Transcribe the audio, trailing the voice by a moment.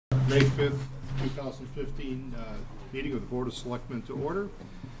May 5th, 2015 meeting of the Board of Selectmen to order.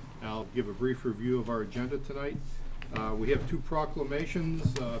 I'll give a brief review of our agenda tonight. We have two proclamations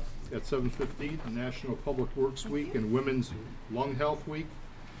at 7:15, National Public Works Week and Women's Lung Health Week.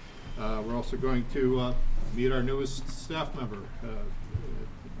 We're also going to meet our newest staff member,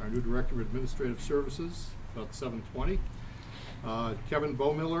 our new Director of Administrative Services, about 7:20. Kevin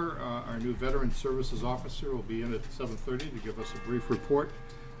Bowmiller, our new Veteran Services Officer, will be in at 7:30 to give us a brief report.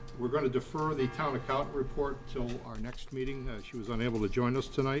 We're going to defer the town accountant report till our next meeting. She was unable to join us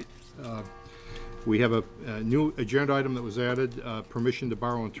tonight. We have a new agenda item that was added, permission to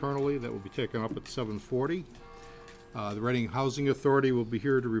borrow internally, that will be taken up at 7:40. The Reading Housing Authority will be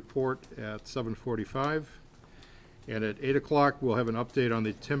here to report at 7:45. And at 8 o'clock, we'll have an update on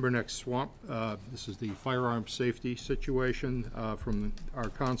the Timberneck Swamp. This is the firearm safety situation from our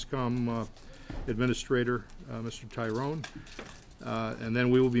CONSCOM administrator, Mr. Tyrone. And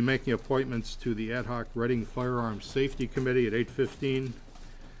then we will be making appointments to the ad hoc Reading Firearm Safety Committee at 8:15.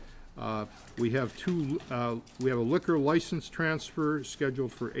 We have a liquor license transfer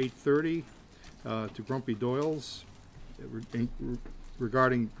scheduled for 8:30 to Grumpy Doyle's.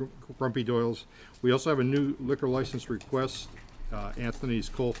 Regarding Grumpy Doyle's, we also have a new liquor license request, Anthony's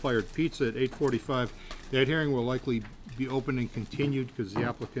Coal-Fired Pizza at 8:45. That hearing will likely be open and continued because the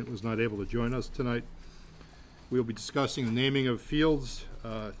applicant was not able to join us tonight. We'll be discussing the naming of fields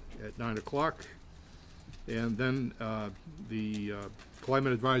at 9 o'clock. And then the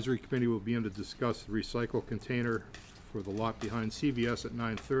Climate Advisory Committee will be in to discuss the recycle container for the lot behind CVS at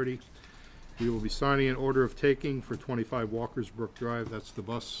 9:30. We will be signing an order of taking for 25 Walkersbrook Drive. That's the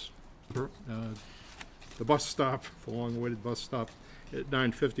bus stop, the long-awaited bus stop, at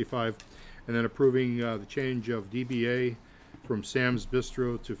 9:55, and then approving the change of DBA from Sam's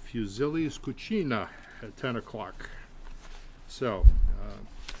Bistro to Fusilli's Cucina at 10 o'clock. So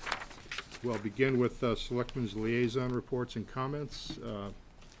we'll begin with Selectmen's liaison reports and comments.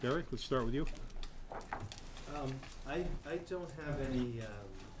 Derek, let's start with you. I don't have any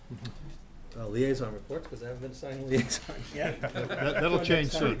liaison reports because I haven't been assigned liaison yet. That'll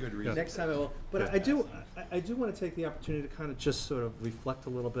change soon. Next time I will. But I do want to take the opportunity to kind of just sort of reflect a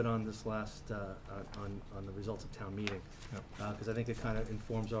little bit on this last on the results of town meeting, because I think it kind of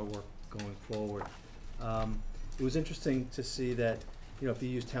informs our work going forward. It was interesting to see that, you know, if you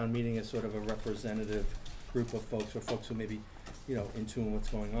use town meeting as sort of a representative group of folks, or folks who maybe, you know, in tune with what's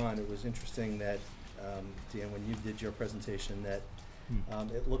going on, it was interesting that, Dan, when you did your presentation, that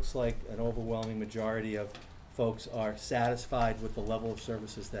it looks like an overwhelming majority of folks are satisfied with the level of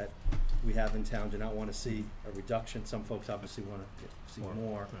services that we have in town, do not want to see a reduction. Some folks obviously want to see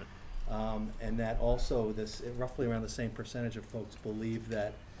more. Right. And that also roughly around the same percentage of folks believe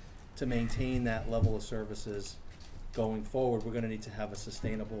that to maintain that level of services going forward, we're going to need to have a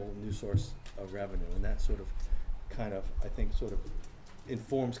sustainable new source of revenue. And that sort of kind of, I think, sort of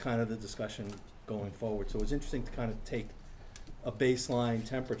informs kind of the discussion going forward. So it was interesting to kind of take a baseline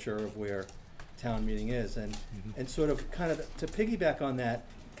temperature of where town meeting is, and sort of kind of to piggyback on that,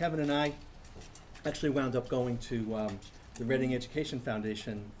 Kevin and I actually wound up going to the Reading Education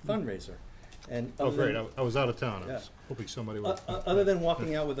Foundation fundraiser. And great! I was out of town. I was hoping somebody would. Other than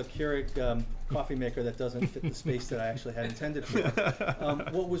walking out with a Keurig coffee maker that doesn't fit the space that I actually had intended for,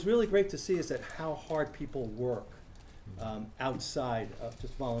 what was really great to see is that how hard people work outside of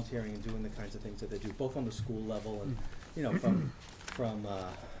just volunteering and doing the kinds of things that they do, both on the school level and, you know, from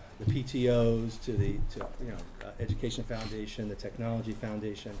the PTOs to the Education Foundation, the Technology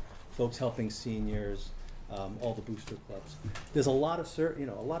Foundation, folks helping seniors, all the booster clubs. There's a lot of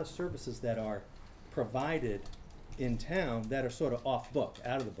services that are provided in town that are sort of off book,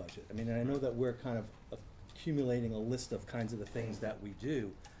 out of the budget. I mean, and I know that we're kind of accumulating a list of kinds of the things that we do.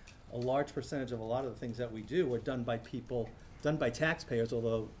 A large percentage of a lot of the things that we do are done by people, done by taxpayers,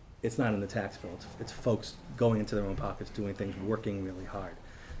 although it's not in the tax bill. It's folks going into their own pockets, doing things, working really hard.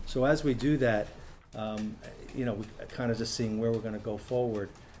 So as we do that, you know, we kind of just seeing where we're going to go forward.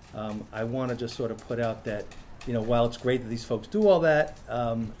 I want to just sort of put out that, you know, while it's great that these folks do all that,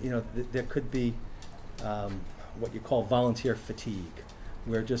 you know, there could be what you call volunteer fatigue,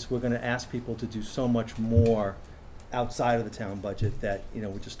 where we're going to ask people to do so much more outside of the town budget that, you know,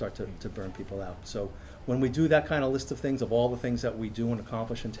 we just start to burn people out. So when we do that kind of list of things, of all the things that we do and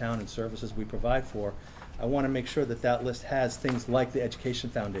accomplish in town and services we provide for, I want to make sure that that list has things like the Education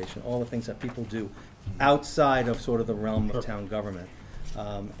Foundation, all the things that people do outside of sort of the realm of town government.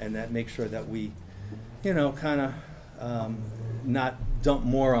 And that makes sure that we, you know, kind of not dump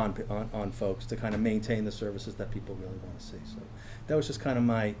more on folks to kind of maintain the services that people really want to see. So that was just kind of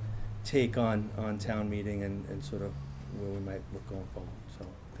my take on town meeting and sort of where we might look going forward. So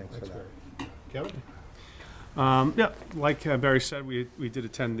thanks for Kevin? Yeah, like Barry said, we did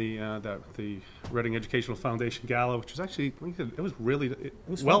attend the Reading Educational Foundation Gala, which was actually, it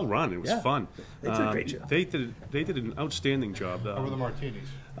was well run. It was fun. They did a great job. They did an outstanding job. How were the martinis?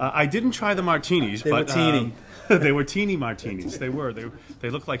 I didn't try the martinis, They but were teeny. they were teeny martinis. They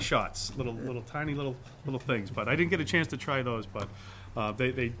looked like shots, tiny little things. But I didn't get a chance to try those. But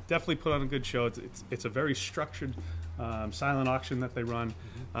they definitely put on a good show. It's a very structured silent auction that they run.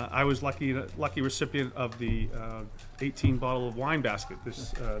 I was lucky recipient of the 18 bottle of wine basket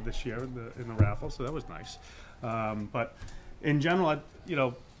this year in the raffle, so that was nice. But in general,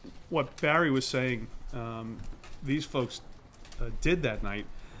 what Barry was saying, these folks did that night,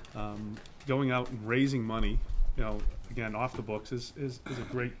 going out and raising money, again off the books is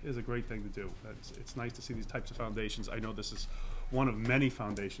a great thing to do. It's nice to see these types of foundations. I know this is one of many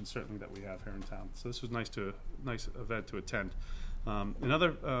foundations certainly that we have here in town. So this was nice event to attend.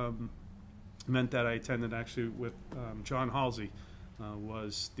 Another event that I attended actually with John Halsey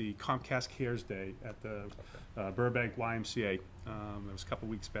was the Comcast Cares Day at the Burbank YMCA. It was a couple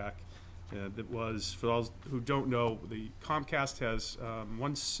weeks back. That was, for those who don't know, the Comcast has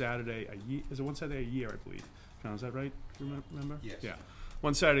one Saturday a year. Is it one Saturday a year, I believe? John, is that right? Do you remember? Yes. Yeah.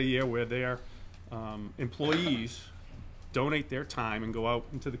 One Saturday a year where their employees donate their time and go out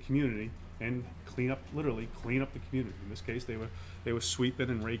into the community and literally clean up the community. In this case, they were sweeping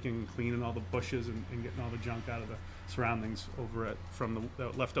and raking and cleaning all the bushes and getting all the junk out of the surroundings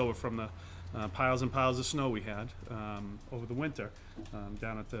left over from the piles and piles of snow we had over the winter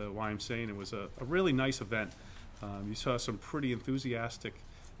down at the YMCA, and it was a really nice event. You saw some pretty enthusiastic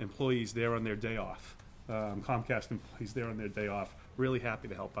employees there on their day off. Comcast employees there on their day off, really happy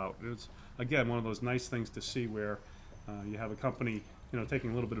to help out. It was, again, one of those nice things to see where you have a company,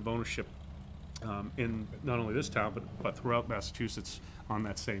 taking a little bit of ownership in not only this town but throughout Massachusetts on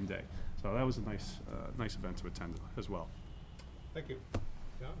that same day. So that was a nice event to attend as well. Thank you.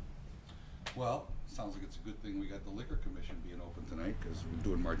 John? Well, sounds like it's a good thing we got the liquor commission being open tonight, because we're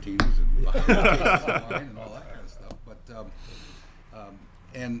doing martinis and wine and all that kind of stuff. But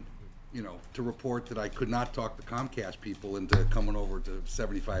and to report that I could not talk the Comcast people into coming over to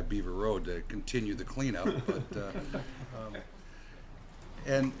 75 Beaver Road to continue the cleanup. But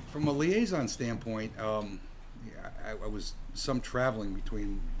and from a liaison standpoint, I was some traveling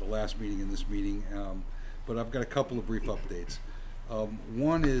between the last meeting and this meeting, but I've got a couple of brief updates.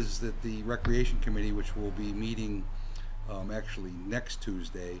 One is that the Recreation Committee, which will be meeting actually next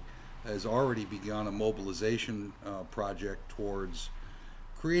Tuesday, has already begun a mobilization project towards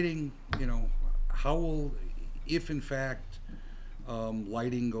creating, how will, if in fact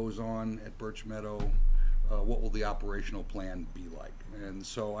lighting goes on at Birch Meadow, what will the operational plan be like? And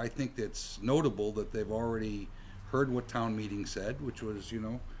so I think it's notable that they've already heard what town meeting said, which was,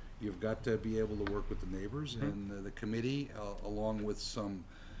 you've got to be able to work with the neighbors, and the committee, along with some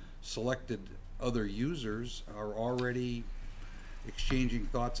selected other users, are already exchanging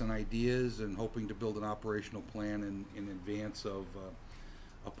thoughts and ideas and hoping to build an operational plan in advance of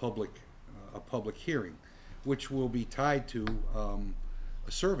a public hearing, which will be tied to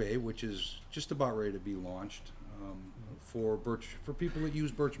a survey which is just about ready to be launched for people that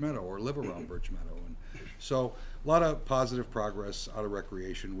use Birch Meadow or live around Birch Meadow. And so a lot of positive progress out of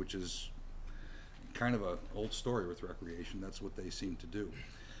recreation, which is kind of an old story with recreation. That's what they seem to do.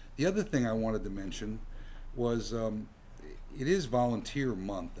 The other thing I wanted to mention was it is volunteer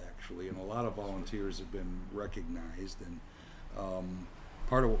month, actually, and a lot of volunteers have been recognized. And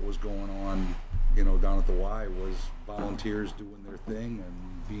part of what was going on, down at the Y was volunteers doing their thing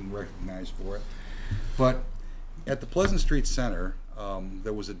and being recognized for it. But at the Pleasant Street Center,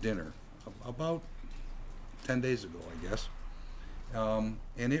 there was a dinner about 10 days ago, I guess.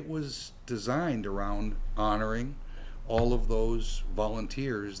 And it was designed around honoring all of those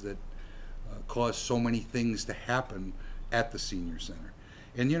volunteers that caused so many things to happen at the senior center.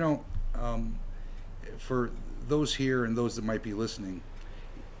 And for those here and those that might be listening,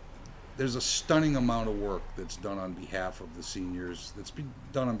 there's a stunning amount of work that's done on behalf of the seniors, that's been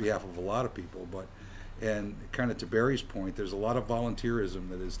done on behalf of a lot of people, and kind of to Barry's point, there's a lot of volunteerism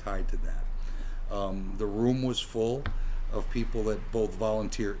that is tied to that. The room was full of people that both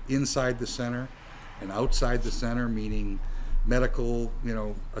volunteer inside the center and outside the center, meaning medical,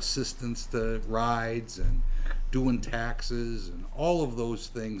 assistance to rides and doing taxes and all of those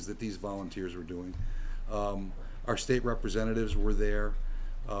things that these volunteers were doing. Our state representatives were there,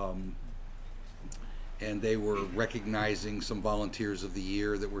 and they were recognizing some volunteers of the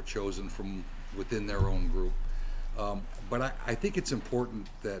year that were chosen from within their own group. But I think it's important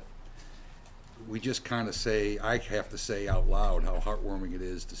that we just kind of say, I have to say out loud how heartwarming it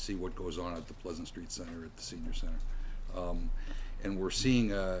is to see what goes on at the Pleasant Street Center, at the Senior Center. And we're seeing,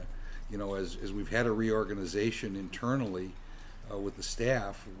 you know, as we've had a reorganization internally with the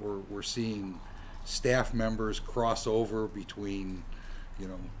staff, we're seeing staff members cross over between, you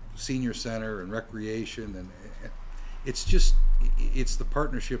know, Senior Center and Recreation, and it's just, it's the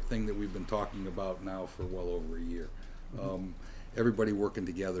partnership thing that we've been talking about now for well over a year. Everybody working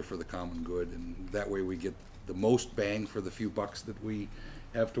together for the common good, and that way we get the most bang for the few bucks that we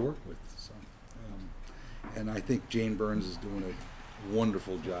have to work with. So, and I think Jane Burns is doing a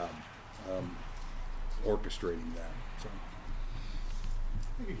wonderful job orchestrating that. So.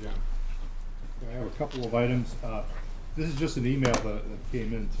 Thank you, John. I have a couple of items. This is just an email that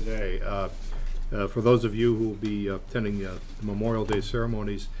came in today. For those of you who will be attending the Memorial Day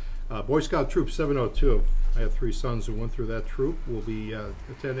ceremonies, Boy Scout Troop 702, I have 3 sons who went through that troop, will be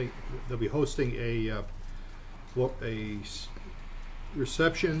attending, they'll be hosting a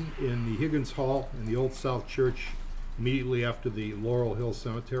reception in the Higgins Hall in the Old South Church immediately after the Laurel Hill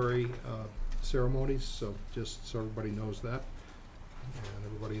Cemetery ceremonies, so just so everybody knows that, and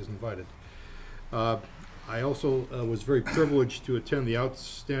everybody is invited. I also was very privileged to attend the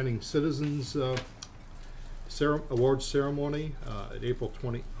Outstanding Citizens Awards ceremony on April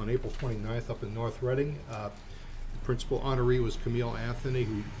 29th up in North Reading. The principal honoree was Camille Anthony,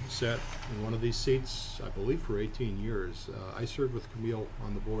 who sat in one of these seats, I believe, for 18 years. I served with Camille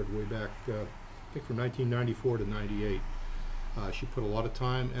on the board way back, I think from 1994 to 98. She put a lot of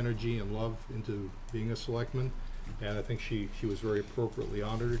time, energy, and love into being a selectman, and I think she was very appropriately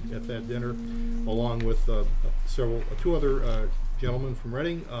honored at that dinner, along with 2 other gentlemen from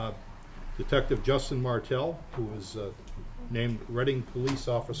Reading. Detective Justin Martell, who was named Reading Police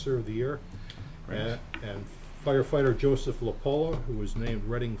Officer of the Year, and firefighter Joseph Lapola, who was named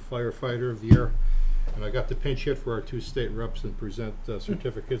Reading Firefighter of the Year. And I got to pinch hit for our 2 state reps and present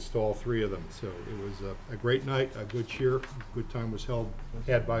certificates to all 3 of them. So it was a great night, a good cheer, good time was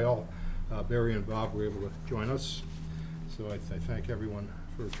had by all. Barry and Bob were able to join us, so I thank everyone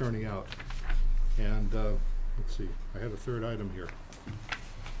for turning out. And let's see, I had a 3rd item here.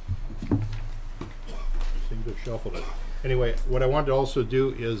 Seem to have shuffled it. Anyway, what I wanted to also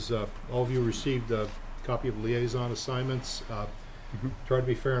do is, all of you received a copy of liaison assignments. Try to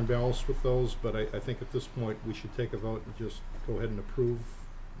be fair and balanced with those, but I think at this point we should take a vote and just go ahead and approve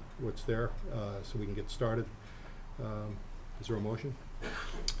what's there, so we can get started. Is there a motion?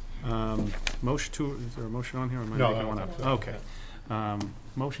 Is there a motion on here? Or am I making one up? Okay.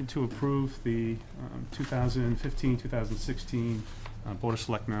 Motion to approve the 2015-2016 Board of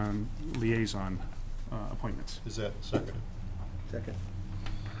Selectmen liaison appointments. Is that seconded? Second.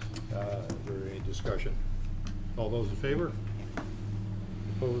 Is there any discussion? All those in favor?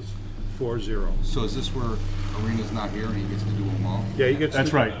 Opposed? 4-0. So is this where Arena's not here and he gets to do them all? Yeah, he gets.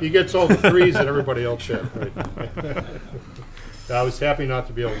 That's right. He gets all the 3s that everybody else had. Right? I was happy not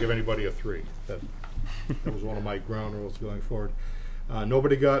to be able to give anybody a 3. That was one of my ground rules going forward.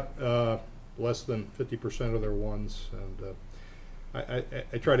 Nobody got less than 50% of their 1s, and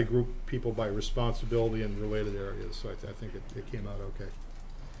I try to group people by responsibility in related areas, so I think it came out okay.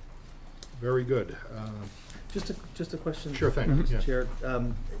 Very good. Just a question. Sure thing. Mr. Yeah. Chair.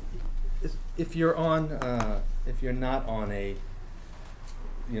 If you're not on a,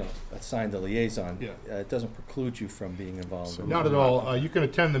 assigned a liaison, Yeah. it doesn't preclude you from being involved. So- Not at all. You can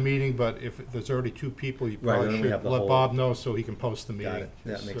attend the meeting, but if there's already 2 people, you Right, probably then we should have the let whole- Bob know so he can post the meeting. Got it.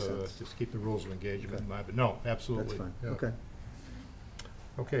 That makes sense. Just keep the rules of engagement in mind. But no, absolutely. That's fine. Yeah. Okay.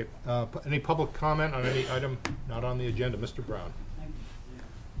 Okay. Any public comment on any item not on the agenda? Mr. Brown. Thank you. Yeah.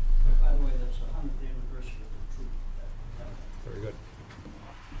 By the way, that's the 100th anniversary of the troop. Very good.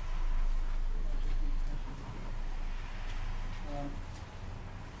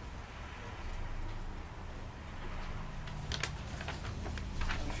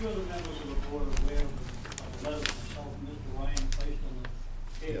 I'm sure the members of the board are aware of the letter myself and Mr. Ryan placed on the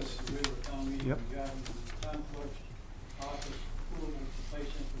table Yes. at the regular town meeting Yep. regarding the town clerk's office approval to place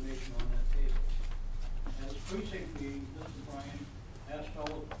information on that table. At his precinct meeting, Mr. Ryan asked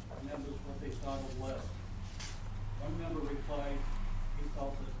all the members what they thought of the letter. One member replied, he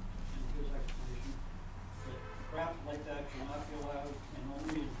felt that, in his explanation, that crap like that should not be allowed and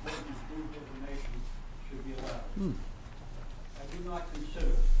only important approved information should be allowed. I do not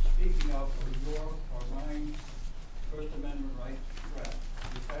consider speaking out for your or mine First Amendment rights crap.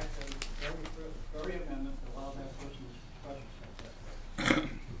 In fact, that is the very amendment that allowed that person to express himself that way.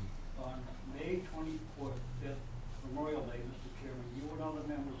 On May 25th, Memorial Day, Mr. Chairman, you and other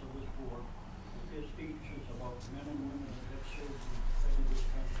members of this board will give speeches about men and women that have served in this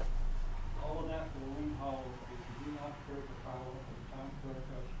country. All of that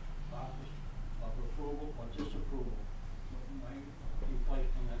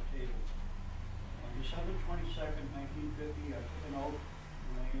December 22nd, 1950, I took an oath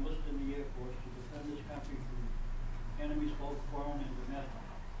when I enlisted in the Air Force to defend this country from enemies both foreign and domestic.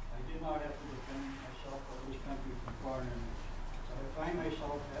 I did not have to defend myself or this country from foreign enemies, but I find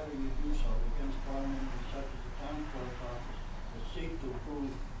myself having to do so against foreign enemies such as the town clerk's office that seek to approve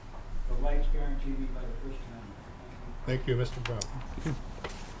the rights guaranteed me by the First Amendment. Thank you, Mr. Brown.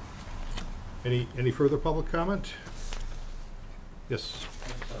 Any further public comment? Yes.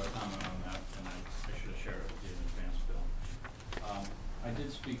 I just have a comment on that, and I should have shared it with you in advance, Bill. I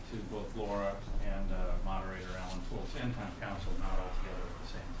did speak to both Laura and moderator Alan Tools and town council, not all together at the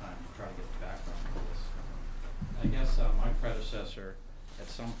same time, to try to get the background for this. I guess my predecessor, at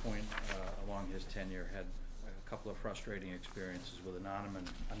some point along his tenure, had a couple of frustrating experiences with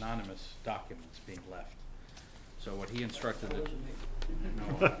anonymous documents being left. So what he instructed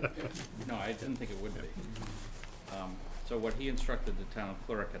no, I didn't think it would be. So what he instructed the town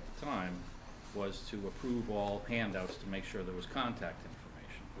clerk at the time was to approve all handouts to make sure there was contact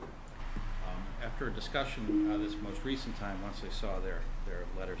information. After a discussion this most recent time, once they saw their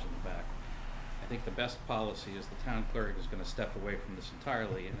letters in the back, I think the best policy is the town clerk is going to step away from this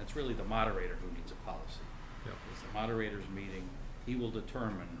entirely, and it's really the moderator who needs a policy. Yep. It's the moderator's meeting. He will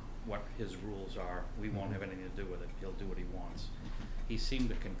determine what his rules are. We won't have anything to do with it. He'll do what he wants. He seemed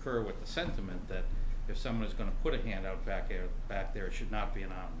to concur with the sentiment that if someone is going to put a handout back there, it should not be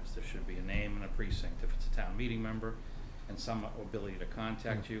anonymous. There should be a name and a precinct if it's a town meeting member, and some ability to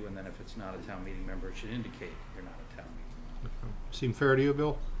contact you, and then if it's not a town meeting member, it should indicate you're not a town meeting member. Seem fair to you,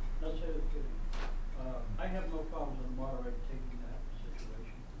 Bill? Let's say the kidding. I have no problems with the moderator taking that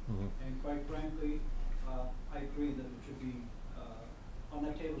situation. And quite frankly, I agree that it should be, on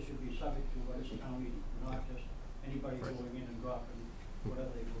that table should be subject to what is a town meeting, not just anybody going in and dropping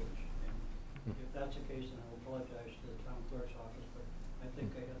whatever they wish. And if that's the case, then I will apologize to the town clerk's office, but I think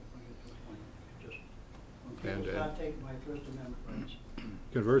I have to bring it to a point. Just, when people start taking my First Amendment rights,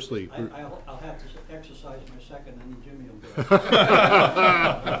 Conversely, I'll have to exercise my second, and then Jimmy will do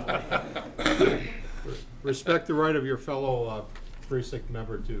it. respect the right of your fellow precinct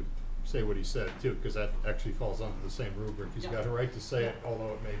member to say what he said too, because that actually falls under the same rubric. He's got a right to say it,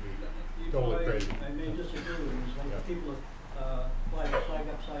 although it may be totally crazy. I may disagree with him. It's like people fly the flag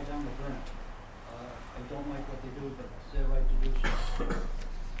upside down to burn it. I don't like what they do, but it's their right to do so.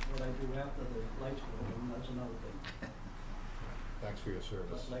 What I do after the lights go on, that's another thing. Thanks for your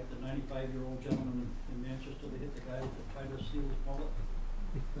service. Like the 95-year-old gentleman in Manchester that hit the guy that tried to steal his wallet.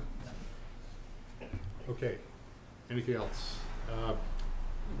 Okay. Anything else?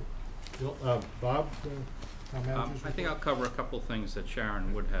 Bob? Town manager's I think I'll report? cover a couple things that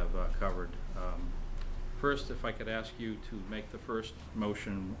Sharon would have covered. First, if I could ask you to make the first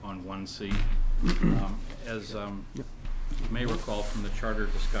motion on 1C. As you may recall from the charter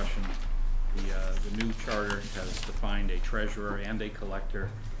discussion, the new charter has defined a treasurer and a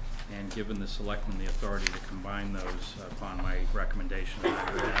collector, and given the selectmen the authority to combine those upon my recommendation,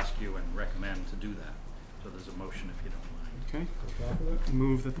 I would ask you and recommend to do that. So there's a motion if you don't mind. Okay. On top of that?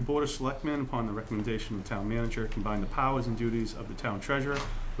 Move that the Board of Selectmen, upon the recommendation of the town manager, combine the powers and duties of the town treasurer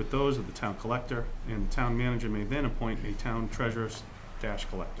with those of the town collector, and the town manager may then appoint a town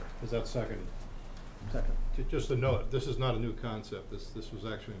treasurer/collector. Is that seconded? Second. Just a note, this is not a new concept. This was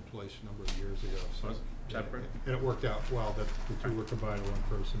actually in place a number of years ago. So Was it separate? And it worked out well that the two were combined in one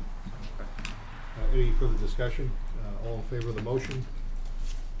person. Okay. Any further discussion? All in favor of the motion?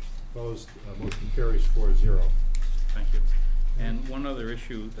 Opposed? Motion carries 4-0. Thank you. And one other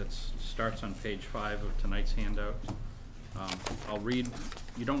issue that starts on page 5 of tonight's handout. I'll read,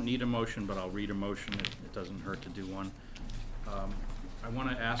 you don't need a motion, but I'll read a motion. It doesn't hurt to do one. I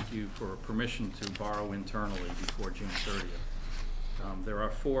want to ask you for permission to borrow internally before June 30th. There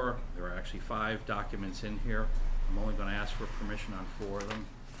are actually 5 documents in here. I'm only going to ask for permission on 4 of them.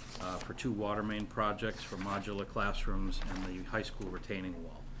 For 2 water main projects, for modular classrooms, and the high school retaining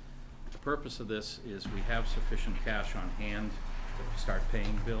wall. The purpose of this is we have sufficient cash on hand to start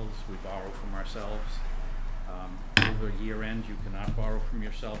paying bills. We borrow from ourselves. Over year end, you cannot borrow from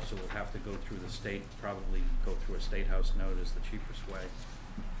yourself, so we'll have to go through the state, probably go through a state house note is the cheapest way.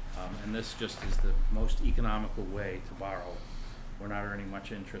 And this just is the most economical way to borrow. We're not earning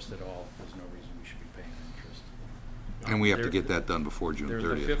much interest at all. There's no reason we should be paying interest. And we have to get that done before June 30th,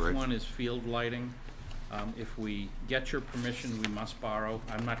 right? The 5th one is field lighting. If we get your permission, we must borrow.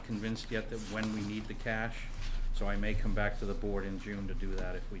 I'm not convinced yet that when we need the cash, so I may come back to the board in June to do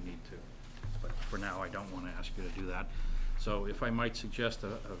that if we need to. But for now, I don't want to ask you to do that. So if I might suggest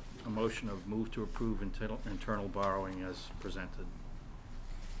a motion of move to approve internal borrowing as presented.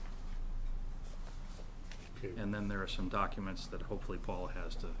 Okay. And then there are some documents that hopefully Paula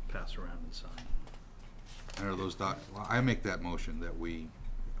has to pass around and sign. And are those well, I make that motion that we,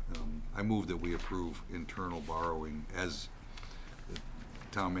 I move that we approve internal borrowing as the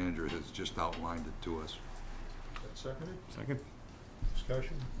town manager has just outlined it to us. Is that seconded? Second?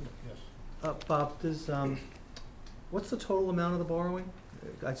 Discussion? Yes. Bob, does, what's the total amount of the borrowing?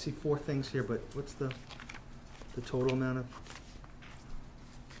 I see 4 things here, but what's the total amount of,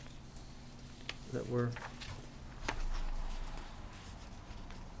 that we're?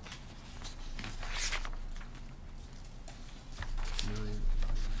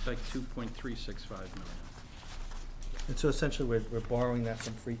 It's like 2.365 million. And so essentially, we're borrowing that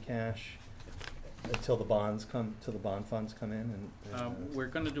from free cash until the bonds come, till the bond funds come in, and We're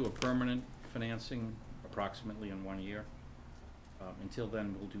gonna do a permanent financing approximately in 1 year. Until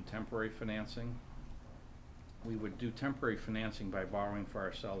then, we'll do temporary financing. We would do temporary financing by borrowing for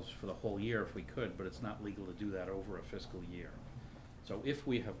ourselves for the whole year if we could, but it's not legal to do that over a fiscal year. So if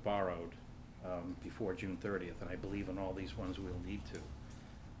we have borrowed before June 30th, and I believe in all these ones we'll need to,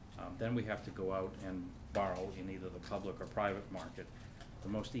 then we have to go out and borrow in either the public or private market. The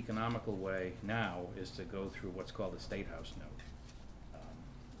most economical way now is to go through what's called a State House note.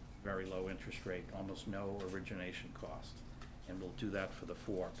 Very low interest rate, almost no origination cost. And we'll do that for the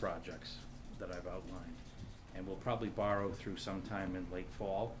 4 projects that I've outlined. And we'll probably borrow through sometime in late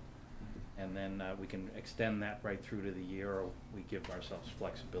fall. And then we can extend that right through to the year, or we give ourselves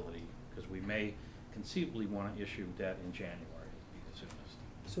flexibility, because we may conceivably want to issue debt in January, would be the soonest.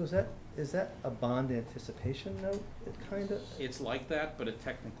 so is that a bond anticipation note, it kind of? It's like that, but it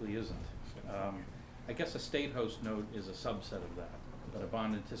technically isn't. I guess a State House note is a subset of that, but a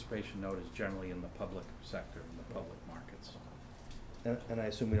bond anticipation note is generally in the public sector, in the public markets. And I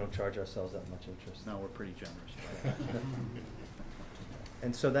assume we don't charge ourselves that much interest? No, we're pretty generous.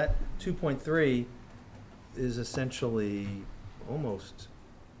 And so that 2.3 is essentially almost,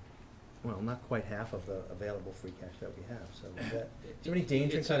 well, not quite half of the available free cash that we have, so is there any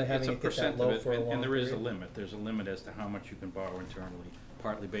danger in kind of having it get that low for a long period? And there is a limit. There's a limit as to how much you can borrow internally,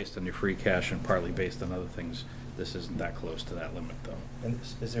 partly based on your free cash and partly based on other things. This isn't that close to that limit, though. And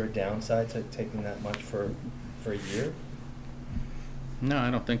is there a downside to taking that much for a year? No,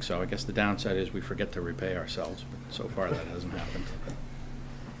 I don't think so. I guess the downside is we forget to repay ourselves, but so far that hasn't happened.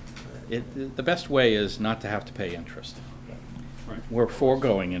 The best way is not to have to pay interest. Right. We're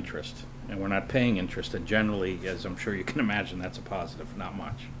foregoing interest, and we're not paying interest, and generally, as I'm sure you can imagine, that's a positive, not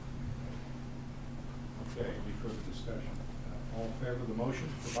much. Okay, any further discussion? All in favor of the motion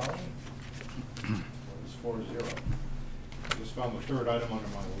for borrowing? It's 4-0. I just found the 3rd item under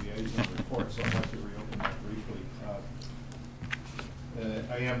my liaison report, so I'd like to reopen that briefly.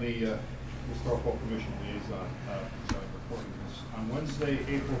 I am the Historical Commission liaison, so I'm recording this. On Wednesday,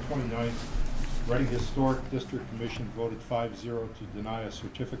 April 29th, Reading Historic District Commission voted 5-0 to deny a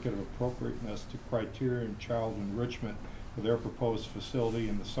certificate of appropriateness to Criterion Child Enrichment for their proposed facility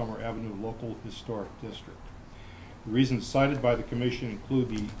in the Summer Avenue Local Historic District. The reasons cited by the Commission include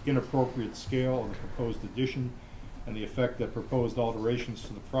the inappropriate scale of the proposed addition and the effect that proposed alterations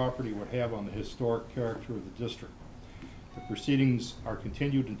to the property would have on the historic character of the district. The proceedings are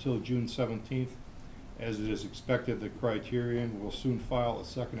continued until June 17th. As it is expected that Criterion will soon file a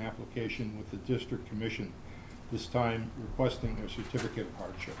second application with the District Commission, this time requesting a certificate of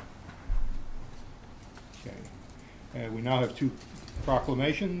hardship. Okay. And we now have 2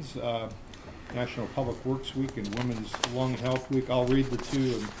 proclamations, National Public Works Week and Women's Lung Health Week. I'll read the 2 and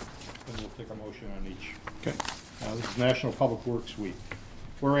then we'll take a motion on each. Okay. This is National Public Works Week.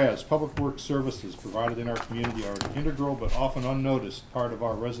 Whereas public works services provided in our community are an integral but often unnoticed part of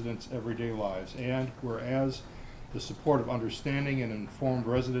our residents' everyday lives, and whereas the support of understanding and informed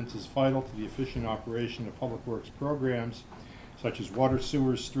residents is vital to the efficient operation of public works programs such as water,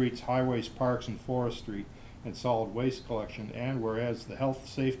 sewers, streets, highways, parks, and forestry, and solid waste collection, and whereas the health,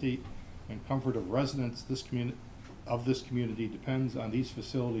 safety, and comfort of residents this community depends on these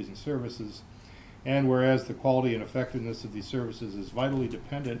facilities and services, and whereas the quality and effectiveness of these services is vitally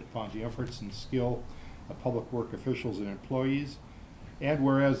dependent upon the efforts and skill of public work officials and employees, and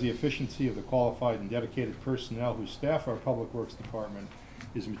whereas the efficiency of the qualified and dedicated personnel who staff our public works department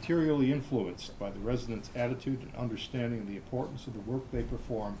is materially influenced by the residents' attitude and understanding of the importance of the work they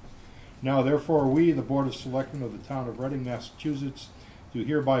perform. Now therefore we, the Board of Selectmen of the Town of Reading, Massachusetts, do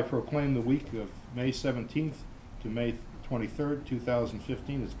hereby proclaim the week of May 17th to May 23rd,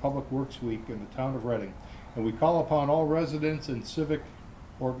 2015 as Public Works Week in the Town of Reading, and we call upon all residents and civic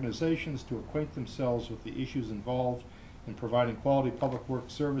organizations to acquaint themselves with the issues involved in providing quality public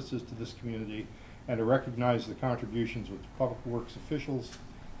works services to this community, and to recognize the contributions which public works officials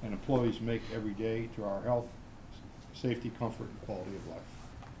and employees make every day to our health, safety, comfort, and quality of life.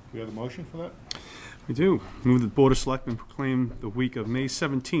 Do we have a motion for that? We do. Move that the Board of Selectmen proclaim the week of May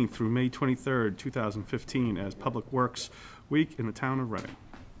 17th through May 23rd, 2015 as Public Works Week in the town of Reading.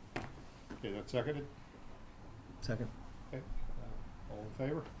 Okay, that's seconded. Second. Okay, all in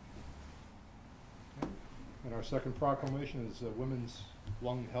favor? Okay. And our second proclamation is Women's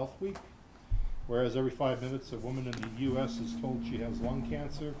Lung Health Week. Whereas every 5 minutes a woman in the U.S. is told she has lung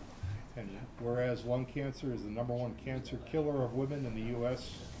cancer, and whereas lung cancer is the #1 cancer killer of women in the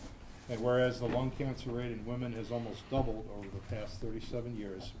U.S., and whereas the lung cancer rate in women has almost doubled over the past 37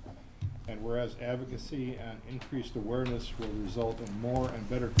 years, and whereas advocacy and increased awareness will result in more and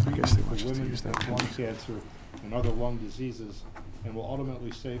better treatment for women with lung cancer and other lung diseases, and will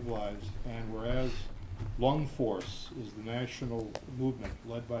ultimately save lives, and whereas Lung Force is the national movement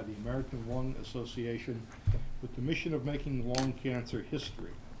led by the American Lung Association with the mission of making lung cancer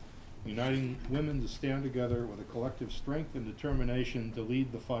history, uniting women to stand together with a collective strength and determination to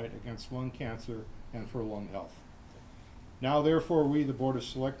lead the fight against lung cancer and for lung health. Now, therefore, we, the Board of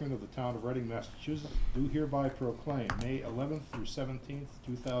Selectmen of the town of Reading, Massachusetts, do hereby proclaim May 11th through 17th,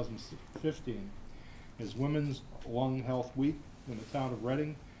 2015 as Women's Lung Health Week in the town of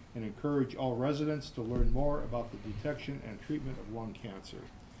Reading, and encourage all residents to learn more about the detection and treatment of lung cancer.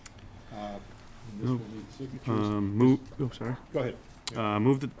 And this will need signatures. Sorry. Go ahead.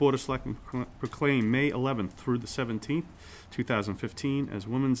 Move that the Board of Selectmen proclaim May 11th through the 17th, 2015 as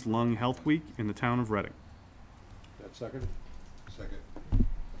Women's Lung Health Week in the town of Reading. That's seconded. Second.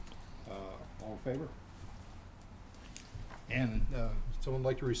 All in favor? And someone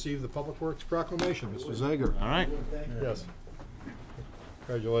like to receive the Public Works Proclamation, Mr. Zager. All right. Yes.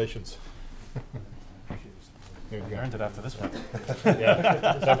 Congratulations. You earned it after this one. Yeah,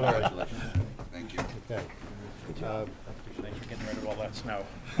 definitely. Thank you. Okay. Thanks for getting rid of all that snow.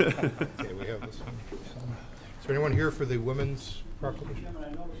 Okay, we have this one. Is there anyone here for the Women's Proclamation? Chairman,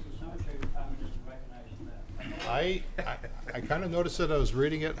 I noticed the cemetery department doesn't recognize that. I kind of noticed it. I was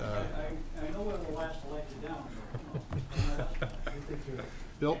reading it. I know we're the last elected down.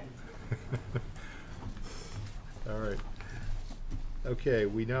 Bill? All right. Okay,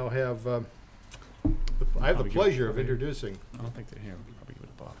 we now have, I have the pleasure of introducing I don't think they're here. We'll probably give it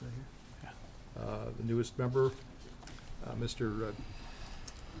a Bob. the newest member, Mr.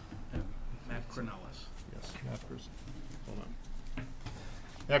 Matt Cornelis. Yes, Matt person. Hold on.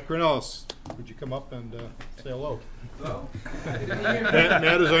 Matt Cornelis, would you come up and say hello? Hello.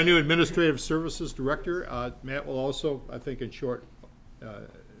 Matt is our new Administrative Services Director. Matt will also, I think in short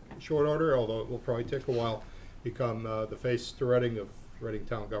order, although it will probably take a while, become the face to Reading of Reading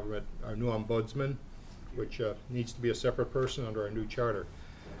Town Government, our new ombudsman, which needs to be a separate person under our new charter.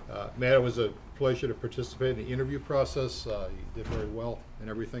 Matt, it was a pleasure to participate in the interview process. You did very well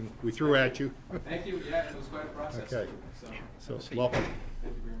and everything we threw at you. Thank you. Yeah, it was quite a process. Okay. So, So, welcome.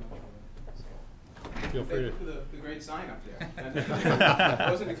 thank you very much. Feel free Thank you to. for the great sign up there.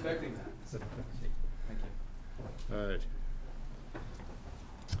 I wasn't expecting that. So, thank you. All right.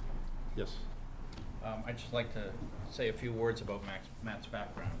 Yes. I'd just like to say a few words about Matt's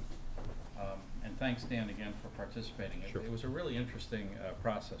background. And thanks, Dan, again, for participating. Sure. It was a really interesting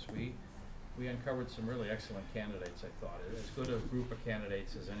process. We uncovered some really excellent candidates, I thought. As good a group of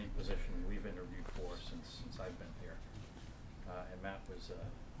candidates as any position we've interviewed for since I've been here. And Matt was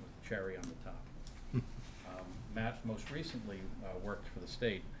the cherry on the top. Matt most recently worked for the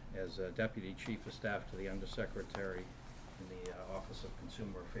state as Deputy Chief of Staff to the Undersecretary in the Office of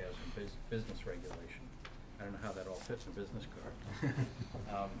Consumer Affairs and Business Regulation. I don't know how that all fits in a business card.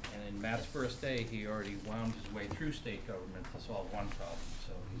 And in Matt's first day, he already wound his way through state government to solve one problem,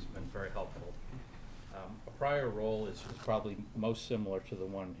 so he's been very helpful. A prior role is probably most similar to the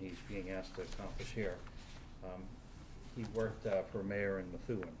one he's being asked to accomplish here. He worked for Mayor in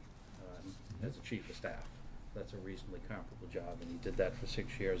Methuen as a Chief of Staff. That's a reasonably comparable job, and he did that for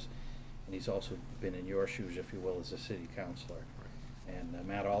 6 years. And he's also been in your shoes, if you will, as a city councilor. And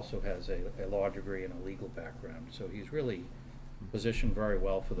Matt also has a law degree and a legal background, so he's really positioned very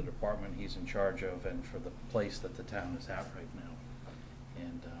well for the department he's in charge of and for the place that the town is at right now.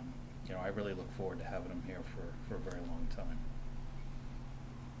 And you know, I really look forward to having him here for a very long time.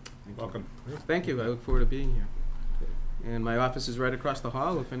 Welcome. Thank you. I look forward to being here. And my office is right across the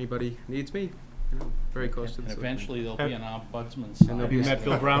hall if anybody needs me. You know, very close to the And selectmen. eventually there'll be an ombudsman And there'll sign. be You met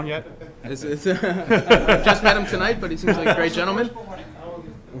Bill Brown yet? I've just met him tonight, but he seems like a great gentleman.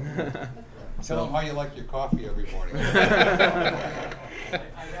 Tell them how you like your coffee every morning. I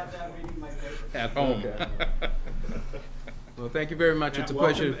have that reading my paper. At home. Okay. Well, thank you very much. It's a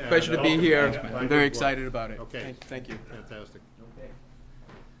Welcome, pleasure and pleasure to be welcome. here. Thanks, I'm Matt. very excited about it. Okay. Thank you. Fantastic.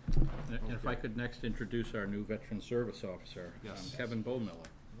 And if I could next introduce our new Veteran Service Officer, Yes. Kevin Bowmiller.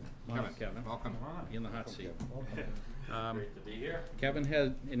 Come on up, Kevin. Welcome. Be in the hot seat. Great to be here. Kevin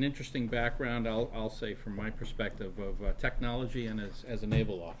had an interesting background, I'll say from my perspective, of technology and as a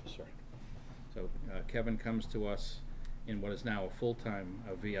naval officer. So Kevin comes to us in what is now a full-time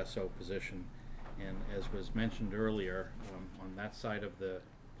VSO position, and as was mentioned earlier, on that side of the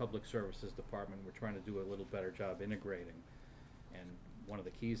Public Services Department, we're trying to do a little better job integrating, and one of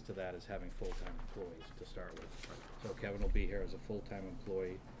the keys to that is having full-time employees to start with. So Kevin will be here as a full-time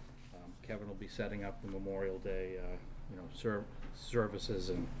employee. Kevin will be setting up the Memorial Day, services,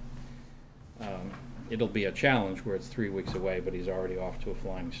 and it'll be a challenge where it's 3 weeks away, but he's already off to a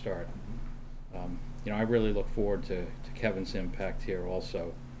flying start. I really look forward to Kevin's impact here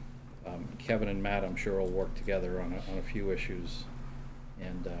also. Kevin and Matt, I'm sure, will work together on a few issues.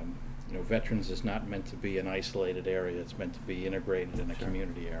 And, veterans is not meant to be an isolated area. It's meant to be integrated in a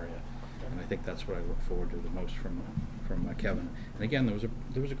community area. And I think that's what I look forward to the most from Kevin. And again,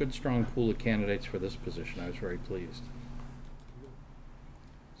 there was a good, strong pool of candidates for this position. I was very pleased.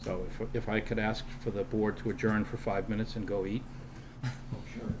 So if I could ask for the board to adjourn for 5 minutes and go eat.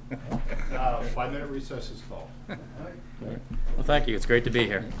 Sure. 5-minute recess is called. Well, thank you. It's great to be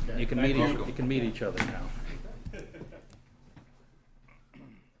here. You can meet each other now.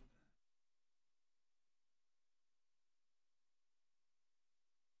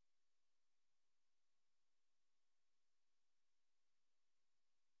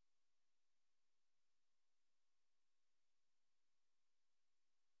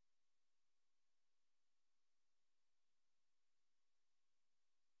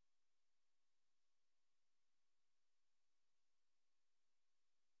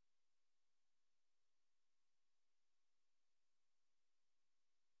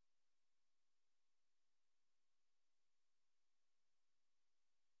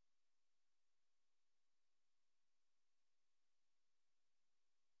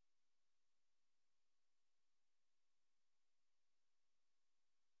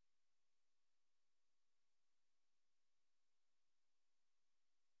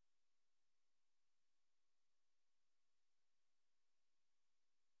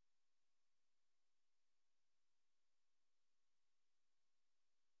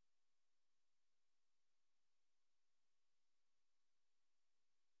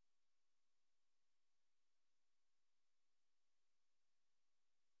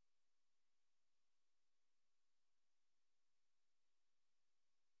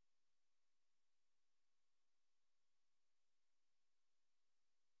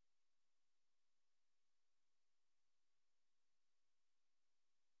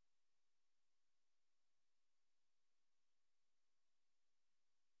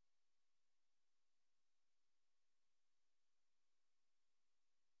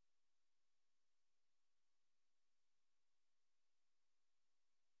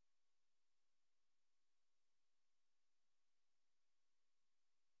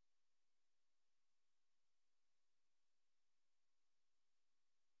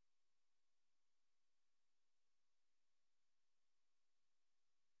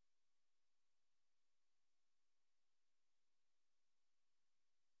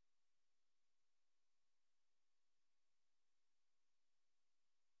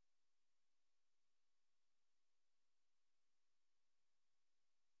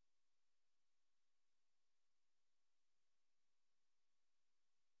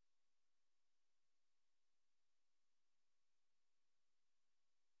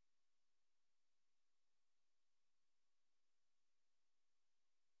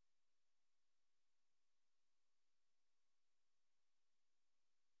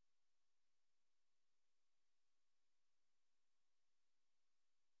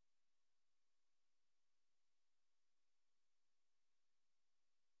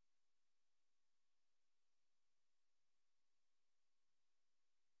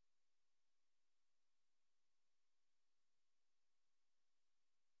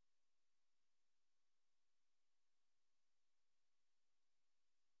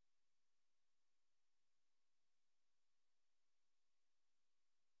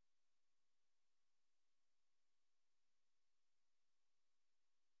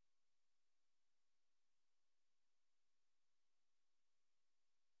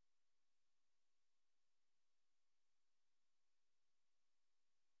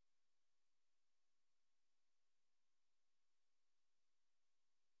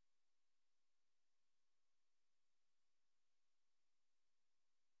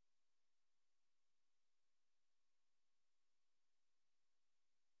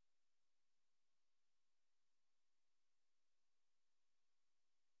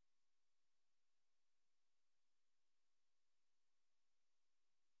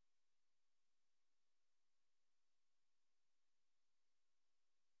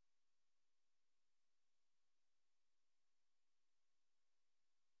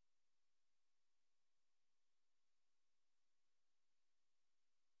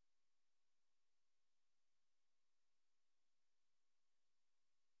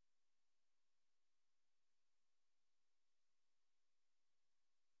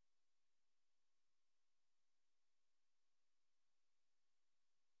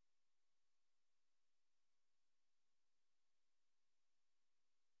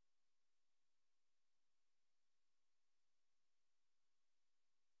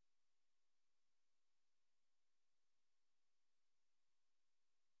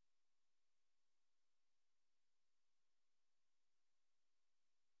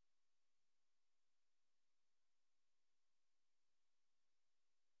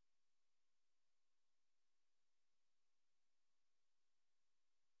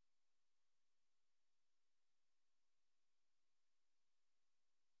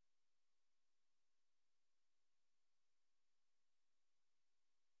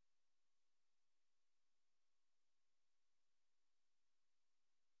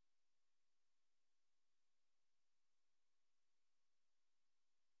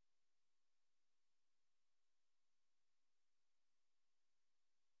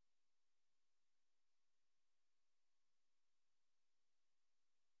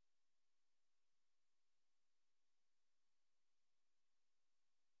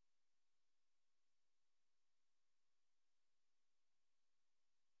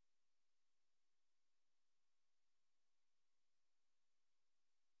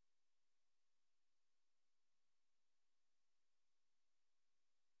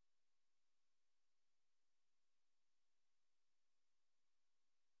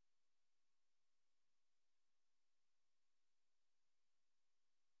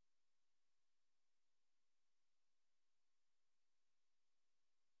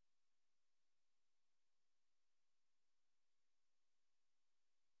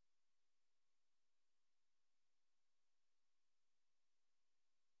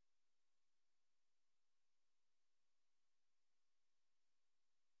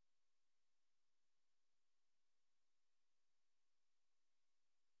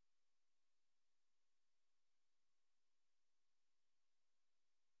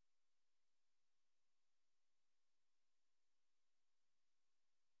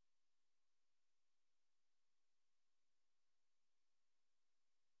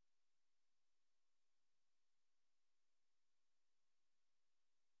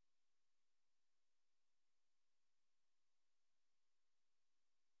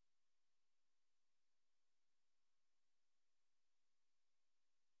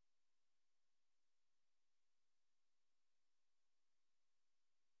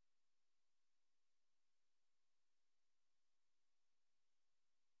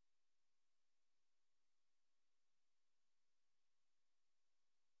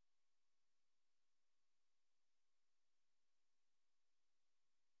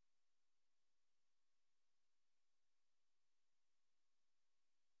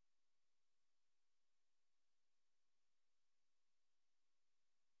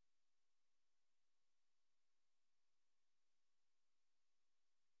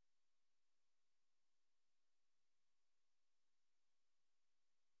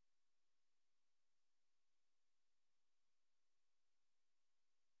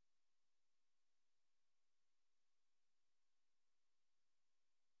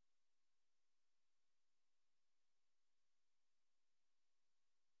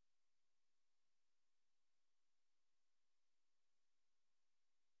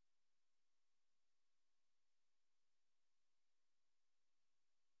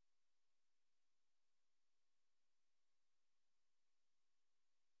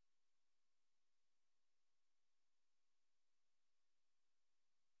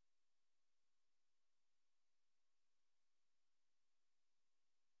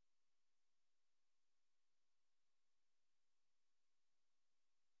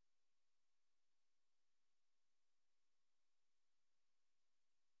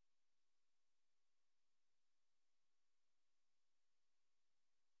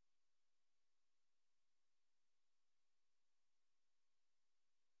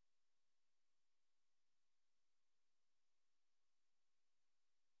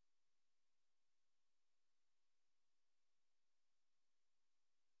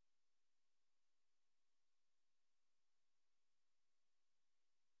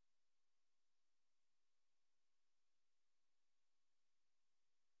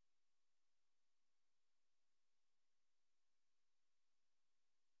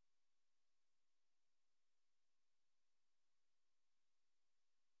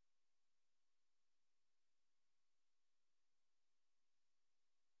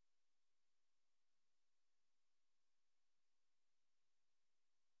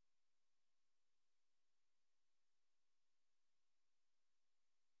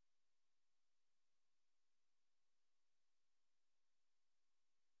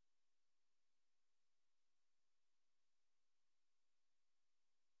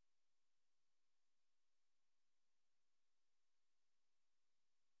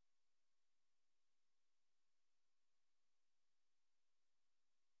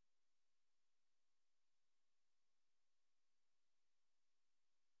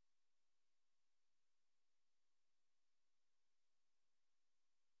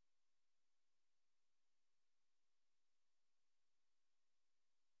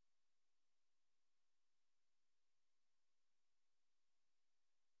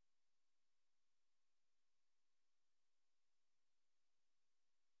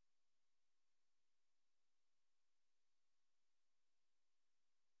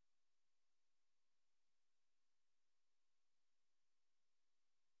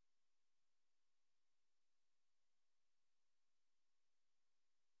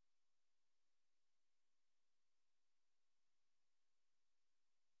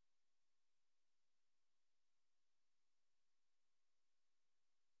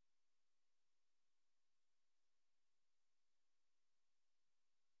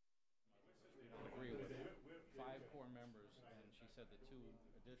 said the two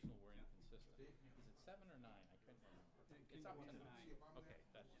additional were inconsistent. Is it 7 or 9? I couldn't remember. It's up to 9. Okay,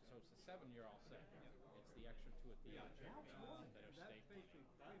 so it's the 7 you're all set. It's the extra 2 at the end that are state. Basically,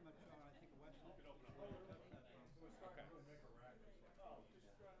 pretty much, I think West. Okay.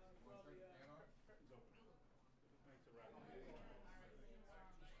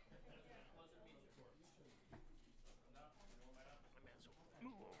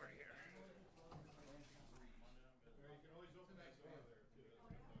 Move over here. You can always open that door there, too. It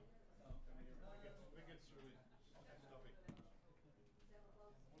gets really stuffy.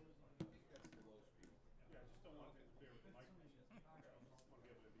 Yeah, I just don't want to interfere with the microphone. I just want to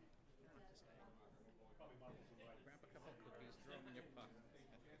be able to be. Probably muffle some lights. Grab a couple of cookies, throw them in your pocket.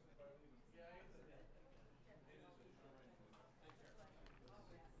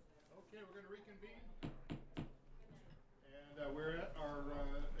 Okay, we're going to reconvene. And we're at our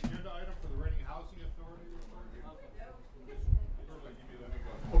agenda item for the Reading Housing Authority.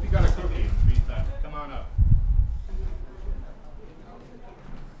 Hope you got a cookie in the meantime. Come on up.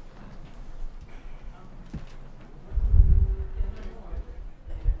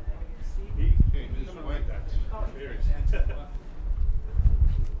 Okay, Ms. White. There it is.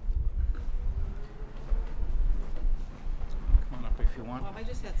 Come on up if you want. I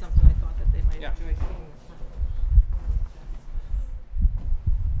just had something I thought that they might Yeah. enjoy seeing.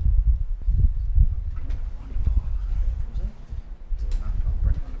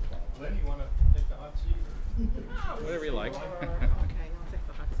 Lynn, you want to take the hot seat? Whatever you like. Okay, I'll take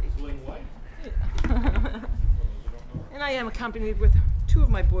the hot seat. Lynn White? And I am accompanied with 2 of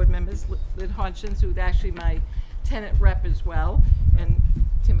my board members, Lynn Hodgins, who's actually my tenant rep as well, and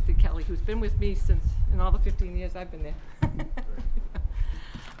Timothy Kelly, who's been with me since, in all the 15 years I've been there.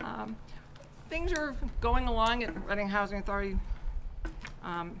 Things are going along at Reading Housing Authority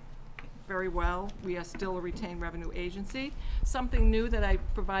very well. We are still a retained revenue agency. Something new that I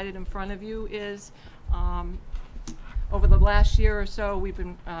provided in front of you is over the last year or so, we've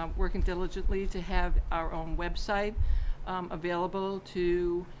been working diligently to have our own website available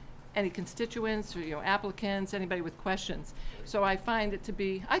to any constituents or applicants, anybody with questions. So I find it to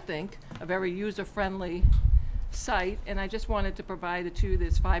be, I think, a very user-friendly site, and I just wanted to provide it to you.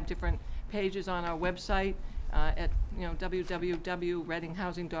 There's 5 different pages on our website at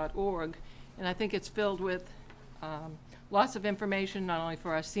www.readinghousing.org, and I think it's filled with lots of information, not only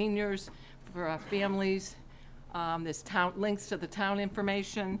for our seniors, for our families. There's links to the town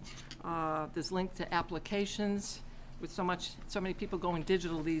information. There's links to applications. With so many people going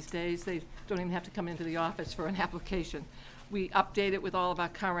digital these days, they don't even have to come into the office for an application. We update it with all of our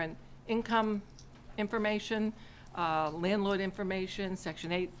current income information, landlord information,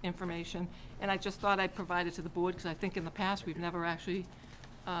 Section 8 information, and I just thought I'd provide it to the board because I think in the past we've never actually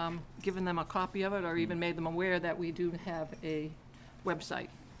given them a copy of it or even made them aware that we do have a website.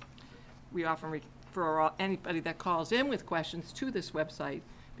 We often refer anybody that calls in with questions to this website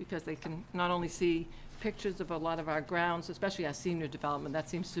because they can not only see pictures of a lot of our grounds, especially our senior development. That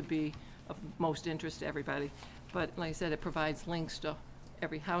seems to be of most interest to everybody. But like I said, it provides links to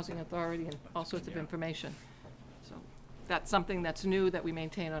every housing authority and all sorts of information. So that's something that's new that we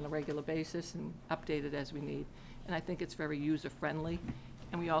maintain on a regular basis and update it as we need. And I think it's very user-friendly.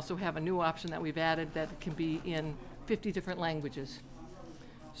 And we also have a new option that we've added that can be in 50 different languages,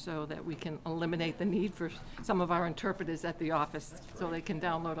 so that we can eliminate the need for some of our interpreters at the office, so they can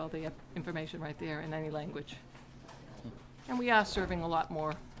download all the information right there in any language. And we are serving a lot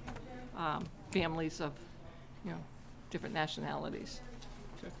more families of, different nationalities,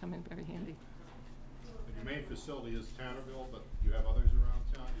 so it's come in very handy. And your main facility is Tannerville, but you have others around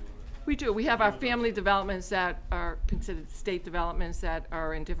town? We do. We have our family developments that are considered state developments that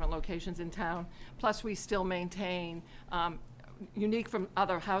are in different locations in town. Plus, we still maintain unique from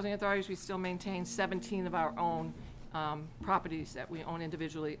other housing authorities, we still maintain 17 of our own properties that we own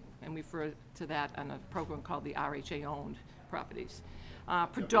individually, and we refer to that on a program called the RHA-owned properties.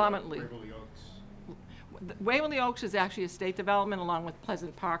 Predominantly. Waverly Oaks. Waverly Oaks is actually a state development along with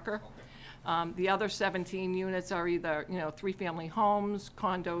Pleasant Parker. Okay. The other 17 units are either, 3-family homes,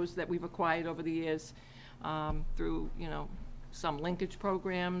 condos that we've acquired over the years through, some linkage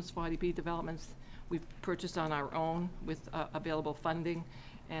programs, 40B developments. We've purchased on our own with available funding,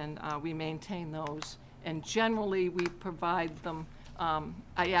 and we maintain those. And generally, we provide them,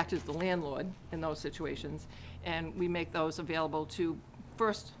 I act as the landlord in those situations, and we make those available to,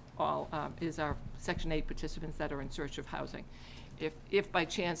 first all, is our Section 8 participants that are in search of housing. If by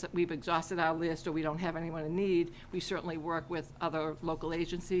chance that we've exhausted our list or we don't have anyone in need, we certainly work with other local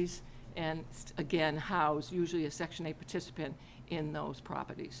agencies and, again, house usually a Section 8 participant in those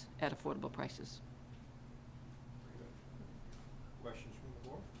properties at affordable prices.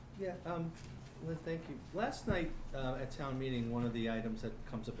 Yeah, Lynn, thank you. Last night at town meeting, one of the items that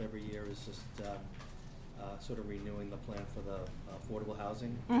comes up every year is just sort of renewing the plan for the Affordable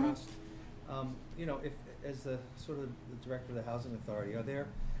Housing Trust. You know, if, as the sort of the director of the Housing Authority, do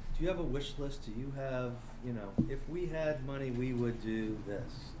you have a wish list? Do you have, you know, if we had money, we would do this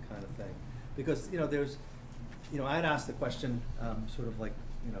kind of thing? Because, you know, there's, you know, I'd ask the question, sort of like,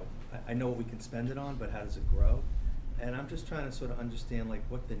 you know, I know what we can spend it on, but how does it grow? And I'm just trying to sort of understand like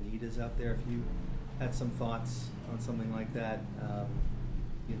what the need is out there. If you had some thoughts on something like that,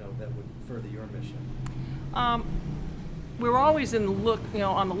 you know, that would further your mission. We're always on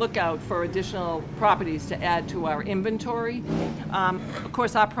the lookout for additional properties to add to our inventory. Of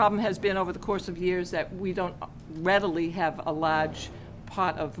course, our problem has been over the course of years that we don't readily have a large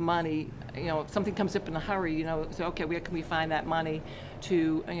pot of money. You know, if something comes up in a hurry, you know, so okay, where can we find that money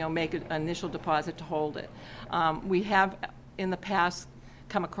to, you know, make an initial deposit to hold it? We have in the past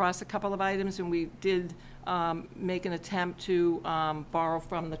come across a couple of items, and we did make an attempt to borrow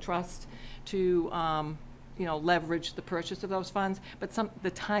from the trust to you know, leverage the purchase of those funds, but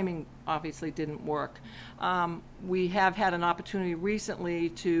the timing obviously didn't work. We have had an opportunity recently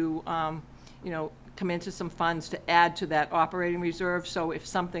to, you know, come into some funds to add to that operating reserve. So if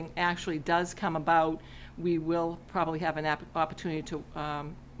something actually does come about, we will probably have an opportunity to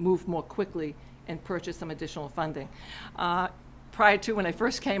move more quickly and purchase some additional funding. Prior to when I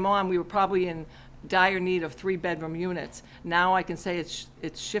first came on, we were probably in dire need of 3-bedroom units. Now I can say it's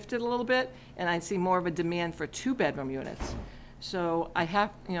shifted a little bit, and I see more of a demand for 2-bedroom units. So I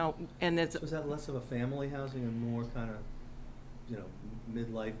have, you know, and it's. So is that less of a family housing and more kind of, you know,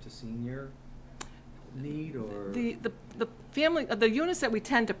 midlife to senior need, or? The family, the units that we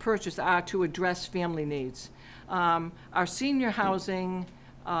tend to purchase are to address family needs. Our senior housing,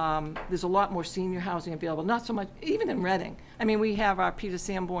 there's a lot more senior housing available, not so much, even in Reading. I mean, we have our Peter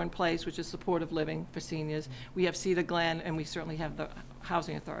Sanborn Place, which is supportive living for seniors. We have Cedar Glen, and we certainly have the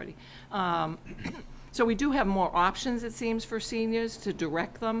Housing Authority. So we do have more options, it seems, for seniors to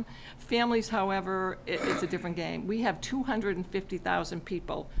direct them. Families, however, it's a different game. We have 250,000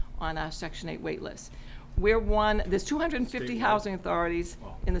 people on our Section 8 wait list. There's 250 housing authorities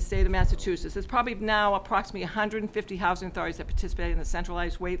in the state of Massachusetts. There's probably now approximately 150 housing authorities that participate in the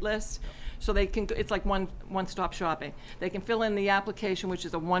centralized wait list. So they can, it's like one-stop shopping. They can fill in the application, which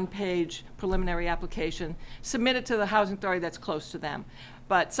is a 1-page preliminary application, submit it to the housing authority that's close to them.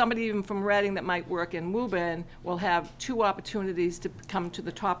 But somebody even from Reading that might work in Woburn will have 2 opportunities to come to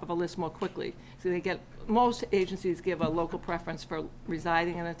the top of a list more quickly. So they get, most agencies give a local preference for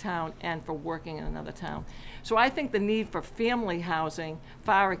residing in a town and for working in another town. So I think the need for family housing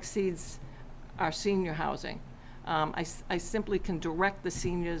far exceeds our senior housing. I simply can direct the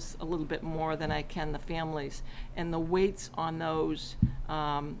seniors a little bit more than I can the families. And the waits on those,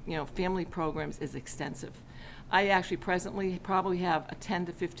 you know, family programs is extensive. I actually presently probably have a 10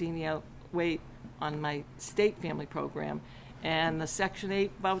 to 15 year wait on my state family program, and the Section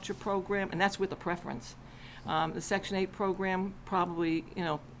 8 voucher program, and that's with a preference. The Section 8 program probably, you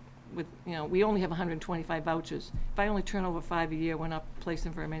know, we only have 125 vouchers. If I only turn over 5 a year, we're not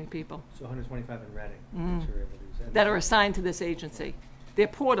placing very many people. So 125 in Reading. That are assigned to this agency. They're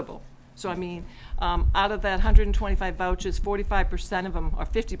portable. So I mean, out of that 125 vouchers, 45% of them, or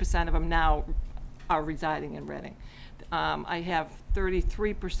 50% of them now are residing in Reading. I have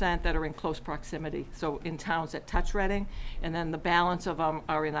 33% that are in close proximity, so in towns that touch Reading, and then the balance of them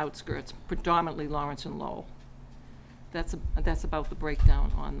are in outskirts, predominantly Lawrence and Lowell. That's about the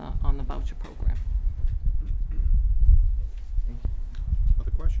breakdown on the voucher program.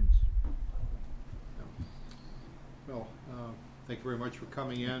 Other questions? No. Well, thank you very much for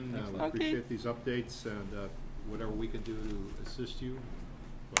coming in. We appreciate these updates, and whatever we can do to assist you,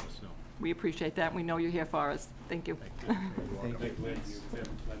 let us know. We appreciate that. We know you're here for us. Thank you. Thank you. Thank you.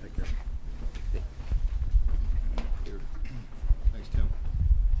 Thanks, Tim.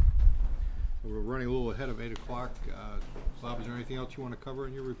 We're running a little ahead of 8 o'clock. Bob, is there anything else you want to cover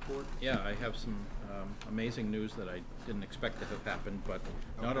in your report? Yeah, I have some amazing news that I didn't expect to have happened, but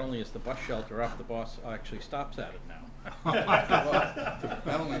not only is the bus shelter up, the boss actually stops at it now. Well,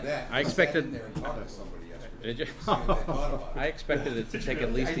 not only that, I expected- sat in there and talked to somebody yesterday. Did you? See what they thought about it. I expected it to take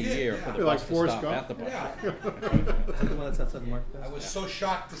at least I a did, year yeah. for the You're like bus to Forrest stop Gump? at the bus Yeah. Is that the one that's outside the market? I was so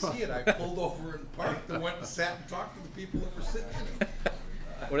shocked to see it. I pulled over and parked and went and sat and talked to the people that were sitting in it.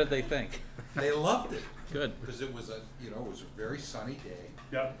 What did they think? They loved it. Good. Because it was a very sunny day.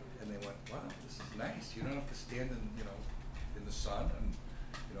 Yeah. And they went, wow, this is nice. You don't have to stand in the sun. And,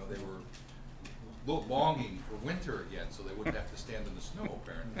 they were longing for winter again, so they wouldn't have to stand in the snow,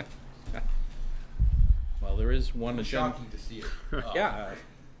 apparently. Well, there is one agenda. Shocking to see it. Yeah,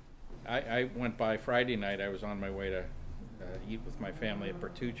 I went by Friday night, I was on my way to eat with my family at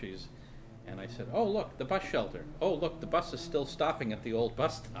Bertucci's, and I said, oh, look, the bus shelter. Oh, look, the bus is still stopping at the old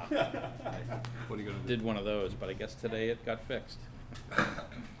bus stop. What are you gonna do? Did one of those, but I guess today it got fixed.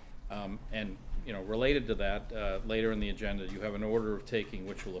 And, you know, related to that, later in the agenda, you have an order of taking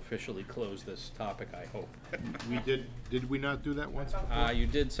which will officially close this topic, I hope. We did we not do that once before? You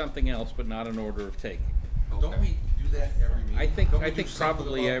did something else, but not an order of taking. Don't we do that every meeting? I think Don't we do something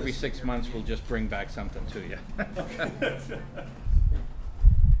probably about every this 6 months we'll just bring back something to you.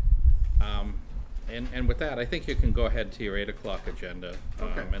 And with that, I think you can go ahead to your 8 o'clock agenda,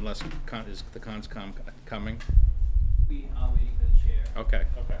 Okay. unless is the conscom coming? We are waiting for the chair. Okay.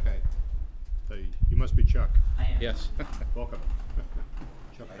 Okay. So you must be Chuck. I am. Yes. Welcome.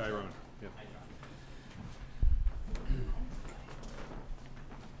 Chuck Tyrone. Yeah. Hi, John.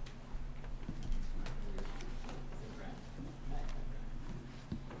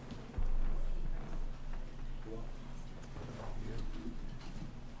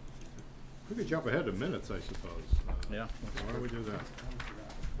 We could jump ahead to minutes, I suppose. Yeah. Why don't we do that?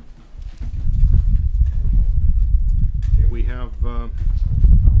 Okay, we have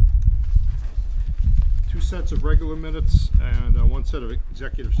two sets of regular minutes and one set of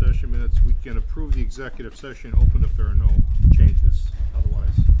executive session minutes. We can approve the executive session open if there are no changes. Otherwise,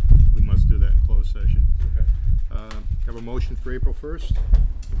 we must do that in closed session. Okay. Have a motion for April 1st?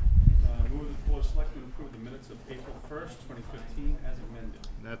 Move the Board of Selectmen approve the minutes of April 1st, 2015 as amended.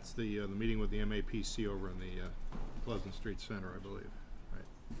 That's the meeting with the MAPC over in the Pleasant Street Center, I believe. Right.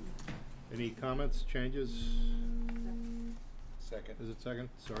 Any comments, changes? Second. Is it second?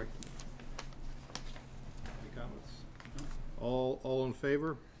 Sorry. Any comments? All in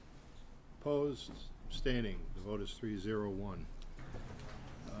favor? Opposed? Abstaining? The vote is 3-0-1.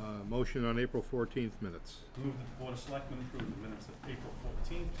 Motion on April 14th minutes. Move that the Board of Selectmen approve the minutes of April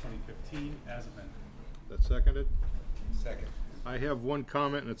 14th, 2015 as amended. That seconded? Second. I have one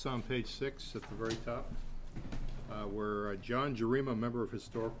comment, and it's on page 6 at the very top, where John Jarima, member of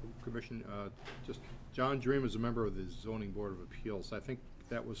Historical Commission, John Jarima is a member of the Zoning Board of Appeals. I think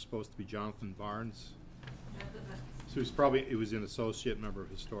that was supposed to be Jonathan Barnes. So he was an associate member of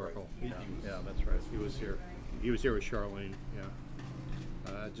Historical. Yeah, that's right. He was here. He was here with Charlene, yeah.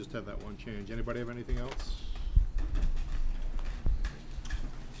 I just had that one change. Anybody have anything else?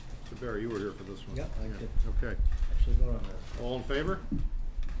 So Barry, you were here for this one. Yeah, I did. Okay. Actually vote on that. All in favor?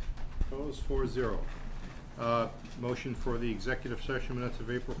 Opposed? 4-0. Motion for the executive session minutes of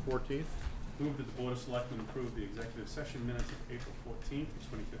April 14th. Move that the Board of Selectmen approve the executive session minutes of April 14th,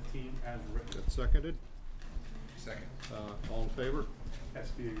 2015 as written. That's seconded. Second. All in favor?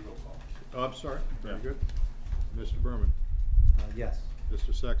 SBA roll call. Oh, I'm sorry. Very Yeah. good. Mr. Berman? Yes.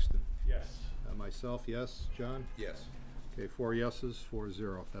 Mr. Sexton? Yes. Myself, yes. John? Yes. Okay, 4 yeses,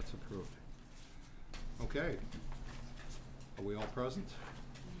 4-0. That's approved. Okay. Are we all present?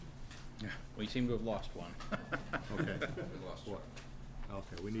 We seem to have lost one. Okay. We lost What?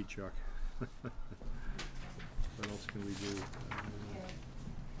 Okay, we need Chuck. What else can we do?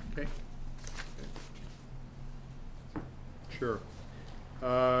 Okay. Sure.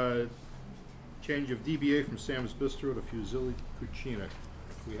 Change of DBA from Sam's Bistro to Fusilli Cucina.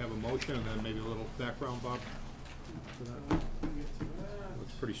 We have a motion and then maybe a little background, Bob? For that?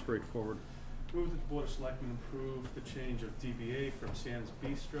 It's pretty straightforward. Move that the Board of Selectmen approve the change of DBA from Sam's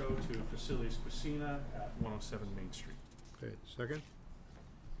Bistro to Facilities Cucina at 107 Main Street. Okay, second?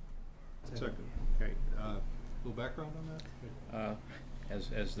 Second. Okay, little background on that?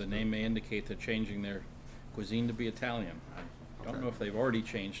 As the name may indicate, they're changing their cuisine to be Italian. I don't know if they've already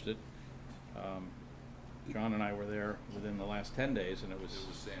changed it. John and I were there within the last 10 days, and it was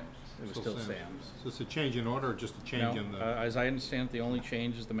Sam's. It was still Sam's. Is this a change in order or just a change in No, the as I understand it, the only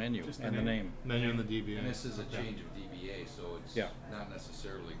change is the menu Just the and the name. name. menu and the DBA? And this is a change of DBA, so it's Yeah. not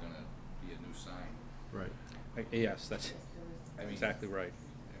necessarily gonna be a new sign. Right. Yes, that's I mean, exactly right.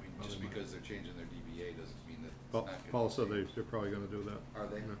 I mean, just because they're changing their DBA doesn't mean that it's Paul, not gonna Paul said change. they're probably gonna do that. Are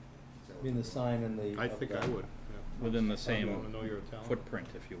they? Yeah. I mean, the sign and the. I think I would, yeah. Within the I same wanna know you're Italian. footprint,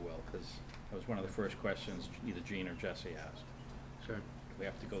 if you will, because that was one of the first questions either Gene or Jesse asked. Okay. Do we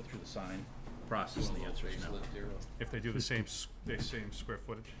have to go through the sign process? And the answer is no. Facelift here. If they do the same square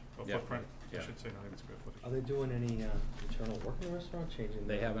footage or Yeah. footprint, I Yeah. should say, not even square footage. Are they doing any internal work in the restaurant, changing?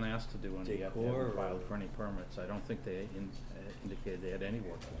 They the haven't asked to do any yet. They decor haven't filed or- for any permits. I don't think they indicated they had any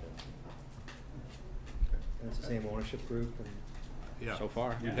work to do. And it's the same ownership group and. Yeah. So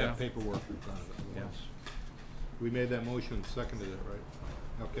far, We've yeah. got paperwork in front of it. Yeah. We made that motion and seconded it,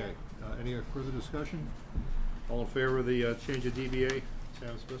 right? Okay. Any further discussion? All in favor of the change of DBA,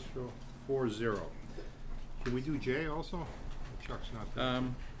 Sam's Bistro, 4-0. Can we do J also? Chuck's not there.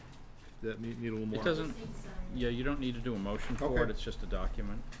 that need a little more? It doesn't, yeah, you don't need to do a motion for Okay. it, it's just a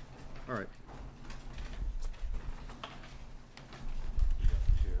document. All right.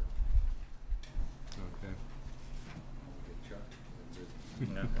 Okay. Get Chuck,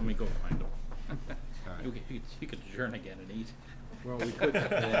 Yeah, let me go find them. All right. You could adjourn again and eat. Well, we could,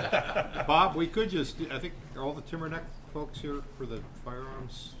 Bob, we could just, I think, are all the Timberneck folks here for the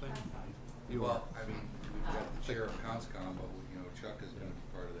firearms thing? You are. well, I mean, we've got the chair of CONSCOM, but, you know, Chuck is gonna be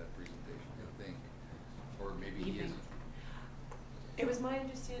part of that presentation, I think, or maybe he Evening. isn't. It was my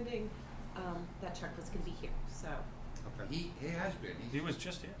understanding that Chuck was going to be here, so He has been, He was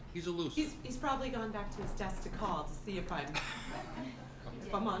just here. he's elusive. he's probably gone back to his desk to call to see if I'm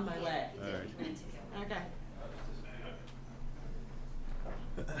on my way. All right. Okay.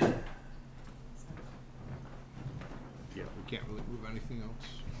 Yeah, we can't really move anything else.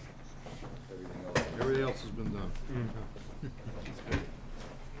 Everything else. Everything else has been done.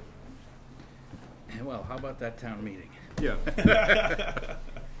 Well, how about that town meeting? Yeah.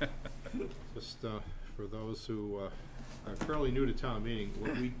 Just for those who are fairly new to town meeting,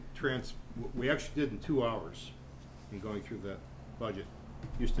 what we actually did in 2 hours in going through the budget.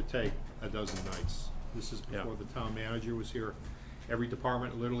 Used to take a dozen nights. This is before the town manager was here. Every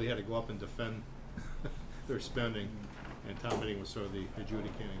department literally had to go up and defend their spending, and town meeting was sort of the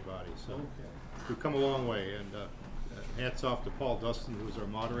adjudicating body. So we've come a long way, and hats off to Paul Dustin, who was our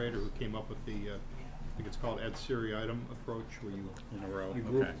moderator, who came up with the, I think it's called Ed Seriatim approach, where you In a row, you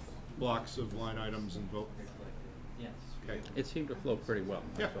group okay. blocks of line items and vote. Yes. Okay. It seemed to flow pretty well.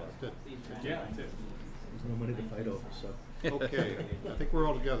 Yeah, that's all. good. Yeah, it did. There's no money to fight over, so. Okay, I think we're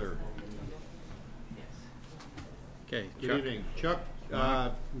all together. Okay, Good Chuck? evening. Chuck,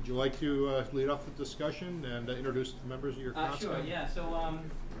 would you like to lead off the discussion and introduce the members of your council? Sure, yeah, so,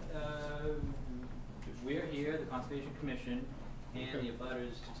 we're here, the Conservation Commission and Okay. the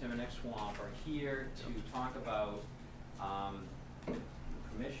abutters to Timberneck Swamp are here to talk about,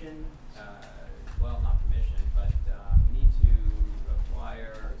 permission, well, not permission, but, we need to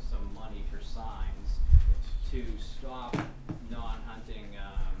acquire some money for signs to stop non-hunting,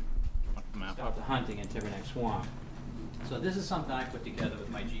 Map stop up. the hunting in Timberneck Swamp. So this is something I put together with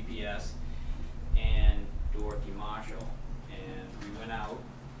my GPS and Dorothy Marshall, and we went out,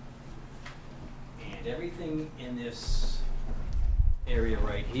 and everything in this area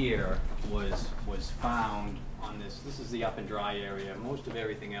right here was found on this is the up and dry area. Most of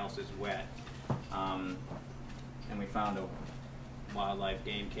everything else is wet. And we found a wildlife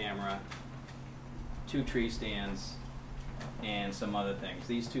game camera, 2 tree stands, and some other things.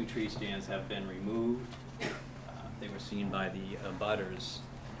 These 2 tree stands have been removed. They were seen by the abutters.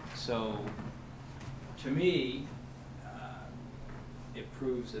 So, to me, it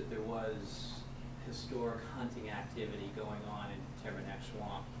proves that there was historic hunting activity going on in Timberneck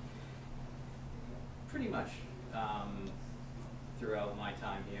Swamp. Pretty much throughout my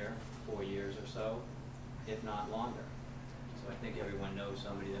time here, 4 years or so, if not longer. So I think everyone knows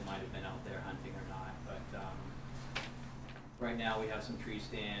somebody that might have been out there hunting or not. But right now we have some tree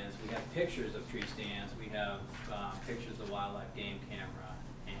stands. We have pictures of tree stands. We have pictures of the wildlife game camera.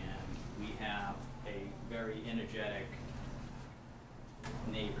 And we have a very energetic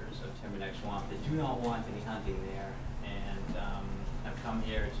neighbors of Timberneck Swamp that do not want any hunting there. And I've come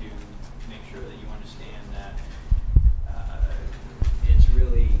here to make sure that you understand that it's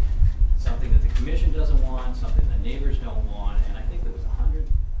really something that the commission doesn't want, something the neighbors don't want. And I think there was 100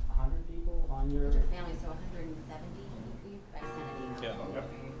 people on your... 100 families, so 170, I sent an email. Yeah, yep.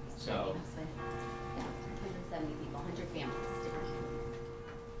 So, Yeah, 170 people, 100 families, different families.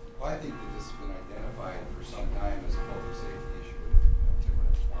 Well, I think that this has been identified for some time as a public safety issue in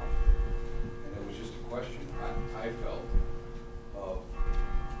Timberneck Swamp. And it was just a question, I felt, of,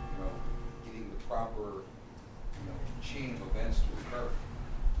 getting the proper, chain of events to occur,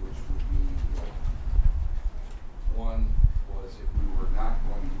 which would be, one was if we were not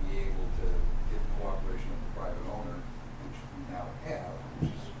going to be able to get the cooperation of the private owner, which we now have, which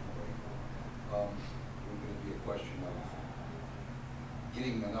is great, we're going to be a question of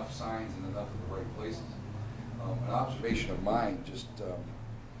getting enough signs in enough of the right places. An observation of mine, just,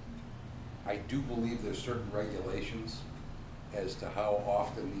 I do believe there's certain regulations as to how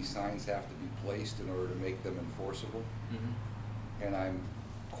often these signs have to be placed in order to make them enforceable. And I'm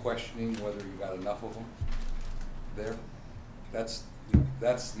questioning whether you got enough of them there. That's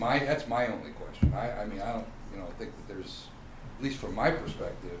my only question. I mean, I don't, think that there's, at least from my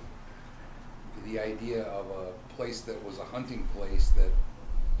perspective, the idea of a place that was a hunting place that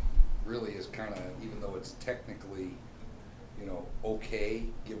really is kind of, even though it's technically, okay,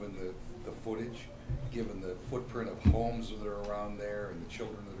 given the footage, given the footprint of homes that are around there and the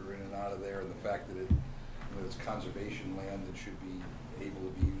children that are in and and out of there, and the fact that it's conservation land that should be able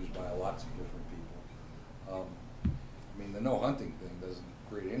to be used by lots of different people. I mean, the no hunting thing doesn't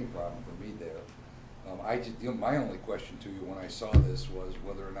create any problem for me there. My only question to you when I saw this was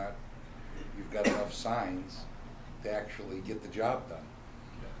whether or not you've got enough signs to actually get the job done.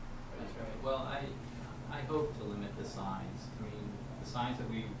 That's right. Well, I hope to limit the signs. I mean, the signs that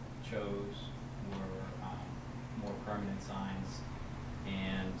we chose were more permanent signs,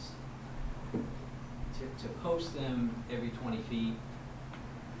 and to post them every 20 feet,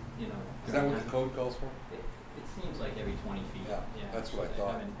 you know. Is that what the code calls for? It seems like every 20 feet. Yeah, that's what I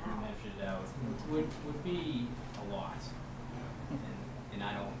thought. haven't measured it out. Would be a lot, and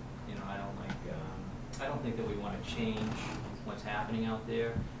I don't, I don't like. I don't think that we want to change what's happening out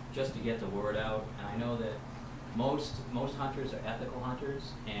there just to get the word out. And I know that most hunters are ethical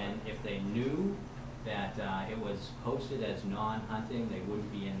hunters, and if they knew that it was posted as non-hunting, they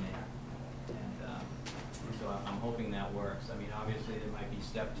wouldn't be in there. And so I'm hoping that works. I mean, obviously there might be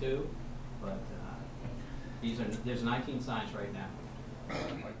step 2, but there's 19 signs right now.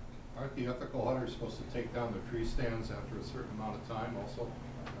 Aren't the ethical hunters supposed to take down the tree stands after a certain amount of time also?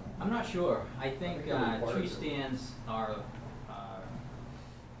 I'm not sure. I think they're tree required to. stands are, I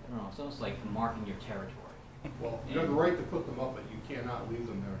don't know, it's almost like marking your territory. Well, you have the right to put them up, but you cannot leave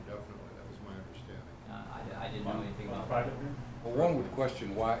them there indefinitely. That was my understanding. I didn't know anything about that. Private? Well, one would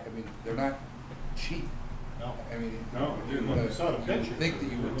question why, I mean, they're not cheap. No. I mean, No, you I saw the would picture. think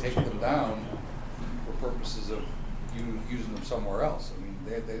that you would take them down for purposes of you using them somewhere else. I mean,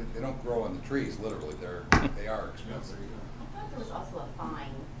 they don't grow on the trees, literally. They are expensive. I thought there was also a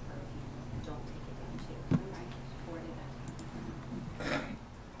fine for if you don't take it down too. Am I right? Forwarded that.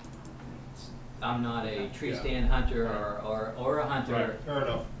 I'm not a tree Yeah. stand hunter or a hunter. Right, fair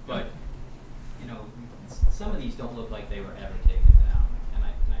enough. But, some of these don't look like they were ever taken down. And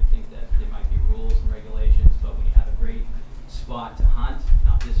I think that there might be rules and regulations, but when you have a great spot to hunt,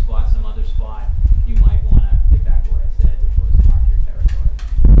 not this spot, some other spot, you might want to get back to what I said, which was mark your territory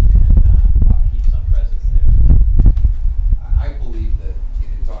and keep some presence there. I believe that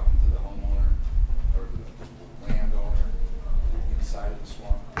in talking to the homeowner or the landowner inside of the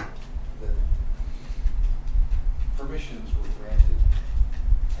swamp, that permissions were granted,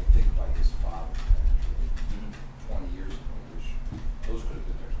 I think, by his father, actually, 20 years ago, which those could have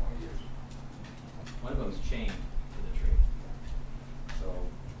been there 20 years. One of them's chained to the tree. So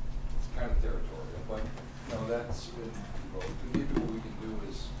it's kind of territorial, but that's been invoked. And maybe what we can do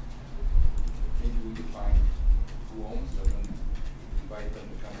is maybe we can find who owns them and invite them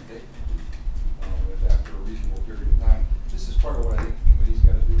to come and take them. If after a reasonable period of time, this is part of what I think the committee's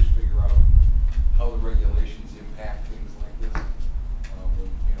got to do is figure out how the regulations impact things like this.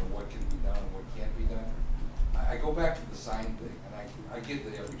 What can be done and what can't be done. I go back to the sign thing, and I get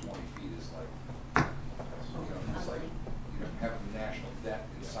that every 20 feet is like, it's like having national debt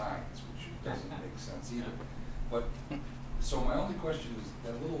in signs, which doesn't make sense either. But so my only question is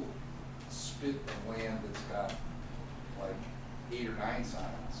that little spit of land that's got like 8 or 9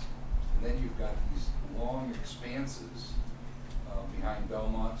 signs, and then you've got these long expanses behind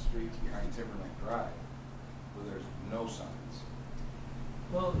Belmont Street, behind Timberneck Drive, where there's no signs.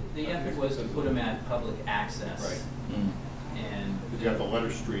 Well, the effort was to put them at public access. Right. And You got the letter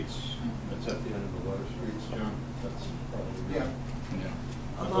streets. That's at the end of the letter streets, John. That's probably. Yeah. Yeah.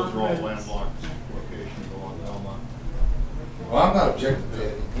 Those are all landlocked locations along Belmont. Well, I'm not objecting to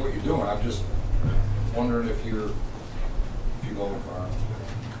what you're doing. I'm just wondering if you're going far.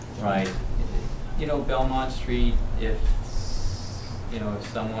 right. Belmont Street, if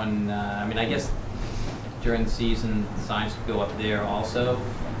someone, I guess during the season, signs could go up there also.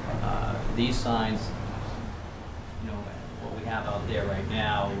 These signs, what we have out there right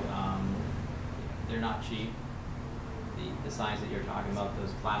now, they're not cheap. The signs that you're talking about,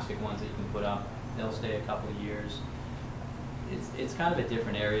 those plastic ones that you can put up, they'll stay a couple of years. It's kind of a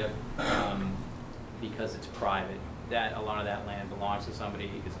different area because it's private. A lot of that land belongs to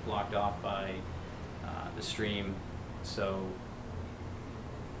somebody. It's blocked off by the stream, so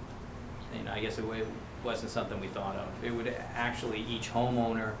I guess it wasn't something we thought of. It would actually, each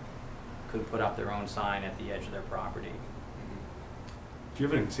homeowner could put up their own sign at the edge of their property. Do you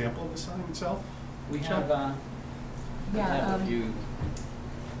have an example of the sign itself? We have a few.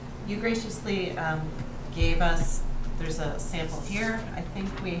 You graciously gave us, there's a sample here. I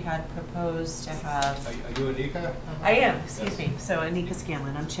think we had proposed to have. Are you Anika? I am, excuse me. So Anika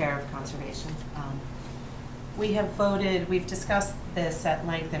Scanlon, I'm Chair of Conservation. We have voted, we've discussed this at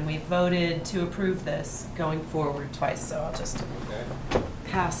length, and we've voted to approve this going forward twice, so I'll just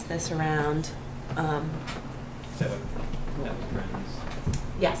pass this around. That was Brandon's.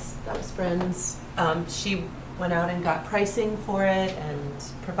 Yes, Alex Bren's, she went out and got pricing for it and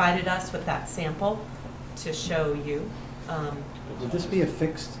provided us with that sample to show you. Would this be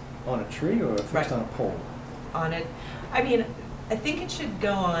affixed on a tree or affixed Right. on a pole? On it. I mean, I think it should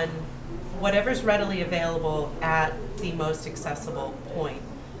go on whatever's readily available at the most accessible point.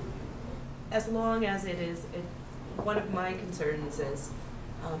 As long as it is, one of my concerns is,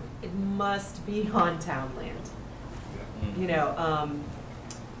 it must be on town land. You know,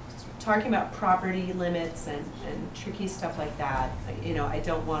 talking about property limits and tricky stuff like that, you know, I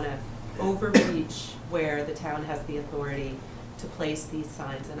don't want to overreach where the town has the authority to place these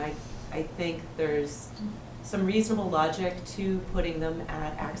signs. And I think there's some reasonable logic to putting them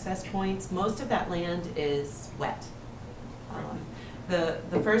at access points. Most of that land is wet.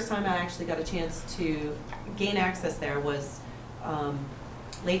 The first time I actually got a chance to gain access there was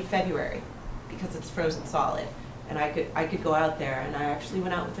late February, because it's frozen solid. And I could go out there, and I actually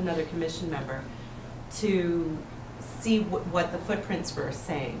went out with another commission member to see what the footprints were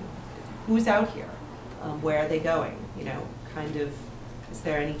saying. Who's out here? Where are they going? You know, kind of, is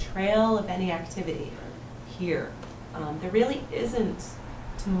there any trail of any activity here? There really isn't,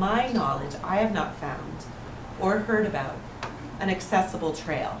 to my knowledge, I have not found or heard about an accessible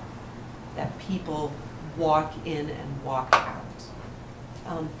trail that people walk in and walk out.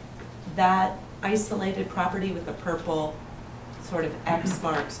 That isolated property with the purple sort of X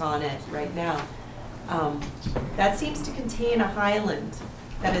marks on it right now, that seems to contain a highland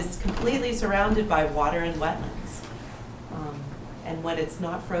that is completely surrounded by water and wetlands. And when it's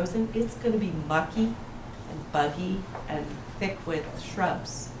not frozen, it's going to be mucky and buggy and thick with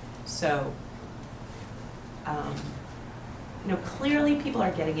shrubs. So, you know, clearly people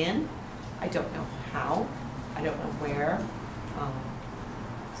are getting in. I don't know how. I don't know where.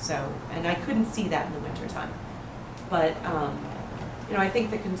 So, and I couldn't see that in the wintertime. But, you know, I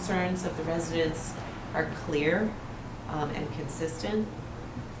think the concerns of the residents are clear and consistent,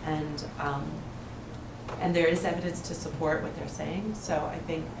 and there is evidence to support what they're saying. So I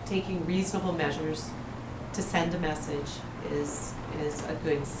think taking reasonable measures to send a message is a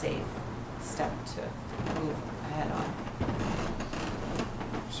good, safe step to move ahead on.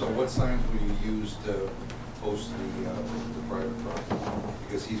 So what signs will you use to post the private property?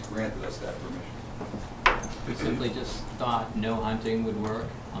 Because he's granted us that permission. We simply just thought no hunting would work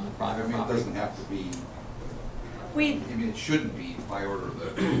on the private I mean, it property. doesn't have to be, We, I mean, it shouldn't be by order of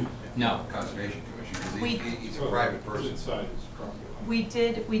the No. Conservation Commission, We- because he's a private person. Inside his property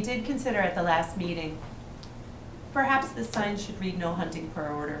line. we did consider at the last meeting, perhaps the sign should read no hunting per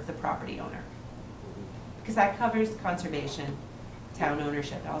order of the property owner. Because that covers conservation, town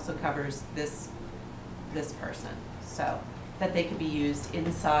ownership, it also covers this person. So, that they could be used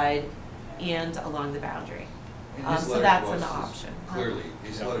inside and along the boundary. And his So letter that's to an us is option. Clearly,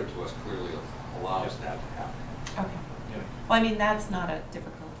 his letter to us clearly allows that to happen. Okay. Well, I mean, that's not a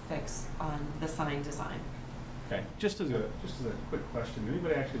difficult fix on the sign design. Okay, just as a quick question,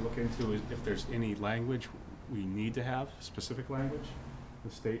 anybody actually look into if there's any language we need to have, specific language,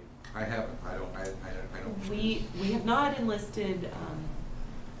 the state? I haven't, I don't. We have not enlisted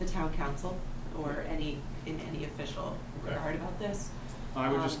the town council or in any official Okay. regard about this. I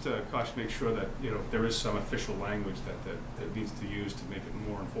would just caution, make sure that, you know, if there is some official language that needs to use to make it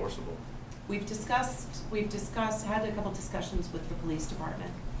more enforceable. We've had a couple discussions with the police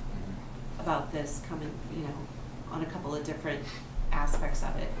department about this coming, you know, on a couple of different aspects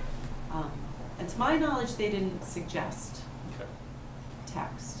of it. And to my knowledge, they didn't suggest Okay.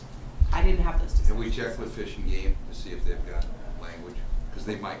 text. I didn't have those discussions. Can we check with Fish and Game to see if they've got language? Because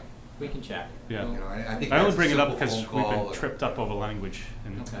they might, We can check. Yeah. you know, I think I only that's a bring it up simple because phone we've call been and- tripped up over language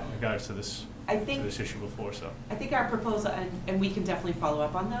in Okay. regards to this, I to think this issue before, so. I think our proposal, and we can definitely follow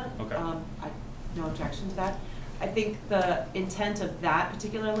up on that. Okay. No objection to that. I think the intent of that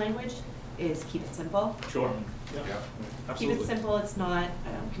particular language is keep it simple. Sure. Yeah. Absolutely. Keep it simple, it's not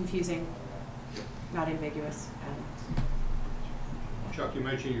confusing, not ambiguous. Chuck, you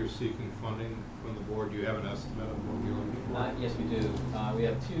mentioned you're seeking funding from the board. Do you have an estimate of what you're looking for? Yes, we do. We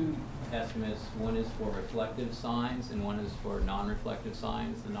have two estimates. One is for reflective signs and one is for non-reflective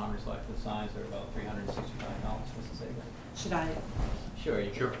signs. The non-reflective signs are about $365. What's the say there? Should I? Sure,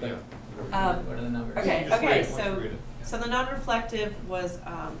 you can. Sure, yeah. What are the numbers? Okay, Just read it. Why don't so, you read it? so the non-reflective was,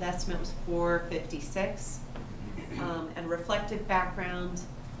 the estimate was $456, and reflective background,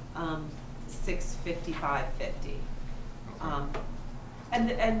 $655.50. And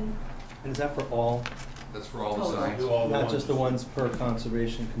And is that for all, That's for all the Total. signs. Do all the not ones. just the ones per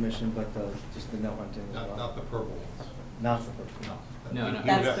Conservation Commission, but just the no hunting as well? Not the purple ones. Not the purple. No, no. You would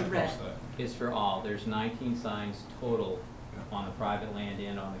That's have the to red. post that. It's for all. There's 19 signs total on the private land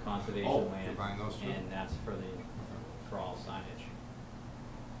and on the conservation Oh, land. combine those two. And that's for all signage.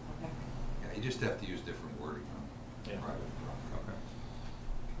 Yeah, you just have to use different wording on Yeah. private property. Okay.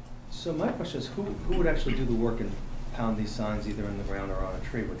 So my question is, who would actually do the work and pound these signs either in the ground or on a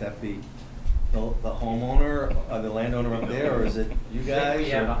tree? Would that be the homeowner, the landowner up there, or is it you I think guys, we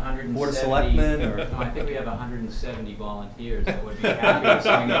have or 170 Board of Selectmen, or? No, I think we have 170 volunteers that would be happy to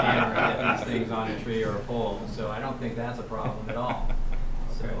swing the hammer and get these things on a tree or a pole, so I don't think that's a problem at all.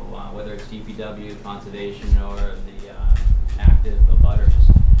 So, whether it's DPW, conservation, or the active abutters,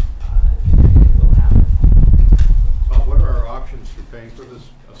 we'll have it. What are our options for paying for this,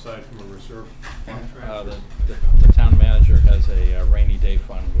 aside from a reserve fund transfer? The town manager has a rainy day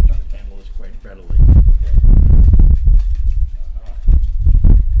fund which will handle this quite readily.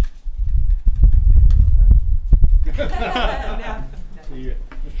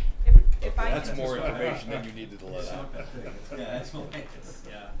 If I That's could- more information than you needed to let out. Yeah, it's more of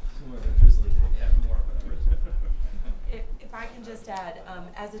More of a drizzly day. yeah, more of a drizzle. If I can just add,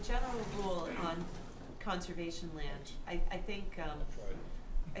 as a general rule on conservation land, I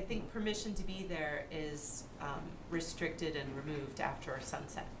think permission to be there is restricted and removed after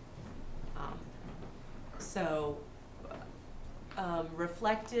sunset. So,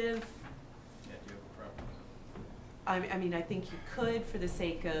 reflective, Yeah, do you have a preference? I mean, I think you could for the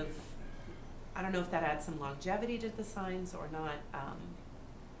sake of, I don't know if that adds some longevity to the signs or not,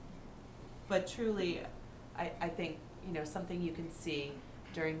 but truly, I think, you know, something you can see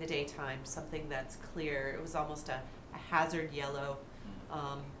during the daytime, something that's clear. It was almost a hazard yellow,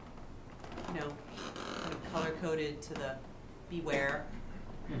 you know, kind of color coded to the beware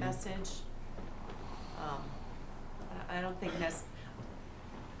message. I don't think it's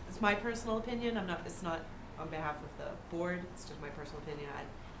my personal opinion. It's not on behalf of the board. It's just my personal opinion.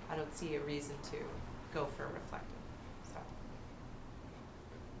 I don't see a reason to go for reflective. So.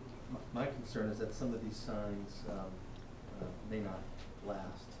 My concern is that some of these signs may not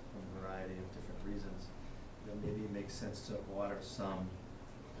last for a variety of different reasons. Then maybe it makes sense to water some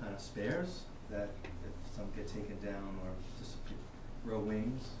kind of spares, that if some get taken down or just grow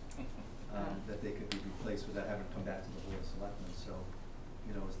wings, that they could be replaced without having to come back to the Board of Selectmen. So,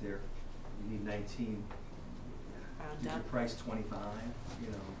 you know, you need 19, Round is your up. price 25, you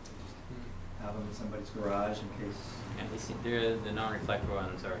know, just have them in somebody's garage in case. Yeah, the non-reflective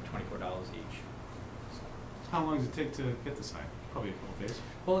ones are $24 each. How long does it take to get the sign? Probably a couple days.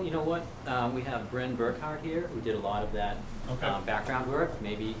 Well, you know what? We have Bren Burkhardt here, who did a lot of that background work.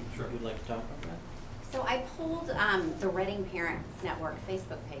 Maybe you'd like to talk about that? So I pulled the Reading Parents Network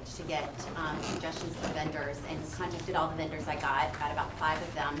Facebook page to get suggestions from vendors and contacted all the vendors I got about 5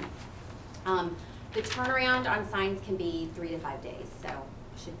 of them. The turnaround on signs can be 3 to 5 days, so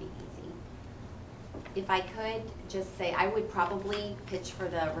it should be easy. If I could just say, I would probably pitch for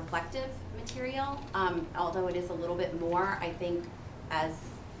the reflective material, although it is a little bit more. I think as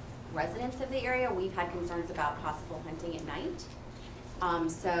residents of the area, we've had concerns about possible hunting at night.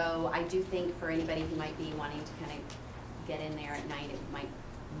 So I do think for anybody who might be wanting to kind of get in there at night, it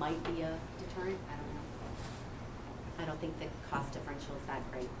might be a deterrent. I don't know. I don't think the cost differential is that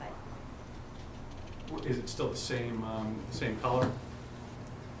great, but Is it still the same color?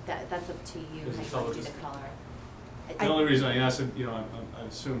 that's up to you. Is it How you want to do color- the color. The only reason I asked, you know, I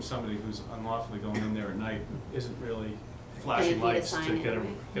assume somebody who's unlawfully going in there at night isn't really flashing Gonna need a lights sign to get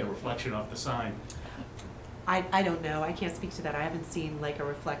anyway. a reflection off the sign. I don't know. I can't speak to that. I haven't seen like a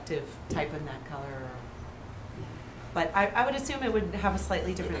reflective type in that color. But I would assume it would have a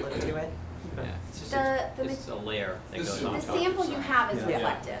slightly different look to it. Yeah, it's just The a layer that This goes is- on The top of sample the you sign. have is Yeah.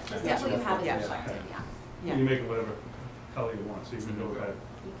 reflective. The Yeah. sample you have Yeah. is reflective, yeah. Yeah. You make it whatever color you want, so you can go with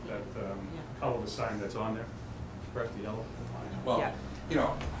that Yeah. color of the sign that's on there, correct, the yellow? Well, Yeah. you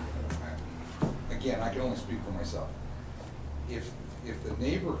know, again, I can only speak for myself. If the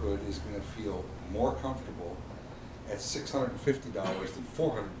neighborhood is gonna feel more comfortable at $650 than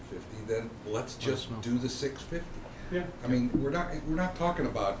 $450, then let's just do the $650. Yeah. I mean, we're not talking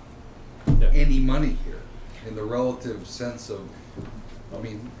about Yeah. any money here in the relative sense of, I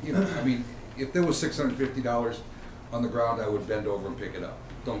mean, you know, if there was $650 on the ground, I would bend over and pick it up.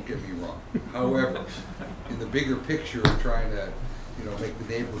 Don't get me wrong. However, in the bigger picture of trying to, you know, make the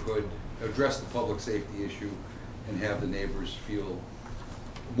neighborhood, address the public safety issue and have the neighbors feel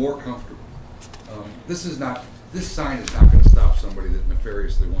more comfortable. This sign is not gonna stop somebody that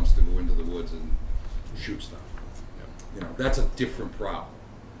nefariously wants to go into the woods and shoot stuff. You know, that's a different problem.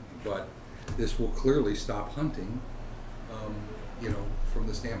 But this will clearly stop hunting, you know, from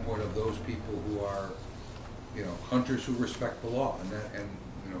the standpoint of those people who are, you know, hunters who respect the law, and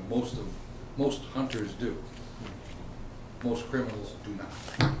you know, most hunters do. most criminals do not.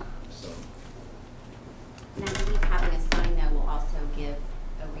 So, And I believe having a sign though will also give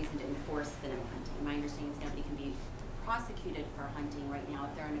a reason to enforce the no hunting. My understanding is nobody can be prosecuted for hunting right now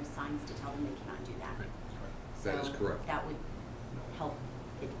if there are no signs to tell them they cannot do that. that is correct. That would help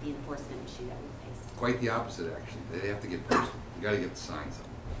the enforcement issue that we face. Quite the opposite, actually. They have to get posted. You gotta get the signs up.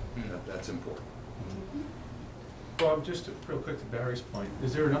 That's important. Bob, just real quick to Barry's point,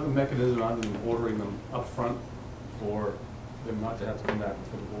 is there another mechanism other than ordering them up front for them not to have to come back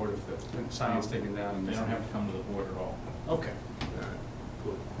before the board if the sign is taken down? And They don't have to come to the board at all. Okay.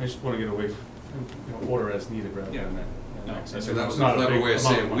 Cool. I just want to get away from, order as needed rather than that. No, So that was a clever way of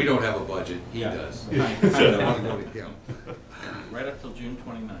saying, we don't have a budget, he does. Yeah. So I wanna go to him. Right up till June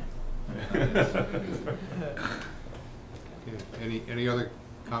 29th. Okay. Any other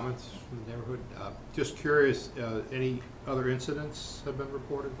comments from the neighborhood? Just curious, any other incidents have been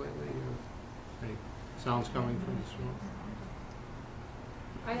reported lately? Any sounds coming from the swamp?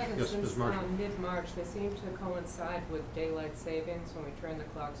 I haven't Yes, since Ms. Marshall. mid-March. They seem to coincide with daylight savings when we turn the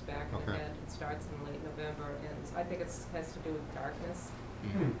clocks back Okay. ahead. It starts in late November, and I think it has to do with darkness.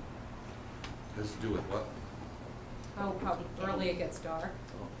 Has to do with what? How early it gets dark.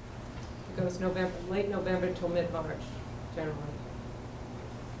 It goes late November till mid-March, generally.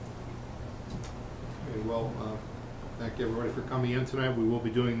 Okay, well, thank you everybody for coming in tonight. We will be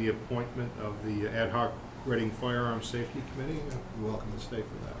doing the appointment of the ad hoc Reading Firearm Safety Committee. You're welcome to stay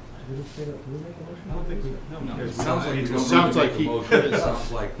for that. I don't think we, no. It sounds like, It sounds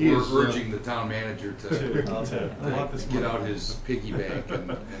like he we're is, urging the town manager to to get out his piggy bank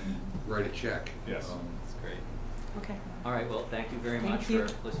and write a check. Yes. That's great. Okay. All right, well, thank you very Thank much you.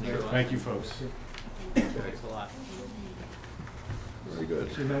 for listening to us. Thank you, folks. Thanks a lot. Very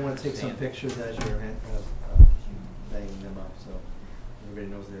good. So you might want to take some pictures as you're laying them up, so everybody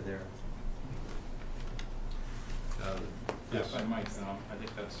knows they're there. Yes, I might, I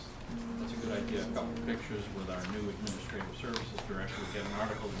think that's a good idea. A couple of pictures with our new administrative services director, we get an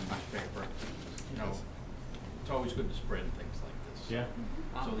article in the newspaper. It's always good to spread things like this. Yeah.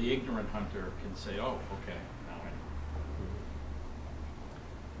 So the ignorant hunter can say, oh, okay, now I know.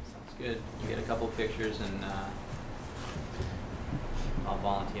 Sounds good. You get a couple of pictures and I'll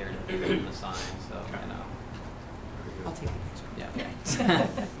volunteer to do the sign, so, I'll take a picture. Yeah.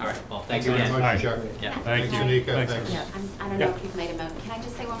 All right, well, thanks Thank you again. very much, Chuck. Yeah. Thanks, Janika. Thanks. Thanks. Yeah. I don't know if you've made a motion. Can I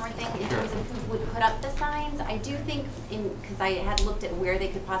just say one more thing? In terms of who would put up the signs, I do think, because I had looked at where they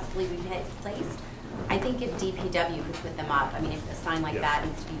could possibly be placed, I think if DPW could put them up, I mean, if a sign like that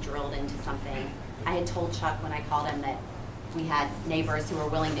needs to be drilled into something. I had told Chuck when I called him that we had neighbors who were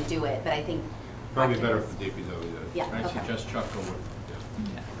willing to do it, but I think. Probably better if the DPW did it. Yeah, I okay. suggest Chuck go with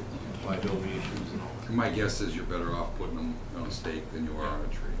liability issues and all. My guess is you're better off putting them on a stake than you are on a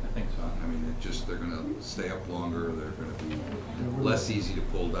tree. I think so. I mean, they're gonna stay up longer, they're gonna be less easy to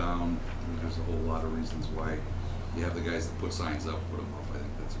pull down. There's a whole lot of reasons why you have the guys that put signs up, put them up. I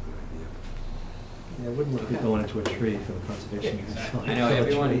think that's a good idea. Yeah, it wouldn't look good going into a tree for the conservation. I know,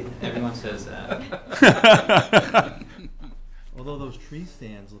 everyone says that. Although those tree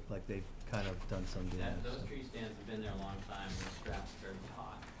stands look like they've kind of done some damage. Those tree stands have been there a long time, and the strap's very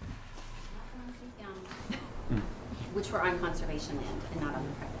taut. Which were on conservation land and not on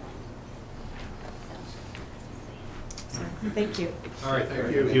the private land. So, thank you. All right,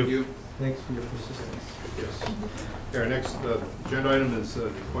 thank Thank you. you. Thanks for your persistence. Yes. Our next agenda item is the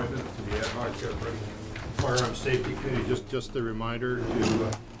appointment to the ad hoc Reading Firearm Safety Committee. Just a reminder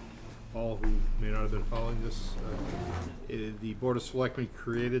to all who may not have been following this. The Board of Selectmen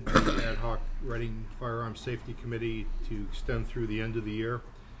created the ad hoc Reading Firearm Safety Committee to extend through the end of the year.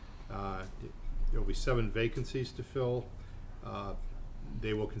 There will be 7 vacancies to fill.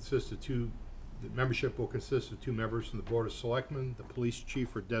 They will consist of the membership will consist of 2 members from the Board of Selectmen, the police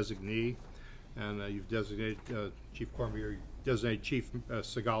chief or designee, and you've designated Chief Cormier, designated Chief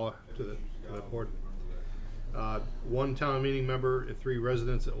Segala to the board. 1 town meeting member and 3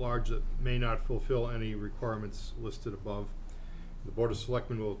 residents at large that may not fulfill any requirements listed above. The Board of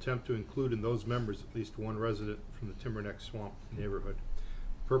Selectmen will attempt to include in those members at least 1 resident from the Timberneck Swamp neighborhood.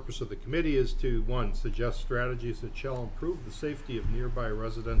 The purpose of the committee is to, 1, suggest strategies that shall improve the safety of nearby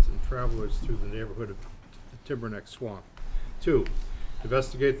residents and travelers through the neighborhood of the Timberneck Swamp. 2,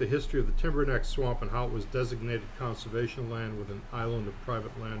 investigate the history of the Timberneck Swamp and how it was designated conservation land with an island of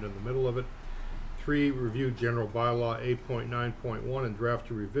private land in the middle of it. 3, review general bylaw 8.9.1 and draft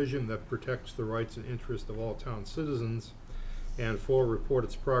a revision that protects the rights and interests of all town citizens. And 4, report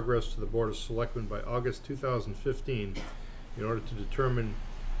its progress to the Board of Selectmen by August 2015 in order to determine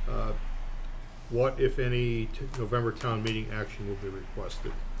what, if any, November town meeting action will be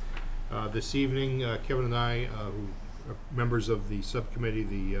requested. This evening, Kevin and I, who members of the subcommittee,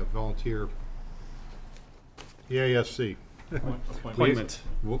 the volunteer, the ASC. Appointment.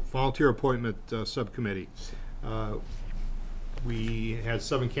 Volunteer Appointment Subcommittee. We had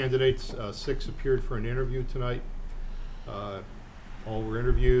 7 candidates, 6 appeared for an interview tonight. All were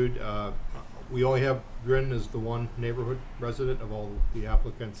interviewed. We only have Bryn as the one neighborhood resident of all the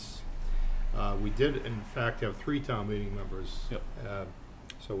applicants. We did, in fact, have 3 town meeting members. Yep.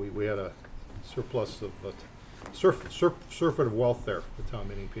 So we had a surplus of, surfeit of wealth there, the town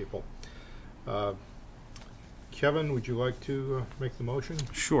meeting people. Kevin, would you like to make the motion?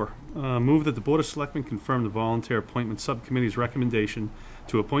 Sure. Move that the Board of Selectmen confirm the Volunteer Appointment Subcommittee's recommendation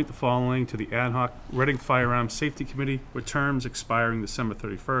to appoint the following to the ad hoc Reading Firearms Safety Committee with terms expiring December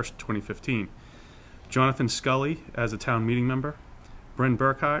 31st, 2015. Jonathan Scully as a town meeting member, Bryn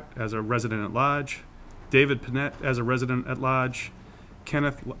Burkhart as a resident at large, David Panett as a resident at large,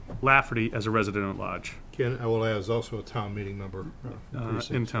 Kenneth Lafferty as a resident at large. Ken, I will add, is also a town meeting member.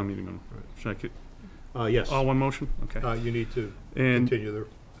 In town meeting member. Should I yes. all one motion? Okay. You need to And continue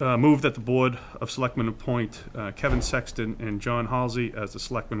there. move that the Board of Selectmen appoint Kevin Sexton and John Halsey as the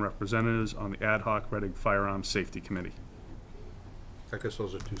Selectmen representatives on the ad hoc Reading Firearms Safety Committee. I guess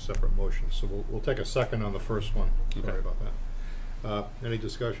those are 2 separate motions, so we'll take a second on the first one. Sorry Okay. about that. Any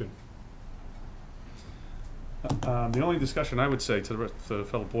discussion? The only discussion I would say to the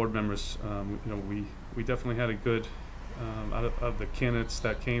fellow board members, you know, we definitely had a good, out of the candidates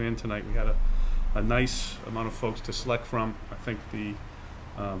that came in tonight, we had a nice amount of folks to select from. I think the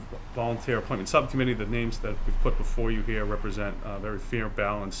Volunteer Appointment Subcommittee, the names that we've put before you here represent a very fair,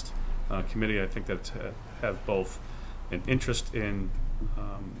 balanced committee. I think that have both an interest in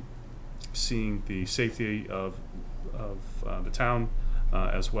seeing the safety of the town,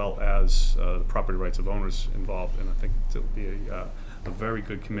 as well as the property rights of owners involved, and I think it'll be a very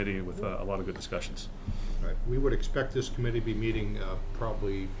good committee with a lot of good discussions. Right. We would expect this committee to be meeting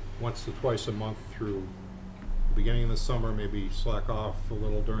probably once to twice a month through the beginning of the summer, maybe slack off a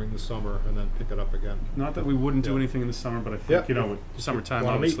little during the summer, and then pick it up again. Not that we wouldn't do anything in the summer, but I think, you know, with summertime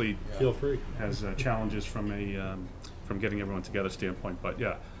obviously feel free. has challenges from from getting everyone together standpoint. But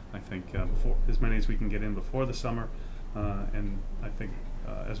yeah, I think before, as many as we can get in before the summer, and I think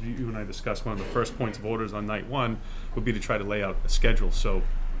as you and I discussed, one of the first points of orders on night 1 would be to try to lay out a schedule so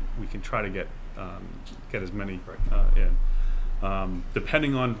we can try to get as many in.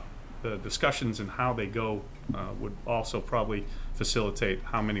 Depending on the discussions and how they go, would also probably facilitate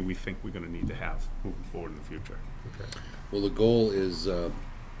how many we think we're going to need to have moving forward in the future. Okay. Well, the goal is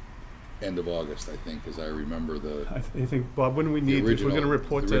end of August, I think, as I remember the. I think, Bob, when do we need, if we're going to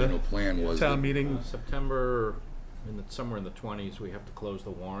report the to original plan was town meeting? September, somewhere in the 20s, we have to close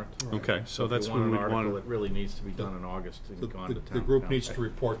the warrant. Okay, so that's if when we we'd want an article, want. it really needs to be done in August and gone to town. The group needs to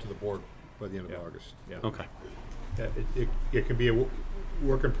report to the board by the end of August. Yeah. Okay. It can be a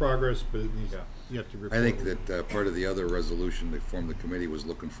work in progress, but it needs, you have to report. I think that part of the other resolution that formed the committee was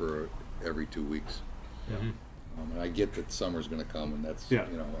looking for every 2 weeks. Mhm. And I get that summer's going to come, and that's, Yeah.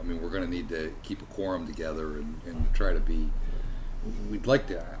 you know, I mean, we're going to need to keep a quorum together and try to be, we'd like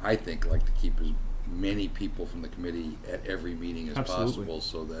to, I think, like to keep as many people from the committee at every meeting as Absolutely. possible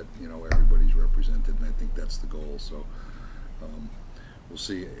so that, you know, everybody's represented, and I think that's the goal. So we'll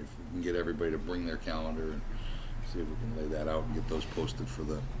see if we can get everybody to bring their calendar and see if we can lay that out and get those posted for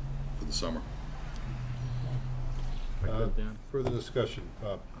the summer. Further discussion,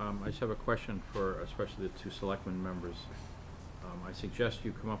 Bob. I just have a question for especially the 2 selectmen members. I suggest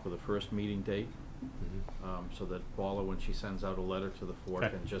you come up with a first meeting date, so that Paula, when she sends out a letter to the 4th, Okay.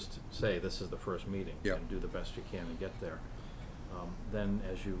 can just say, this is the first meeting, Yep. and do the best you can to get there. Then,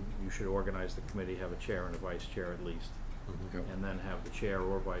 as you should organize the committee, have a chair and a vice chair at least, Yep. and then have the chair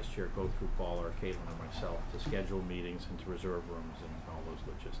or vice chair go through Paula or Caitlin or myself to schedule meetings and to reserve rooms and all those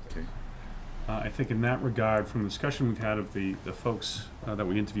logistics. Okay. I think in that regard, from the discussion we've had of the folks that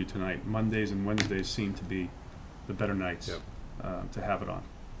we interviewed tonight, Mondays and Wednesdays seem to be the better nights to have it on.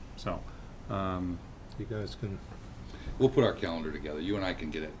 So, You guys can. We'll put our calendar together. You and I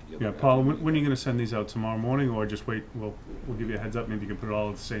can get it together. yeah, Paul, when are you going to send these out, tomorrow morning, or just wait? We'll give you a heads up. Maybe you can put it all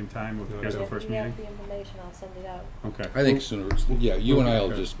at the same time with you guys the first meeting. the information, I'll send it out. Okay. I think sooner. Yeah, you and I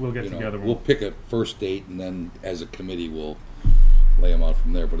will just. We'll get you know, together. We'll pick a first date, and then as a committee, we'll lay them out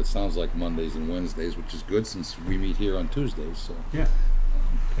from there. But it sounds like Mondays and Wednesdays, which is good since we meet here on Tuesdays. So. Yeah.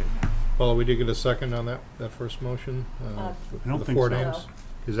 Paula, we did get a second on that first motion? I don't the think 4 so. names?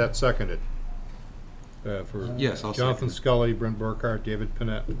 Is that seconded? For Yes, I'll Jonathan second it. Scully, Bryn Burkhart, David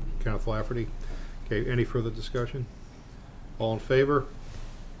Panett, Kenneth Lafferty. Okay, any further discussion? All in favor?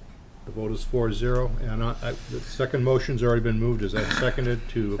 The vote is 4-0. And the second motion's already been moved. Is that seconded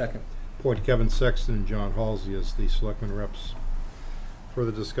to? Second. appoint Kevin Sexton and John Halsey as the selectmen reps.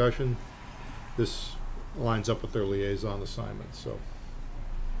 Further discussion? This lines up with their liaison assignments, so.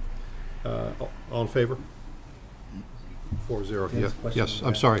 All in favor? 4-0. Yes, Yeah. question Yes, on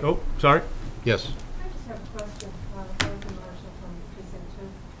I'm that. sorry. Oh, sorry. Yes. I just have a question, Dorothy Marshall from Precinct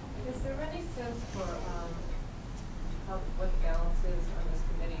 2. Is there any sense for, what the balance is on this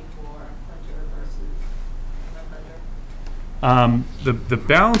committee for hunter versus non-hunter? The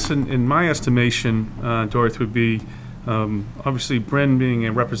balance, in my estimation, Dorothy, would be obviously Bren being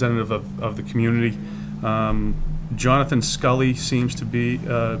a representative of the community. Jonathan Scully seems to be,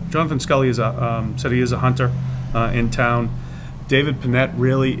 Jonathan Scully is said he is a hunter in town. David Panett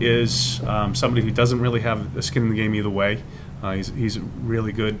really is somebody who doesn't really have a skin in the game either way. He's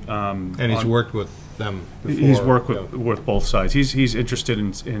really good. And he's worked with them before. He's worked with both sides. He's interested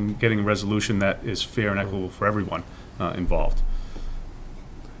in getting a resolution that is fair and equitable for everyone involved.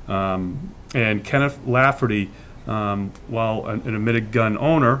 And Kenneth Lafferty, while an admitted gun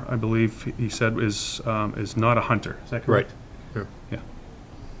owner, I believe he said is not a hunter. Is that correct? Right. Yeah.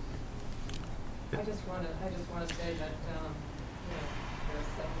 I just wanna say that, you know, there are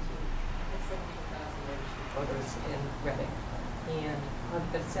 17,000 voters in Reading. And of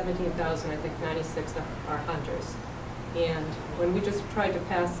the 17,000, I think 96 are hunters. And when we just tried to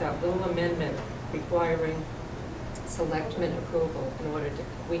pass that little amendment requiring selectmen approval in order to,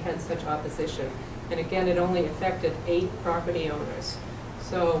 we had such opposition. And again, it only affected 8 property owners.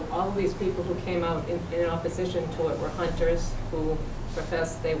 So all of these people who came out in opposition to it were hunters who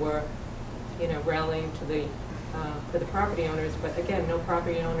professed they were, you know, rallying to the, for the property owners. But again, no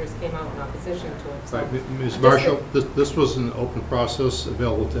property owners came out in opposition to it. So Right, Ms. Marshall, this was an open process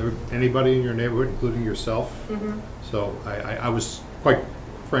available to anybody in your neighborhood, including yourself. Mhm. So I was quite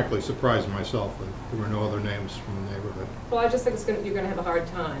frankly surprised myself that there were no other names from the neighborhood. Well, I just think you're gonna have a hard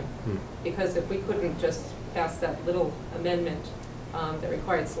time, Hmm. because if we couldn't just pass that little amendment that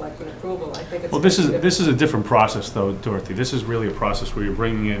required selectmen approval, I think it's. Well, this is a different process, though, Dorothy. This is really a process where you're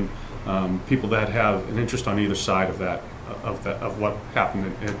bringing in people that have an interest on either side of that, of what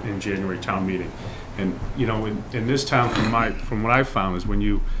happened in January town meeting. And you know, in this town, from what I've found, is when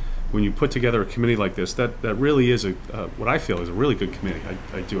you put together a committee like this, that really is what I feel is a really good committee.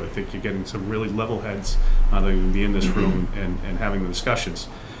 I do. I think you're getting some really level heads that are going to be in this room and having the discussions.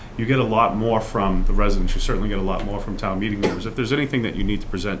 You get a lot more from the residents. You certainly get a lot more from town meeting members if there's anything that you need to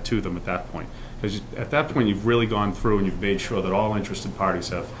present to them at that point. Because at that point, you've really gone through and you've made sure that all interested parties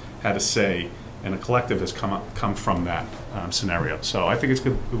have had a say, and a collective has come from that scenario. So I think it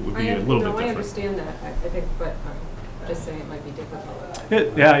would be a little bit different. I understand that, I think, but I'm just saying it might be difficult.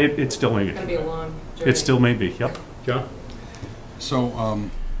 It still may be. It's gonna be a long journey. It still may be, yep. John? So,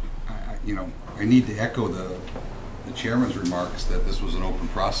 you know, I need to echo the chairman's remarks that this was an open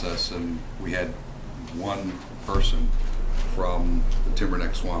process and we had one person from the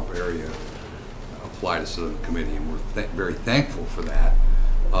Timberneck Swamp area apply to sit on the committee, and we're very thankful for that.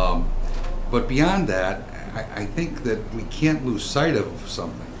 But beyond that, I think that we can't lose sight of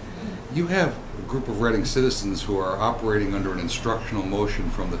something. You have a group of Reading citizens who are operating under an instructional motion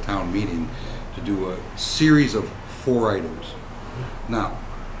from the town meeting to do a series of 4 items. Now,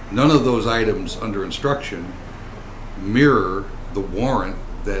 none of those items under instruction mirror the warrant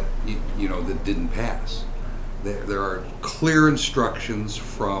that you know that didn't pass. There are clear instructions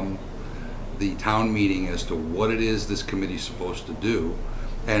from the town meeting as to what it is this committee is supposed to do,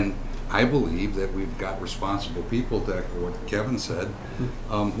 and I believe that we've got responsible people, to echo what Kevin said,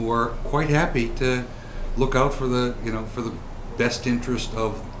 who are quite happy to look out for the for the best interest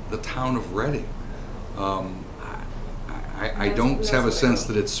of the town of Reading. I don't have a sense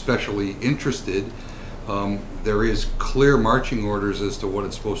that it's specially interested. There is clear marching orders as to what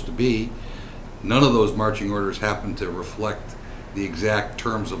it's supposed to be. None of those marching orders happen to reflect the exact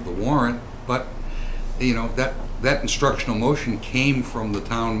terms of the warrant, but you know, that instructional motion came from the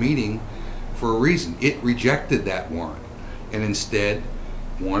town meeting for a reason. It rejected that warrant and instead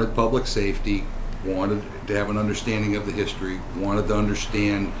wanted public safety, wanted to have an understanding of the history, wanted to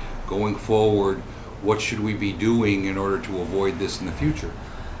understand going forward what should we be doing in order to avoid this in the future.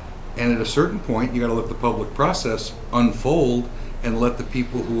 And at a certain point, you got to let the public process unfold and let the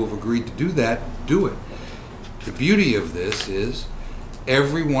people who have agreed to do that do it. The beauty of this is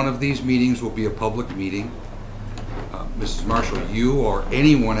every one of these meetings will be a public meeting. Mrs. Marshall, you or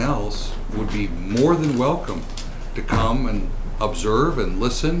anyone else would be more than welcome to come and observe and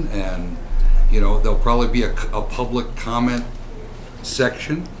listen, and you know, there'll probably be a public comment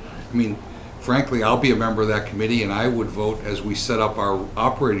section. I mean, frankly, I'll be a member of that committee and I would vote as we set up our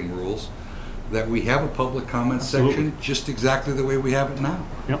operating rules that we have a public comment Absolutely. section just exactly the way we have it now.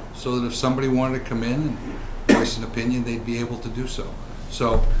 Yep. So that if somebody wanted to come in and voice an opinion, they'd be able to do so.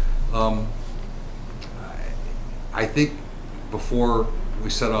 So, I think before we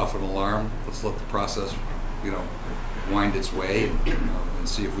set off an alarm, let's let the process, wind its way and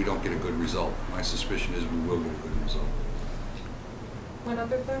see if we don't get a good result. My suspicion is we will get a good result. One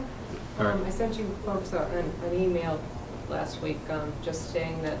other thing, All right. I sent you folks an email last week, just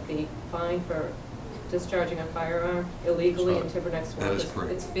saying that the fine for discharging a firearm illegally in Tiverton That is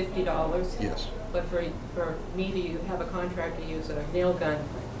correct. it's $50. Yes. But for me to have a contractor use a nail gun,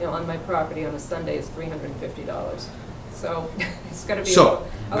 on my property on a Sunday is $350. So it's got to be So,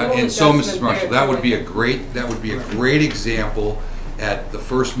 a little and so, Mrs. adjustment Marshall, there, that too, would I be a think. great example at the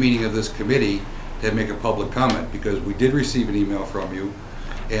first meeting of this committee to make a public comment, because we did receive an email from you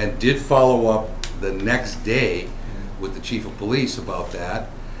and did follow up the next day with the chief of police about that,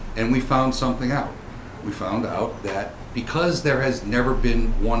 and we found something out. We found out that because there has never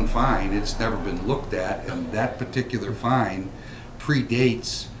been one fine, it's never been looked at, and that particular fine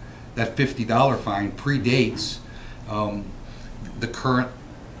predates, that $50 fine predates the current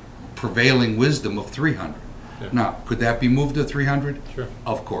prevailing wisdom of 300. Yeah. Now, could that be moved to 300? Sure.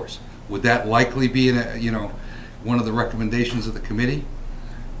 Of course. Would that likely be one of the recommendations of the committee?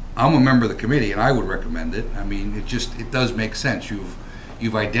 I'm a member of the committee, and I would recommend it. I mean, it does make sense.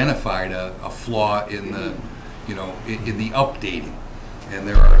 You've identified a flaw in the in the updating, and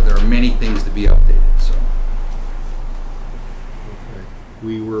there are many things to be updated. So. Okay.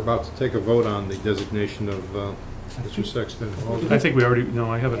 We were about to take a vote on the designation of Mr. Sexton. I think we already,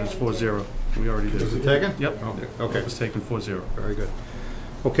 no, I have it as 4-0. We already did. Was it taken? Yep. Okay. It was taken 4-0. Very good.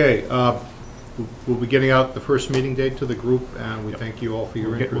 Okay, we'll be getting out the first meeting date to the group, and we thank you all for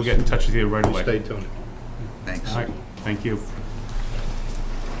your interest. We'll get in touch with you right away. Stay tuned. Thanks. All right, thank you.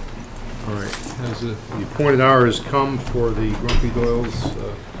 All right, as the appointed hour has come for the Grumpy Doyles.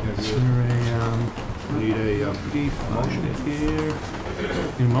 Is there Need a motion here?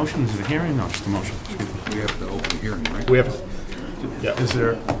 Any motion, is it a hearing? No, just a motion. Excuse me. We have to open the hearing, right? we have, yeah, Is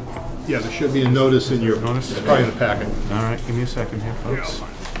there, there should be a notice in your, Notice? it's probably in the packet. all right, give me a second here, folks.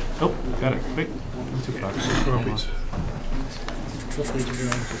 Oh, got it, wait, not too far. Grumpies.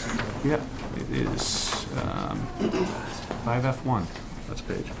 Yeah, it is 5F1, that's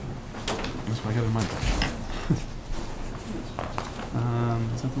page. That's what I got in my book.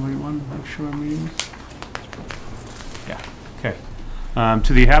 Is that the right one? Make sure I'm reading. Yeah, okay.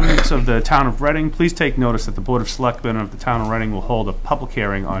 To the inhabitants of the town of Reading, please take notice that the Board of Selectmen of the town of Reading will hold a public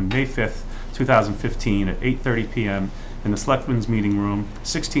hearing on May 5th, 2015 at 8:30 p.m. in the Selectmen's Meeting Room,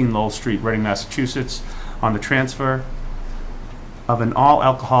 16 Lowell Street, Reading, Massachusetts, on the transfer of an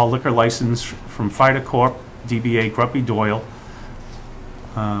all-alcohol liquor license from FIDA Corp. DBA Grumpy Doyle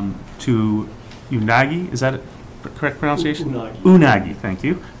to Unagi, is that the correct pronunciation? Unagi, thank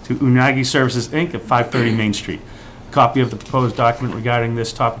you. To Unagi Services, Inc. at 530 Main Street. A copy of the proposed document regarding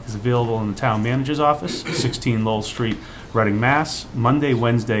this topic is available in the Town Manager's Office, 16 Lowell Street, Reading, Mass., Monday,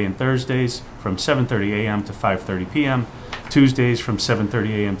 Wednesday, and Thursdays from 7:30 a.m. to 5:30 p.m., Tuesdays from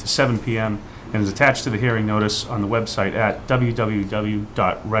 7:30 a.m. to 7 p.m., and is attached to the hearing notice on the website at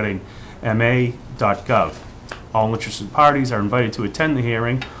www.readingma.gov. All interested parties are invited to attend the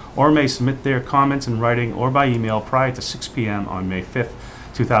hearing or may submit their comments in writing or by email prior to 6 p.m. on May 5th,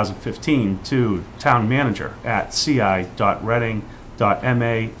 2015 to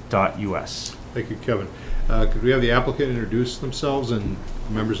townmanager@ci.reading.ma.us. Thank you, Kevin. Could we have the applicant introduce themselves and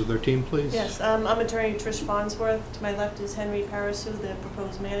members of their team, please? Yes, I'm attorney Trish Farnsworth. To my left is Henry Parasu, the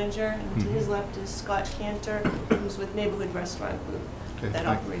proposed manager, and to his left is Scott Cantor, who's with Neighborhood Restaurant Group that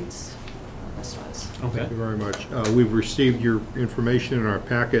operates restaurants. Okay. Thank you very much. We've received your information in our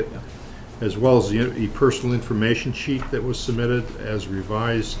packet, as well as the personal information sheet that was submitted as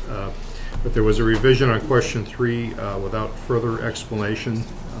revised. But there was a revision on question 3 without further explanation.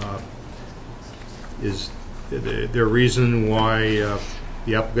 Is there a reason why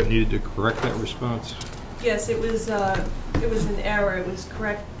the applicant needed to correct that response? Yes, it was an error. It was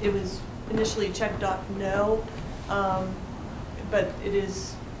correct. It was initially checked off no, but it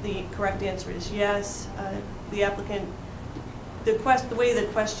is, the correct answer is yes. The applicant, the way the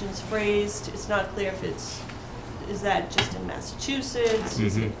question's phrased, it's not clear if is that just in Massachusetts?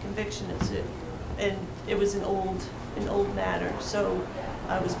 Is it conviction? Is it, and it was an old matter. So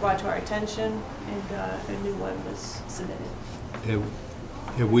it was brought to our attention, and a new one was submitted.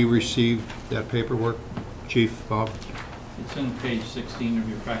 Have we received that paperwork, Chief Bob? It's in page 16 of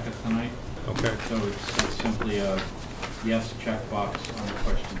your packet tonight. Okay. So it's simply a yes checkbox on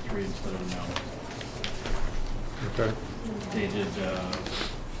question 3 instead of no. Okay. Dated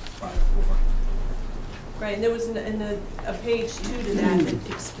 5/4. Right, and there was a page 2 to that that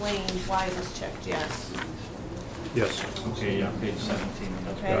explained why it was checked yes. Yes. Okay, yeah, page 17.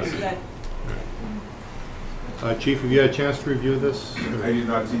 Okay, so that, Chief, have you had a chance to review this? I did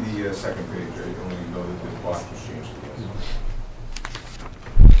not see the second page, I only know that the box was changed,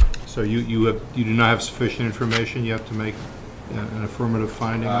 yes. So you do not have sufficient information yet to make an affirmative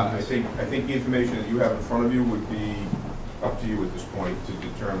finding on I this? think the information that you have in front of you would be up to you at this point to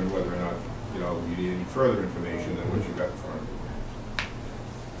determine whether or not, you know, you need any further information than what you got in front of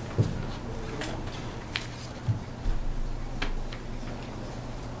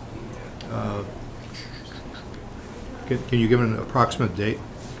you. Can you give an approximate date?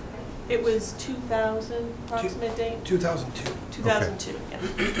 it was 2000 approximate date? 2002. 2002,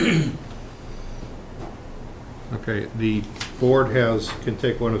 yeah. Okay, the board can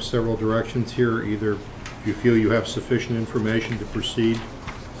take one of several directions here. Either you feel you have sufficient information to proceed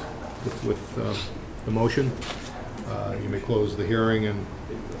with the motion, you may close the hearing and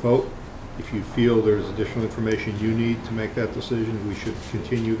vote. If you feel there's additional information you need to make that decision, we should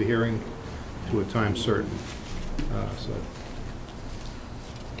continue the hearing to a time certain. So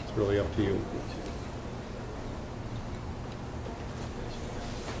it's really up to you.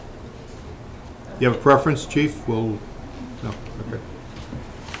 You have a preference, Chief? No? Okay.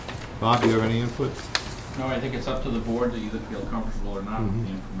 Bob, do you have any input? No, I think it's up to the board to either feel comfortable or not with Mhm.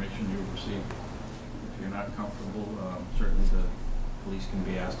 the information you receive. If you're not comfortable, certainly the police can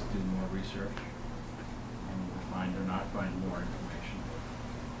be asked to do more research and find or not find more information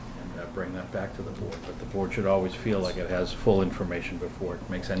and bring that back to the board. But the board should always feel like it has full information before it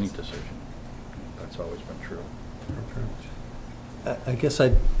makes any decision. That's always been true. I guess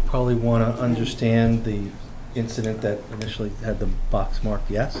I'd probably want to understand the incident that initially had the box marked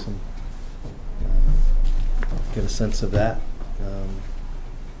yes, and get a sense of that.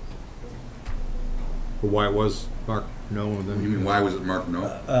 Or why it was marked no and then? You mean, why was it marked no?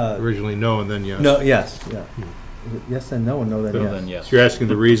 Originally no and then yes. No, yes, yeah. Yes and no, and no then No, yes. then yes. So you're asking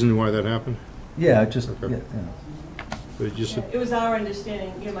the reason why that happened? Yeah, just, Okay. But it just, Yeah, it was our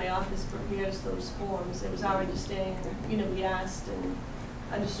understanding, my office prepares those forms, it was our understanding, we asked and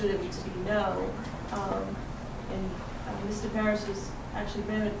understood it to be no. And Mr. Parrish has actually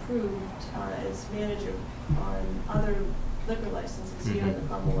been approved as manager on other liquor licenses here in the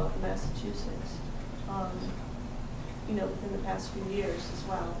Commonwealth of Massachusetts, within the past few years as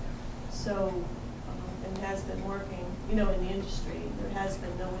well. So, and has been working, in the industry, there has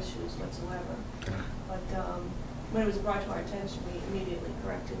been no issues whatsoever. But when it was brought to our attention, we immediately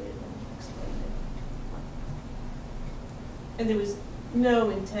corrected it and explained it. And there was no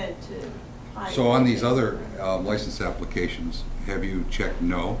intent to hide. So on these other license applications, have you checked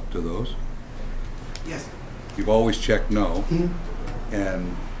no to those? Yes. You've always checked no,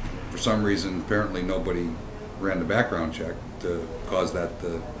 and for some reason, apparently nobody ran the background check to cause that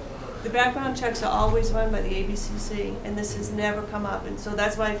to... The background checks are always run by the ABCC, and this has never come up, and so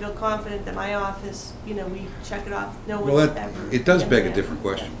that's why I feel confident that my office, we check it off. No Well, one's that, ever. it does beg a been different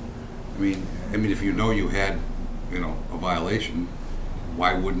question. I mean, if you know you had, a violation,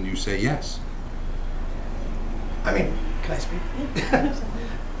 why wouldn't you say yes? I mean, can I speak?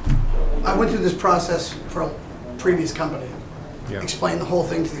 I went through this process for a previous company. Yeah. Explained the whole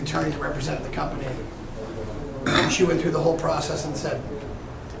thing to the attorney that represented the company. She went through the whole process and said,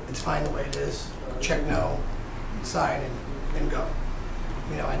 it's fine the way it is, check no, sign and go.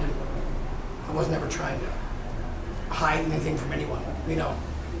 I wasn't ever trying to hide anything from anyone.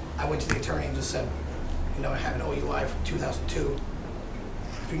 I went to the attorney and just said, I have an OUI from 2002.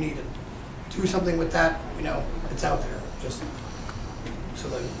 If you need to do something with that, it's out there. Just so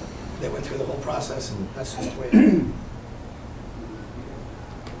then they went through the whole process, and that's just the way it is.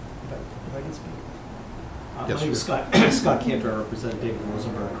 If I can speak. Yes, My name is sure. Scott Cantor. I represent David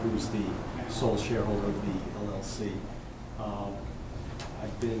Rosenberg, who's the sole shareholder of the LLC.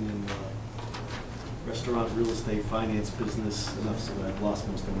 I've been in the restaurant, real estate, finance business enough so that I've lost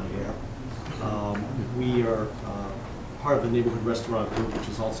most of my hair. We are part of the Neighborhood Restaurant Group, which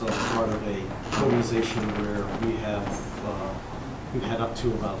is also part of an organization where we have we've had up to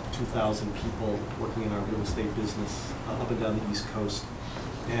about 2,000 people working in our real estate business up and down the East Coast.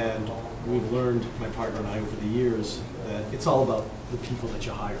 And we've learned, my partner and I, over the years, that it's all about the people that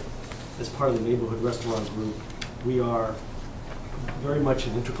you hire. As part of the Neighborhood Restaurant Group, we are very much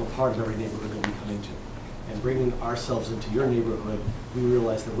an integral part of every neighborhood that we come into. And bringing ourselves into your neighborhood, we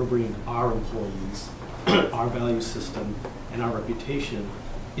realize that we're bringing our employees, our value system, and our reputation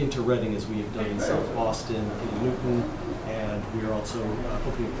into Reading, as we have done in South Boston, in Newton, and we are also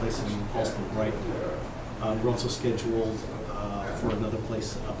opening a place in Halston, Brighton. We're also scheduled for another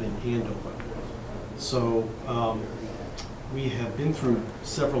place up in Andover. So we have been through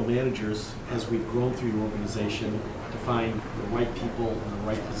several managers as we've grown through your organization to find the right people in the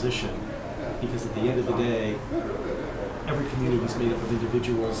right position, because at the end of the day, every community is made up of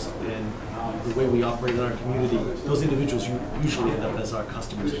individuals, and the way we operate in our community, those individuals usually end up as our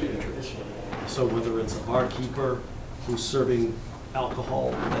customers and patrons. So whether it's a barkeeper who's serving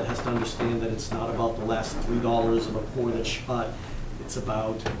alcohol that has to understand that it's not about the last $3 of a pour that's shot, it's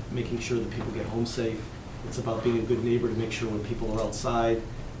about making sure that people get home safe. It's about being a good neighbor to make sure when people are outside,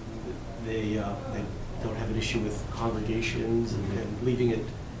 they don't have an issue with congregations and leaving at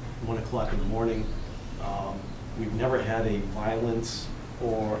 1 o'clock in the morning. We've never had a violence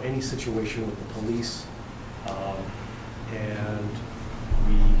or any situation with the police, and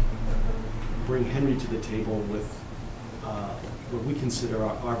we bring Henry to the table with what we consider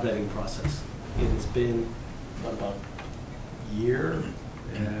our vetting process. It has been about a year,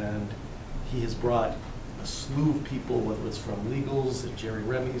 and he has brought a slew of people, whether it's from Legals and Jerry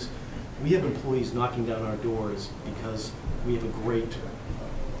Remy's. We have employees knocking down our doors because we have a great,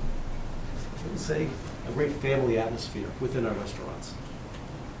 I would say, a great family atmosphere within our restaurants.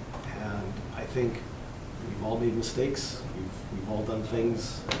 And I think we've all made mistakes. We've all done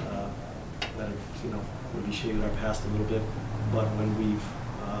things that have, maybe shaded our past a little bit. But when we've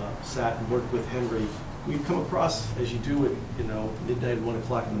sat and worked with Henry, we've come across, as you do at midnight, 1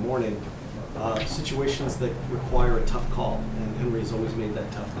 o'clock in the morning, situations that require a tough call, and Henry has always made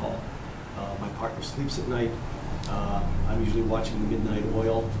that tough call. My partner sleeps at night. I'm usually watching the midnight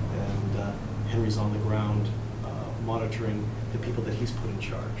oil, and Henry's on the ground monitoring the people that he's put in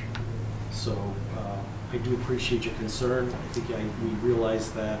charge. So I do appreciate your concern. I think we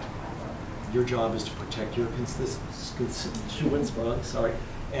realize that your job is to protect your constituents,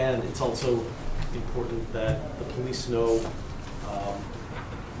 and it's also important that the police know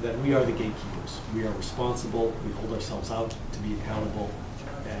that we are the gatekeepers. We are responsible. We hold ourselves out to be accountable.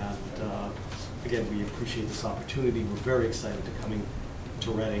 And again, we appreciate this opportunity. We're very excited to coming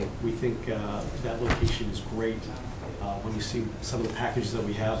to Reading. We think that location is great. When you see some of the packages that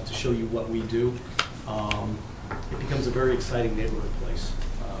we have to show you what we do, it becomes a very exciting neighborhood place.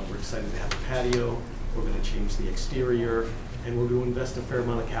 We're excited to have a patio. We're going to change the exterior, and we're going to invest a fair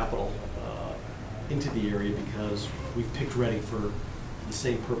amount of capital into the area because we've picked Reading for the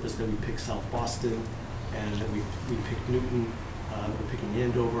same purpose that we picked South Boston, and that we picked Newton. We're picking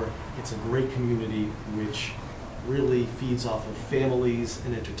Andover. It's a great community which really feeds off of families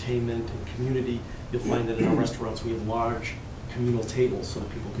and entertainment and community. You'll find that in our restaurants we have large communal tables so that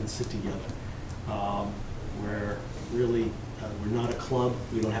people can sit together. Where really we're not a club.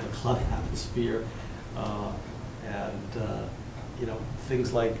 We don't have a club atmosphere, and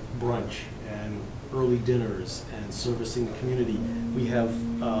things like brunch and early dinners and servicing the community. We have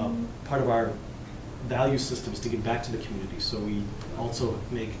part of our value systems to give back to the community. So we also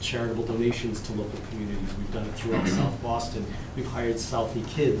make charitable donations to local communities. We've done it throughout South Boston. We've hired Southie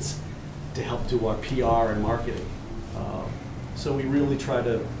Kids to help do our PR and marketing. So we really try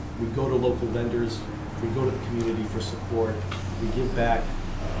to, we go to local vendors, we go to the community for support, we give back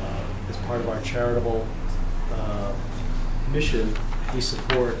as part of our charitable mission. We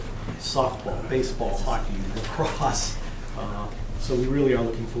support softball, baseball, hockey, lacrosse. So we really are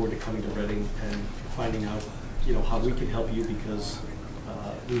looking forward to coming to Reading and finding out, how we can help you because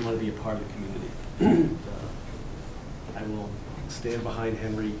we want to be a part of the community. And, I will stand behind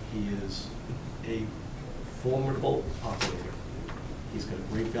Henry. He is a formidable operator. He's got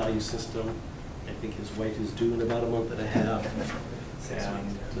a great value system. I think his wife is due in about a month and a half.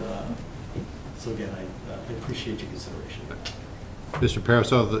 And so again, I appreciate your consideration. Mr.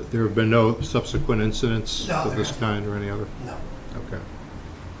 Parasol, there have been no subsequent incidents of this kind or any other? No. Okay.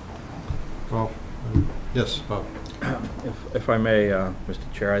 Well, yes, Bob. If I may,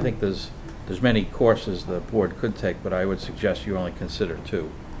 Mr. Chair, I think there's many courses the board could take, but I would suggest you only consider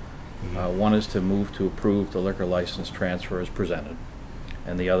two. One is to move to approve the liquor license transfer as presented,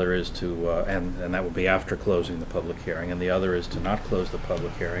 and the other is to, and that would be after closing the public hearing, and the other is to not close the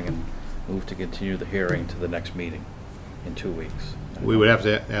public hearing and move to continue the hearing to the next meeting in 2 weeks. We would have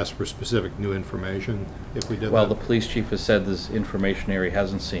to ask for specific new information if we did that. Well, the police chief has said this information area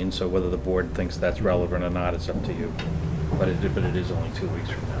hasn't seen, so whether the board thinks that's relevant or not, it's up to you. But it is only 2 weeks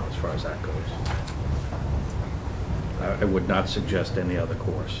from now as far as that goes. I would not suggest any other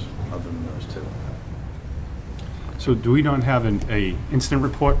course other than those two. So do we not have a incident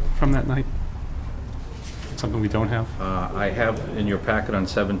report from that night? Something we don't have? I have in your packet on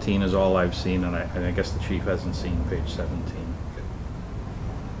 17 is all I've seen, and I guess the chief hasn't seen page 17.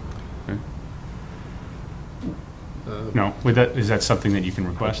 Okay. No, is that something that you can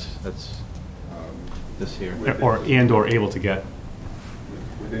request? That's this here. or able to get.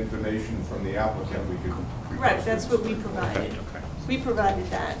 With information from the applicant, we could. Right, that's what we provided. We provided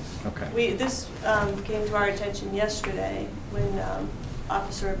that. Okay. This came to our attention yesterday when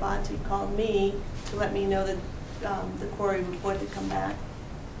Officer Abati called me to let me know that the quarry report had come back.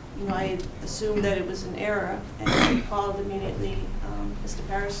 You know, I had assumed that it was an error, and I called immediately Mr.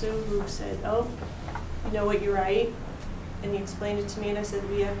 Parasu, who said, "Oh, you know what, you're right." And he explained it to me, and I said,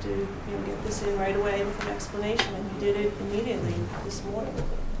 "We have to, you know, get this in right away with an explanation." And he did it immediately this morning.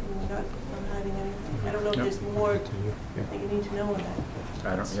 And we're not hiding anything. I don't know if Yep. there's more that you need to know on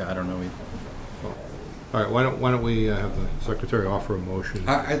that. I don't know either. All right, why don't we have the secretary offer a motion?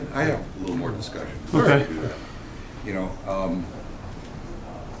 I have a little more discussion. Okay. You know,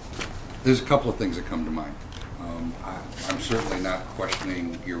 there's a couple of things that come to mind. I'm certainly not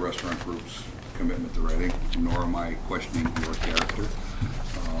questioning your restaurant group's commitment to Reading, nor am I questioning your character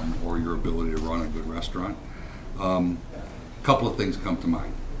or your ability to run a good restaurant. A couple of things come to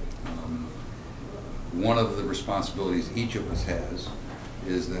mind. One of the responsibilities each of us has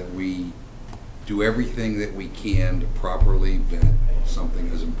is that we do everything that we can to properly vet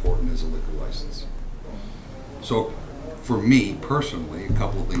something as important as a liquor license. So for me personally, a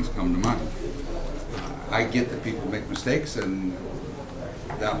couple of things come to mind. I get that people make mistakes, and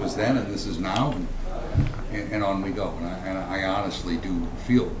that was then and this is now, and on we go. And I honestly do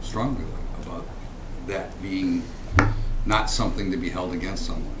feel strongly about that being not something to be held against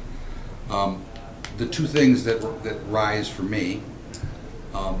someone. The two things that rise for me,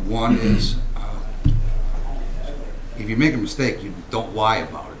 one is if you make a mistake, you don't lie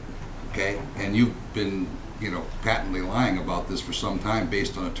about it, okay? And you've been, you know, patently lying about this for some time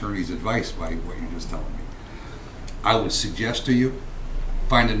based on attorney's advice by what you're just telling me. I would suggest to you,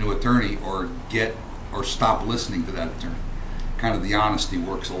 find a new attorney or stop listening to that attorney. Kind of the honesty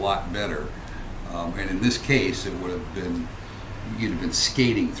works a lot better. And in this case, it would have been, you'd have been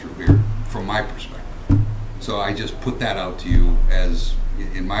skating through here from my perspective. So I just put that out to you as,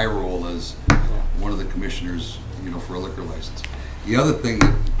 in my role as one of the commissioners, you know, for a liquor license. The other thing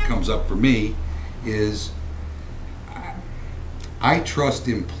that comes up for me is I trust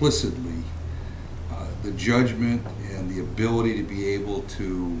implicitly the judgment and the ability to be able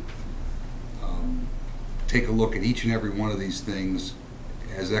to take a look at each and every one of these things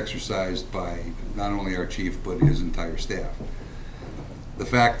as exercised by not only our chief but his entire staff. The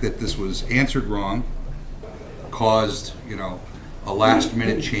fact that this was answered wrong caused, you know, a last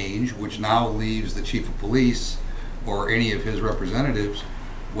minute change, which now leaves the chief of police or any of his representatives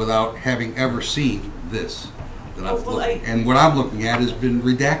without having ever seen this. And what I'm looking at has been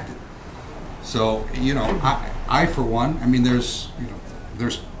redacted. So, you know, I for one, I mean, there's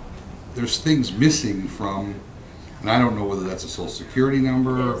things missing from, and I don't know whether that's a social security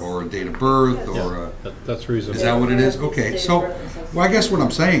number or a date of birth or that's reasonable. Is that what it is? Okay, so, well, I guess what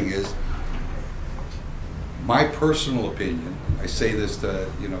I'm saying is, my personal opinion, I say this to,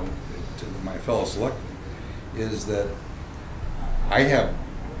 you know, to my fellow selectmen, is that I have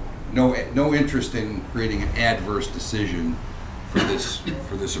no interest in creating an adverse decision for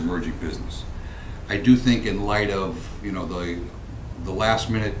this emerging business. I do think in light of, you know, the last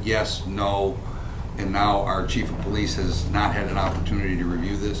minute yes, no, and now our chief of police has not had an opportunity to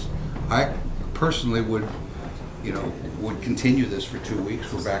review this, I personally would, you know, would continue this for 2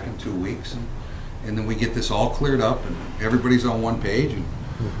 weeks. We're back in 2 weeks, and then we get this all cleared up and everybody's on one page, and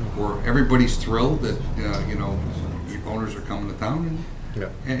or everybody's thrilled that you know, owners are coming to town,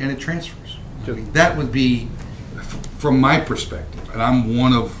 and it transfers. I mean, that would be, from my perspective, and I'm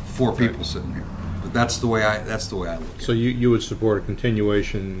one of 4 people sitting here, but that's the way I look at it. So you would support a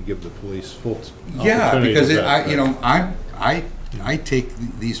continuation and give the police full yeah, because you know, I take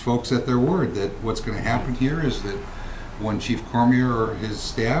these folks at their word that what's going to happen here is that when Chief Cormier or his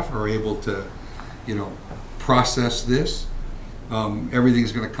staff are able to, you know, process this,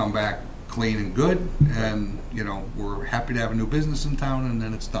 everything's going to come back clean and good, and you know, we're happy to have a new business in town, and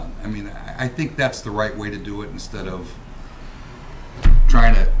then it's done. I mean, I think that's the right way to do it, instead of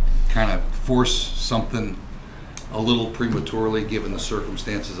trying to kind of force something a little prematurely given the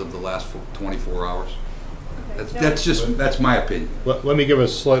circumstances of the last 24 hours. That's my opinion. Let me give a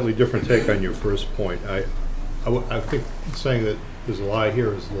slightly different take on your first point. I think saying that there's a lie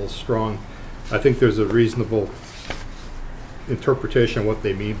here is a little strong. I think there's a reasonable interpretation of what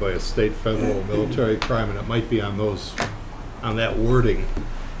they mean by a state, federal, military crime, and it might be on that wording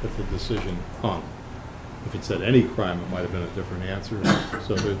that the decision hung. If it said any crime, it might have been a different answer.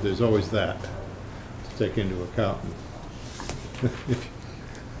 So there's always that to take into account.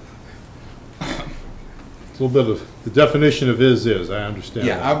 a little bit of, the definition of is, I understand.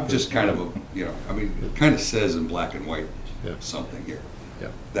 Yeah, that, I'm just kind of a, I mean, it kind of says in black and white Yeah. something here. Yeah.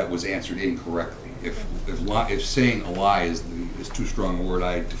 That was answered incorrectly. If saying a lie is too strong a word,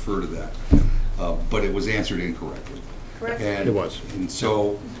 I defer to that. But it was answered incorrectly. Correct. And, It was. And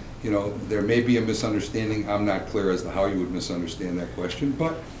so, there may be a misunderstanding. I'm not clear as to how you would misunderstand that question,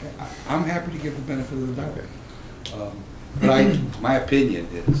 but I'm happy to give the benefit of the doubt. But my opinion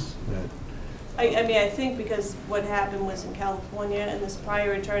is that I mean, I think because what happened was in California, and this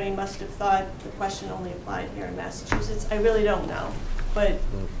prior attorney must have thought the question only applied here in Massachusetts. I really don't know. But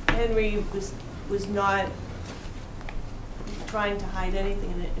Henry was not trying to hide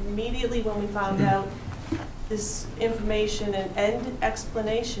anything. And immediately when we found out this information and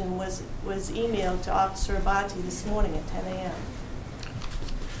explanation was emailed to Officer Abati this morning at 10 a.m.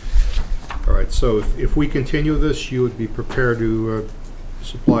 All right, so if we continue this, you would be prepared to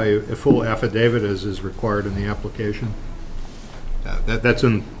supply a full affidavit as is required in the application? That's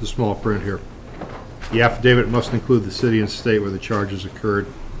in the small print here. The affidavit must include the city and state where the charges occurred,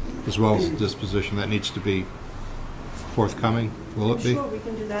 as well as the disposition. That needs to be forthcoming, will it be? Sure, we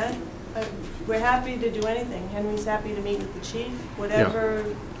can do that. We're happy to do anything. Henry's happy to meet with the chief, whatever.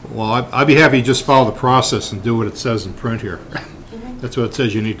 Yeah. Well, I'd be happy to just follow the process and do what it says in print here. That's what it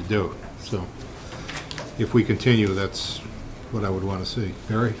says you need to do. So if we continue, that's what I would want to see.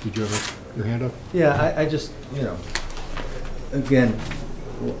 Barry, did you have your hand up? Yeah, I just, again,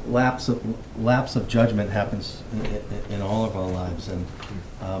 lapse of judgment happens in all of our lives, and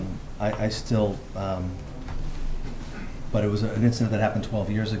I still, but it was an incident that happened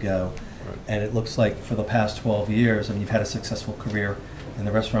 12 years ago, and it looks like for the past 12 years, I mean, you've had a successful career in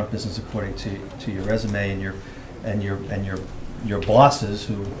the restaurant business according to your resume, and your bosses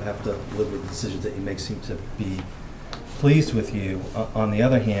who have to live with the decisions that you make seem to be pleased with you. On the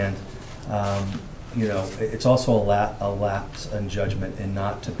other hand, it's also a lapse in judgment and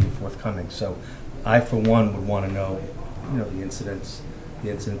not to be forthcoming. So I, for one, would want to know, the incident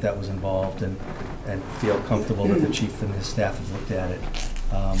that was involved, and feel comfortable that the chief and his staff have looked at it.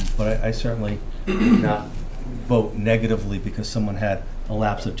 But I certainly would not vote negatively because someone had a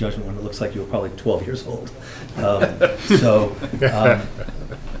lapse of judgment when it looks like you were probably 12 years old. But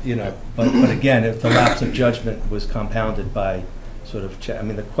again, if the lapse of judgment was compounded by sort of, I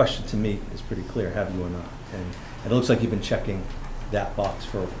mean, the question to me is pretty clear, have you or not? And it looks like you've been checking that box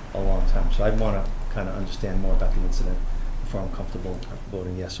for a long time. So I'd want to kind of understand more about the incident before I'm comfortable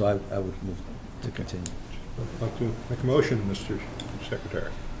voting yes. So I would move to continue. I'd like to make a motion, Mr.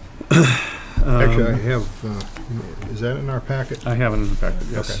 Secretary. Actually, I have, is that in our packet? I have it in the packet,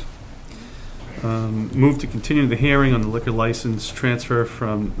 yes. Okay. Move to continue the hearing on the liquor license transfer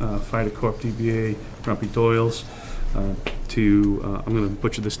from Fida Corp. DBA Grumpy Doyle's to, I'm going to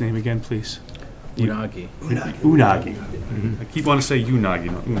butcher this name again, please. Unagi. Unagi. I keep wanting to say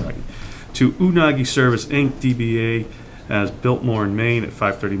Unagi, not Unagi. To Unagi Service Inc., DBA as Biltmore in Maine at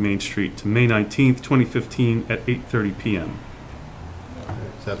 530 Main Street to May 19th, 2015 at 8:30 p.m.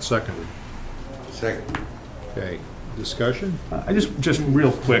 Is that seconded? Second. Okay, discussion? I just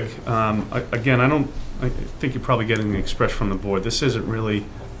real quick, again, I think you're probably getting the express from the board. This isn't really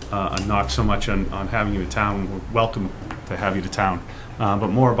a knock so much on having you to town. We're welcome to have you to town, but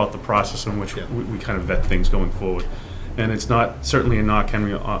more about the process in which we kind of vet things going forward. And it's not certainly a knock,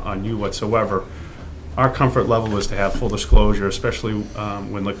 Henry, on you whatsoever. Our comfort level is to have full disclosure, especially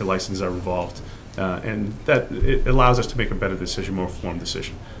when liquor licenses are involved. And that it allows us to make a better decision, more informed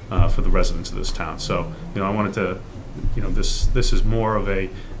decision for the residents of this town. So, I wanted to, this is more of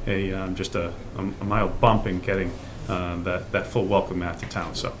just a mild bump in getting that full welcome mat to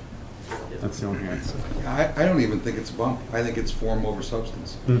town. So that's the only answer. I don't even think it's a bump. I think it's form over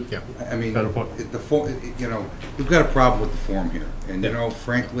substance. Yeah. I mean, we've got a problem with the form here, and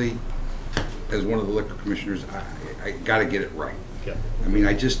frankly, as one of the liquor commissioners, I got to get it right. Yeah. I mean,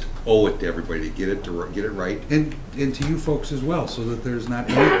 I just owe it to everybody to get it right, and to you folks as well, so that there's not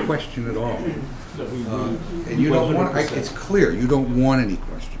any question at all. And you don't want. It's clear you don't want any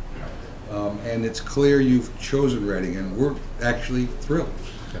question, and it's clear you've chosen Reading, and we're actually thrilled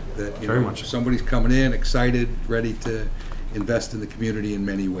that Very much. somebody's coming in, excited, ready to invest in the community in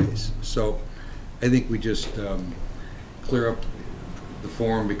many ways. So, I think we just clear up the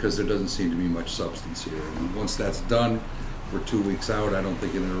form because there doesn't seem to be much substance here, and once that's done. We're 2 weeks out. I don't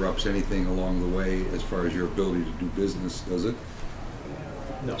think it interrupts anything along the way as far as your ability to do business, does it?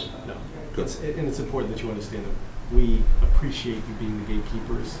 No. Good. And it's important that you understand that we appreciate you being the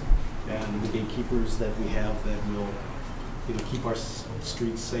gatekeepers, and the gatekeepers that we have that will keep our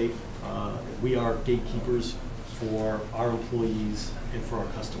streets safe. We are gatekeepers for our employees and for our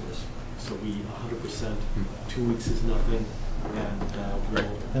customers. So we 100%, 2 weeks is nothing, and we'll.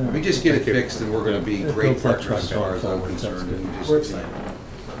 We just get it fixed and we're gonna be great partners as far as I'm concerned. And We're just,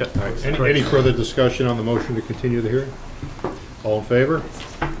 excited. Any further discussion on the motion to continue the hearing? All in favor?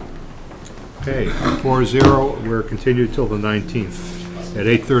 Okay, 4-0, we're continued till the 19th at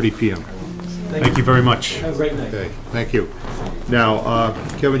 8:30 PM. Thank you very much. Have a great night. Okay, thank you. Now,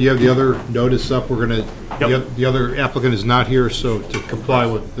 Kevin, you have the other notice up. We're gonna, the other applicant is not here, so to comply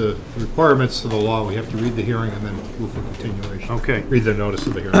with the requirements of the law, we have to read the hearing and then move for continuation. Okay. Read the notice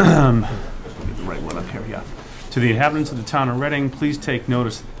of the hearing. Get the right one up here, yeah. To the inhabitants of the town of Reading, please take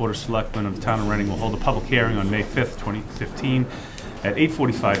notice that the Board of Selectmen of the town of Reading will hold a public hearing on May 5th, 2015 at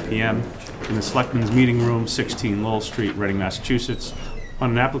 8:45 PM in the Selectmen's Meeting Room, 16 Lowell Street, Reading, Massachusetts,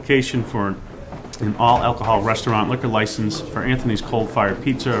 on an application for an all-alcohol restaurant liquor license for Anthony's Cold Fired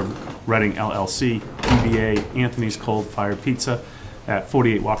Pizza, Reading LLC, DBA Anthony's Cold Fired Pizza at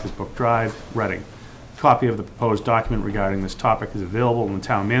 48 Walker's Brook Drive, Reading. A copy of the proposed document regarding this topic is available in the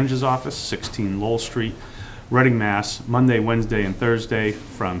town manager's office, 16 Lowell Street, Reading, Mass, Monday, Wednesday, and Thursday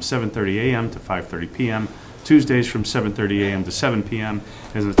from 7:30 a.m. to 5:30 p.m., Tuesdays from 7:30 a.m. to 7 p.m.,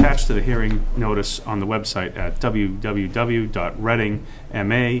 is attached to the hearing notice on the website at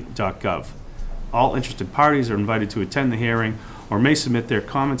www.readingma.gov. All interested parties are invited to attend the hearing or may submit their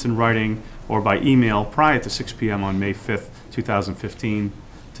comments in writing or by email prior to 6 p.m. on May 5th, 2015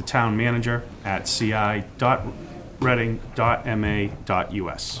 to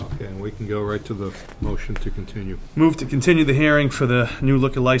townmanager@ci.reading.ma.us. Okay, and we can go right to the motion to continue. Move to continue the hearing for the new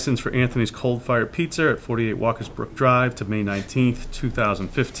liquor license for Anthony's Cold Fire Pizza at 48 Walker's Brook Drive to May 19th,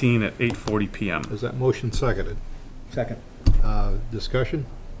 2015 at 8:40 p.m. Is that motion seconded? Second. Discussion?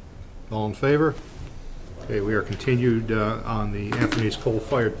 All in favor? Okay, we are continued on the Anthony's Cold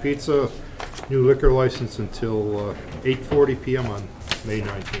Fired Pizza new liquor license until 8:40 p.m. on May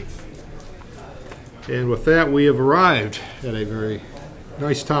 19th. And with that, we have arrived at a very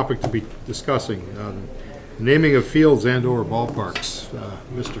nice topic to be discussing, the naming of fields and/or ballparks.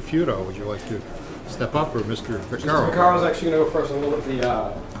 Mr. Feudo, would you like to step up, or Mr. Vaccaro? Mr. Vaccaro's actually going to go first. I'm going to look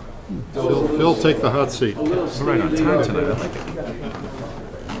at the... Phil, take the hot seat. We're right on time tonight, I like it. I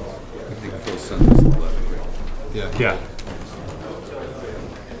think Phil sent us the letter, right? Yeah. Yeah.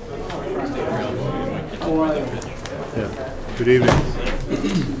 Yeah. Good evening.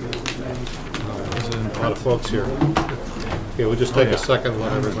 There's a lot of folks here. Okay, we'll just take a second,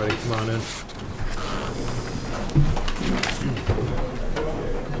 let everybody come on in.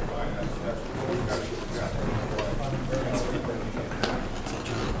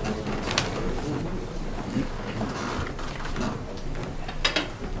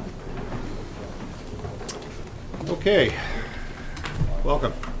 Okay,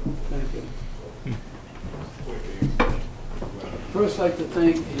 welcome. Thank you. First, I'd like to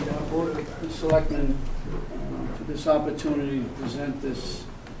thank the Board of Selectmen for this opportunity to present this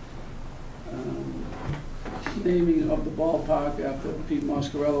naming of the ballpark after Pete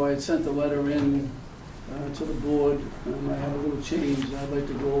Moscarello. I had sent a letter in to the board. I have a little change I'd like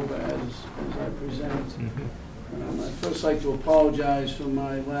to go over as I present. I'd first like to apologize for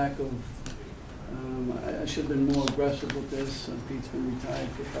my lack of I should have been more aggressive with this. Pete's been retired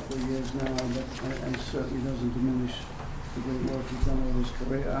for a couple of years now, but it certainly doesn't diminish the great work he's done over his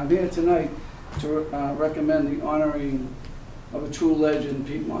career. I'm here tonight to recommend the honoring of a true legend,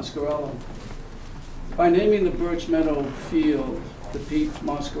 Pete Moscarello. By naming the Birch Meadow Field the Pete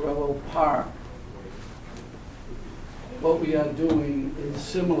Moscarello Park, what we are doing is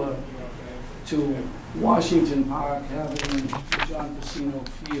similar to Washington Park having the John Casino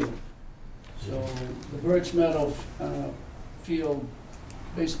Field. So the Birch Meadow field,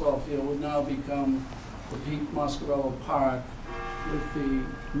 baseball field, would now become the Pete Moscarello Park with the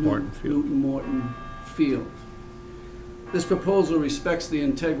Newton Morton Field. This proposal respects the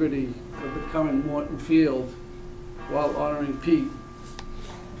integrity of the current Morton Field while honoring Pete.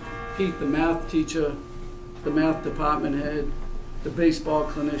 Pete, the math teacher, the math department head, the baseball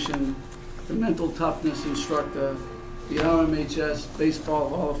clinician, the mental toughness instructor, the RMHS Baseball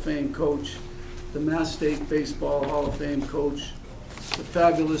Hall of Fame coach, the Mass State Baseball Hall of Fame coach, a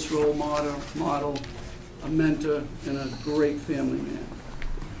fabulous role model, a mentor, and a great family man.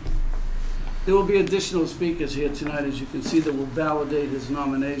 There will be additional speakers here tonight, as you can see, that will validate his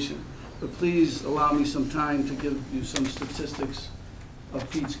nomination. But please allow me some time to give you some statistics of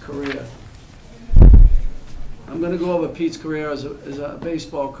Pete's career. I'm going to go over Pete's career as a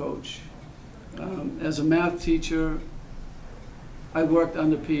baseball coach. As a math teacher, I worked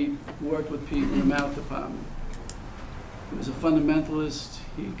under Pete, worked with Pete in the math department. He was a fundamentalist.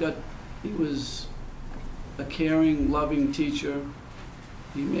 He was a caring, loving teacher.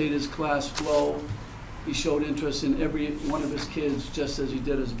 He made his class flow. He showed interest in every one of his kids, just as he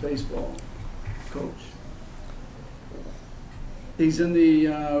did as a baseball coach. He's in the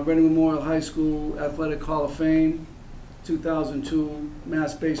Reading Memorial High School Athletic Hall of Fame, 2002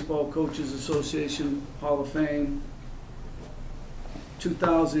 Mass Baseball Coaches Association Hall of Fame,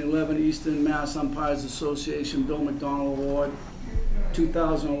 2011 Eastern Mass Umpires Association Bill McDonald Award,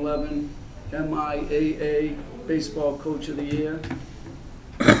 2011 MIAA Baseball Coach of the Year,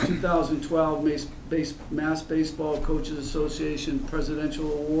 2012 Mass Baseball Coaches Association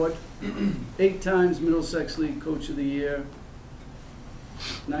Presidential Award, 8 times Middlesex League Coach of the Year,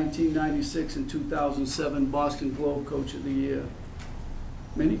 1996 and 2007 Boston Globe Coach of the Year.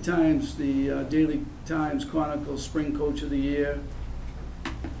 Many times the Daily Times Chronicle Spring Coach of the Year.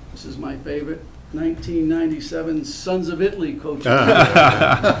 This is my favorite. 1997 Sons of Italy Coach of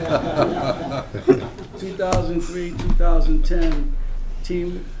the Year. 2003, 2010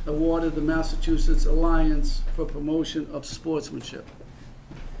 team awarded the Massachusetts Alliance for Promotion of Sportsmanship.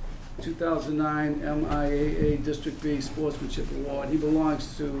 2009 MIAA District B Sportsmanship Award. He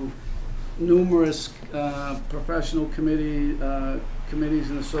belongs to numerous professional committees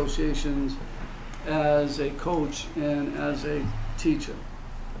and associations as a coach and as a teacher.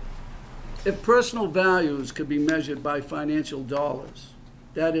 If personal values could be measured by financial dollars,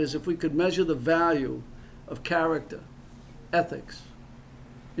 that is, if we could measure the value of character, ethics,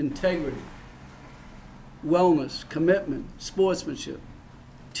 integrity, wellness, commitment, sportsmanship,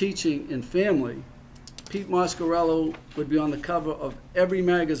 teaching, and family, Pete Mascarello would be on the cover of every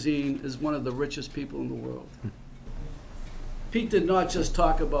magazine as one of the richest people in the world. Pete did not just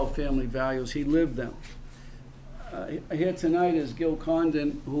talk about family values, he lived them. Here tonight is Gil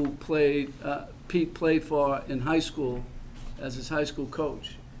Condon, who Pete played for in high school as his high school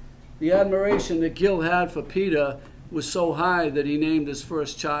coach. The admiration that Gil had for Peter was so high that he named his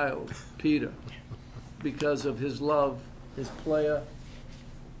first child Peter because of his love, his player,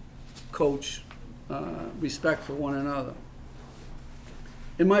 coach, respect for one another.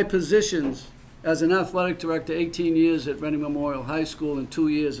 In my positions as an athletic director, 18 years at Reading Memorial High School and 2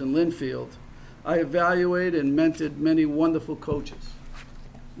 years in Linfield, I evaluated and mentored many wonderful coaches,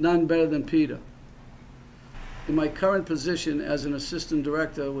 none better than Peter. In my current position as an assistant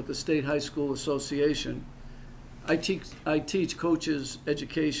director with the State High School Association, I teach coaches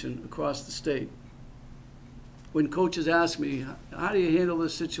education across the state. When coaches ask me, how do you handle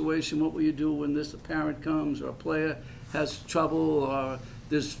this situation? What will you do when a parent comes or a player has trouble or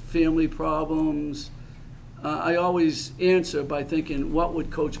there's family problems? I always answer by thinking, what would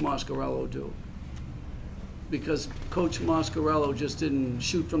Coach Mascarello do? Because Coach Mascarello just didn't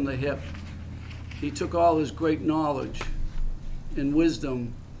shoot from the hip. He took all his great knowledge and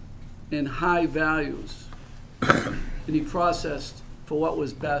wisdom and high values and he processed for what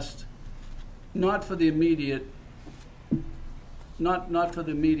was best, not for the immediate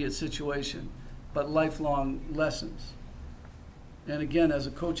situation, but lifelong lessons. And again, as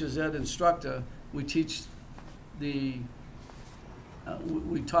a coach's ed instructor, we teach we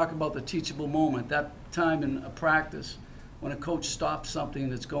talk about the teachable moment, that time in a practice when a coach stops something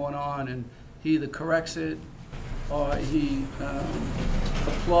that's going on and he either corrects it or he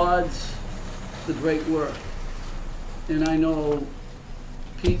applauds the great work. And I know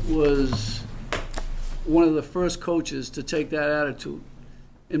Pete was one of the first coaches to take that attitude.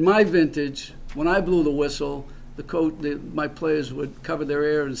 In my vintage, when I blew the whistle, my players would cover their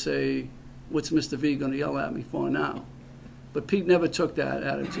ear and say, "What's Mr. V going to yell at me for now?" But Pete never took that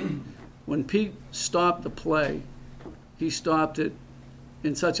attitude. When Pete stopped the play, he stopped it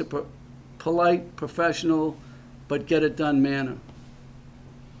in such a polite, professional, but get-it-done manner.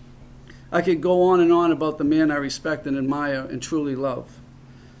 I could go on and on about the man I respect and admire and truly love.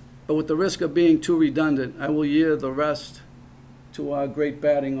 But with the risk of being too redundant, I will yield the rest to our great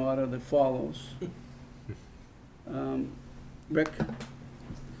batting order that follows. Rick,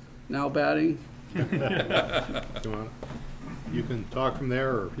 now batting. You can talk from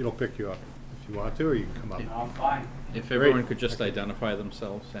there, or he'll pick you up if you want to, or you can come up. I'm fine. If everyone could just identify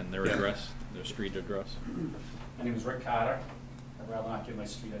themselves and their address, their street address. My name is Rick Carter. I'd rather not give my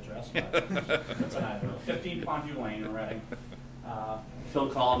street address, but it's 15 Pondview Lane in Reading. Phil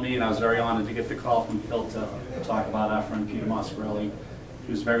called me, and I was very honored to get the call from Phil to talk about our friend Peter Mascarelli.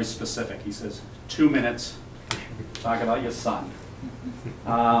 He was very specific. He says, 2 minutes, talk about your son.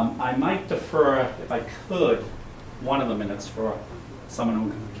 I might defer, if I could, one of the minutes for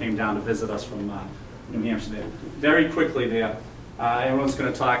someone who came down to visit us from New Hampshire there. Very quickly there, everyone's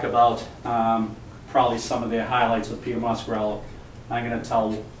going to talk about probably some of their highlights with Peter Mascarello. I'm going to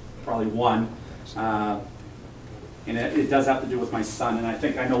tell probably one. and it does have to do with my son, and I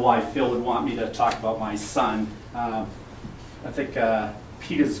think I know why Phil would want me to talk about my son. I think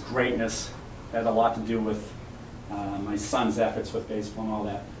Peter's greatness had a lot to do with my son's efforts with baseball and all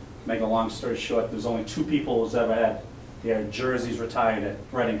that. To make a long story short, there's only 2 people who's ever had their jerseys retired at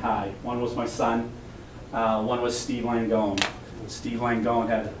Reading High. One was my son, one was Steve Langone. Steve Langone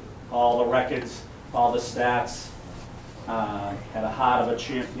had all the records, all the stats, had a heart of a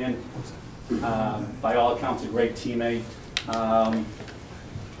champion, by all accounts a great teammate,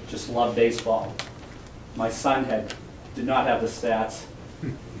 just loved baseball. My son did not have the stats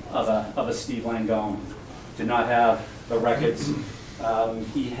of a Steve Langone, did not have the records.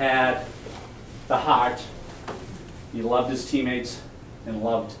 He had the heart. He loved his teammates and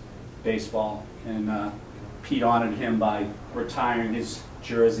loved baseball. And Pete honored him by retiring his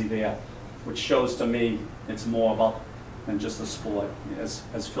jersey there, which shows to me it's more about than just the sport.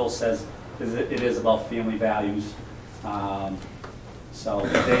 As Phil says, it is about family values. So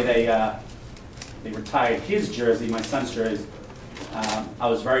the day they retired his jersey, my son's jersey, I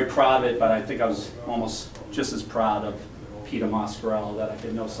was very proud of it, but I think I was almost just as proud of Peter Moscarello, that I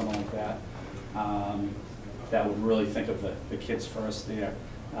could know someone like that, that would really think of the kids first there.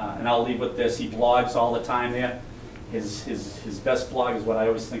 And I'll leave with this, he blogs all the time there. His best blog is what I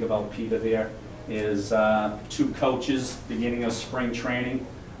always think about Peter there, is 2 coaches beginning of spring training.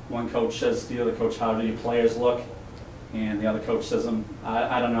 One coach says to the other coach, how do your players look? And the other coach says,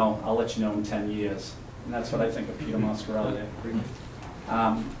 I don't know, I'll let you know in 10 years. And that's what I think of Peter Moscarello there.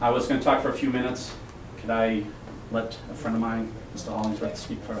 I was going to talk for a few minutes. Could I let a friend of mine, Mr. Hollingsworth,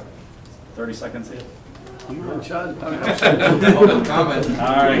 speak for 30 seconds here? You're in charge. Public comment.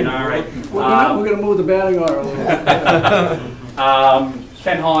 All right. We're going to move the batting order a little.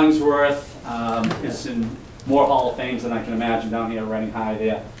 Ken Hollingsworth is in more Hall of Fames than I can imagine down here at Reading High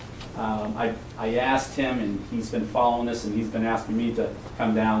there. I asked him, and he's been following this, and he's been asking me to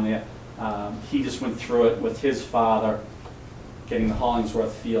come down there. He just went through it with his father, getting the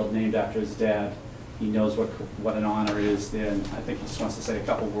Hollingsworth Field named after his dad. He knows what an honor it is there, and I think he just wants to say a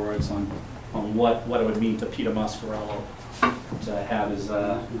couple words on what it would mean to Peter Moscarello to have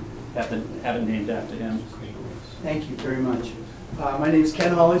it named after him. Thank you very much. My name is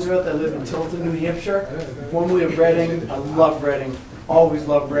Ken Hollingsworth. I live in Tilton, New Hampshire, formerly of Reading. I love Reading, always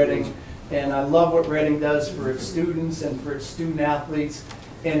loved Reading, and I love what Reading does for its students and for its student athletes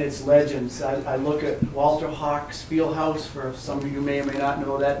and its legends. I look at Walter Hawks Fieldhouse, for some of you may or may not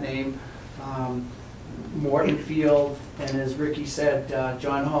know that name, Morton Field, and as Ricky said,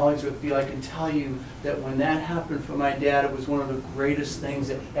 John Hollingsworth Field. I can tell you that when that happened for my dad, it was one of the greatest things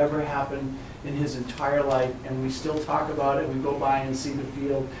that ever happened in his entire life, and we still talk about it. We go by and see the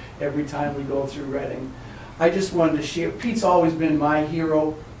field every time we go through Reading. I just wanted to share, Pete's always been my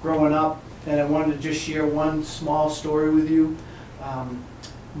hero growing up, and I wanted to just share one small story with you.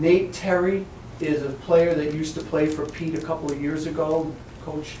 Nate Terry is a player that used to play for Pete a couple of years ago,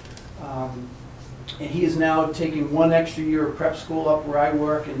 coach. And he is now taking 1 extra year of prep school up where I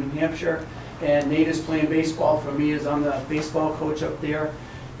work in New Hampshire. And Nate is playing baseball for me as I'm the baseball coach up there.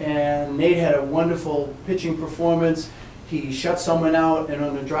 And Nate had a wonderful pitching performance. He shut someone out, and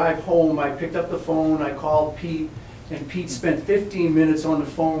on the drive home, I picked up the phone, I called Pete, and Pete spent 15 minutes on the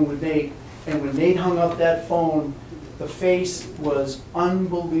phone with Nate. And when Nate hung up that phone, the face was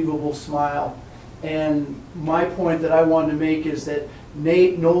unbelievable smile. And my point that I wanted to make is that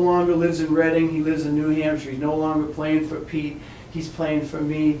Nate no longer lives in Reading, he lives in New Hampshire. He's no longer playing for Pete, he's playing for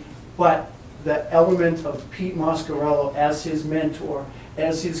me. But the element of Pete Moscarello as his mentor,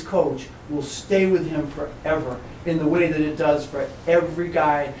 as his coach, will stay with him forever in the way that it does for every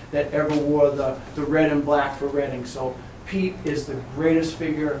guy that ever wore the red and black for Reading. So Pete is the greatest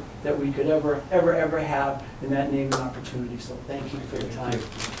figure that we could ever have in that name and opportunity. So thank you for your time.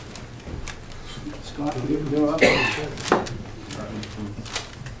 Scott, you're up.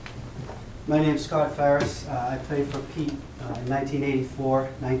 My name is Scott Farris. I played for Pete in 1984,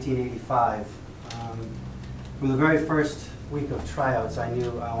 1985. From the very first week of tryouts, I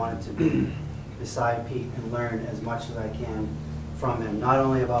knew I wanted to be beside Pete and learn as much as I can from him, not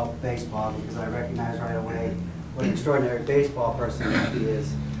only about baseball, because I recognized right away what an extraordinary baseball person he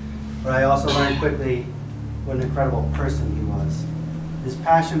is, but I also learned quickly what an incredible person he was. His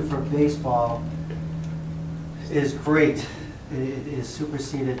passion for baseball is great. It is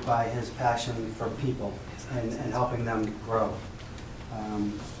superseded by his passion for people and helping them grow.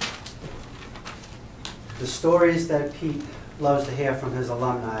 The stories that Pete loves to hear from his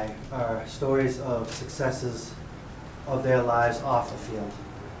alumni are stories of successes of their lives off the field,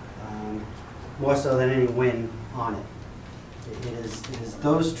 more so than any win on it. It is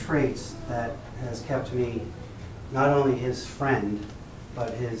those traits that has kept me not only his friend,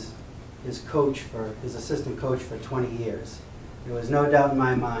 but his assistant coach for 20 years. There was no doubt in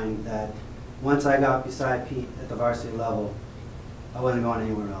my mind that once I got beside Pete at the varsity level, I wasn't going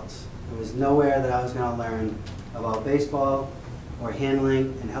anywhere else. There was nowhere that I was going to learn about baseball or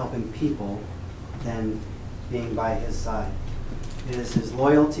handling and helping people than being by his side. It is his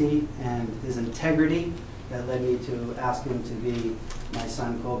loyalty and his integrity that led me to ask him to be my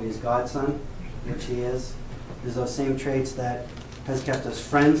son Colby's godson, which he is. It is those same traits that has kept us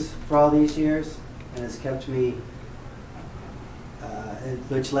friends for all these years and has kept me,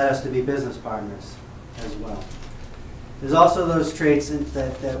 which led us to be business partners as well. There's also those traits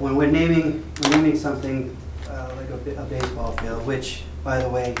that when we're naming something like a baseball field, which, by the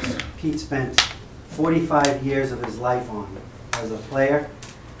way, Pete spent 45 years of his life on as a player,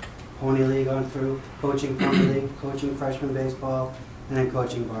 Pony League on through, coaching Pony League, coaching freshman baseball, and then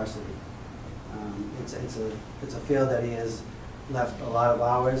coaching varsity. It's a field that he has left a lot of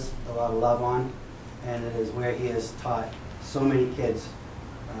hours, a lot of love on, and it is where he has taught so many kids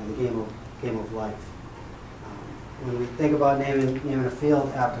the game of life. When we think about naming a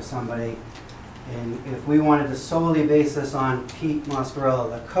field after somebody, and if we wanted to solely base this on Pete Moscarella,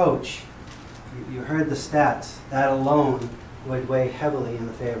 the coach, you heard the stats. That alone would weigh heavily in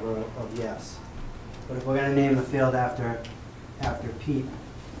the favor of yes. But if we're going to name the field after Pete,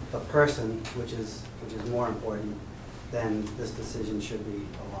 the person, which is more important, then this decision should be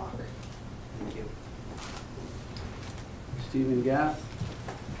a lock. Thank you. Stephen Gaff.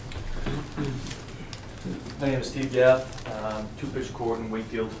 My name is Steve Gaff, two-pitch court in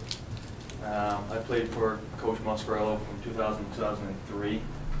Wakefield. I played for Coach Moscarello from 2000 to 2003,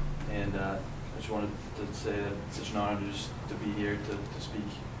 and I just wanted to say that it's such an honor to be here to speak,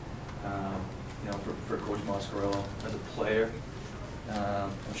 for Coach Moscarello as a player.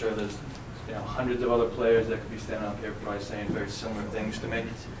 I'm sure there's hundreds of other players that could be standing up here probably saying very similar things to me,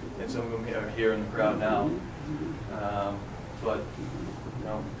 and some of them are here in the crowd now. But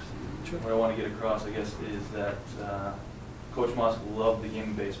what I want to get across, I guess, is that Coach Moss loved the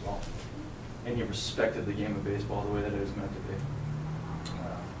game of baseball, and he respected the game of baseball the way that it was meant to be.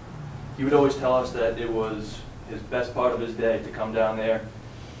 He would always tell us that it was his best part of his day to come down there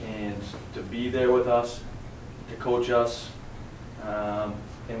and to be there with us, to coach us,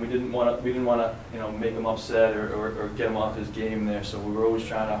 and we didn't want to make him upset or get him off his game there. So we were always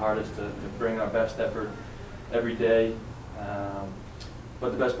trying our hardest to bring our best effort every day.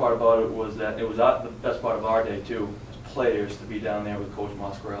 But the best part about it was that it was the best part of our day too, as players, to be down there with Coach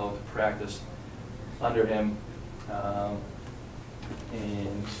Moscarello, to practice under him,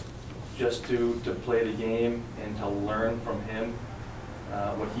 and just to play the game and to learn from him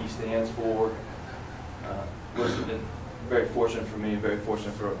what he stands for. Was very fortunate for me, and very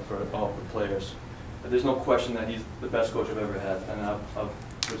fortunate for all the players. But there's no question that he's the best coach I've ever had. And I've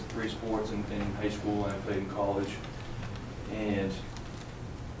was 3 sports in high school, and I played in college. And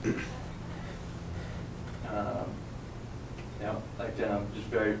I'm just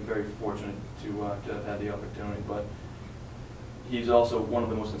very, very fortunate to have had the opportunity. But he's also one of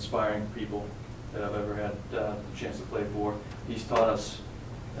the most inspiring people that I've ever had the chance to play for. He's taught us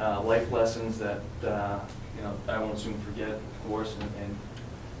life lessons that I won't soon forget, of course. And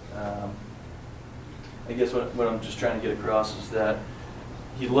I guess what I'm just trying to get across is that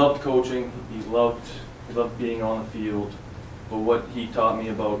he loved coaching. He loved being on the field. But what he taught me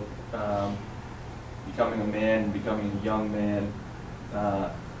about becoming a man, becoming a young man,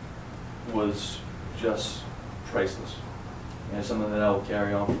 was just priceless. And it's something that I will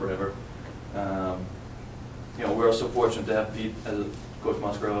carry on forever. We're also fortunate to have Pete as Coach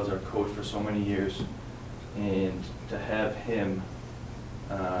Moscarello as our coach for so many years, and to have him,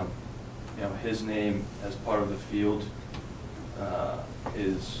 his name as part of the field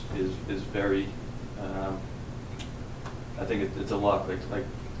is very. I think it's a lot, like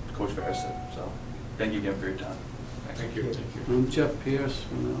Coach Ferris said. So, thank you again for your time. Thank you. I'm Jeff Pierce.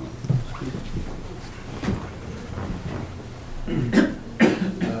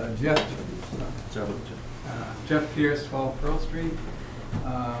 Jeff Pierce, 12 Pearl Street.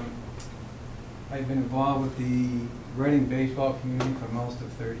 I've been involved with the Reading baseball community for most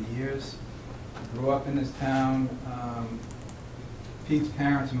of 30 years. I grew up in this town. Pete's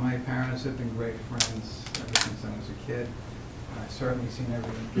parents and my parents have been great friends ever since I was a kid. I've certainly seen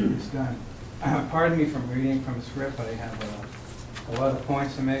everything he's done. Pardon me from reading from a script, but I have a lot of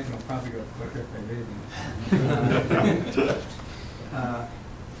points to make, and I'll probably go quicker if I read them.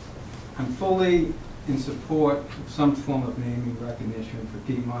 I'm fully in support of some form of naming recognition for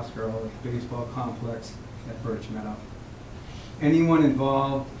Pete Moscarello at the baseball complex at Birch Meadow. Anyone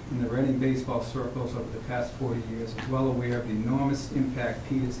involved in the Reading baseball circles over the past 40 years is well aware of the enormous impact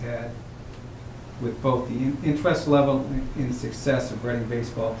Pete has had with both the interest level and success of Reading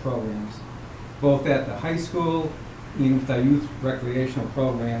baseball programs, both at the high school and with our youth recreational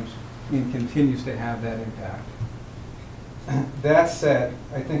programs, and continues to have that impact. That said,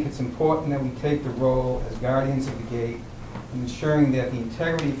 I think it's important that we take the role as guardians of the gate in ensuring that the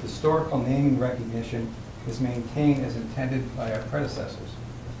integrity of historical naming recognition is maintained as intended by our predecessors.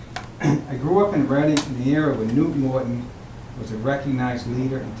 I grew up in Reading in the era when Newt Morton was a recognized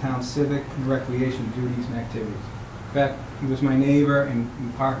leader in town civic and recreation duties and activities. In fact, he was my neighbor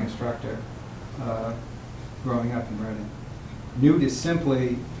and park instructor growing up in Reading. Newt is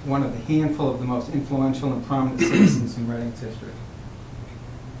simply one of the handful of the most influential and prominent citizens in Reading's history.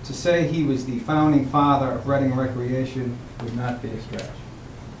 To say he was the founding father of Reading recreation would not be a stretch.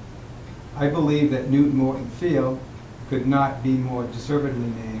 I believe that Newt Morton Field could not be more deservedly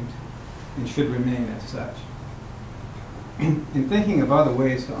named and should remain as such. In thinking of other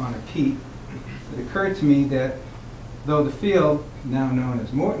ways to honor Pete, it occurred to me that though the field, now known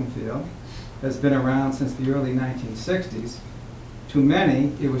as Morton Field, has been around since the early 1960s, to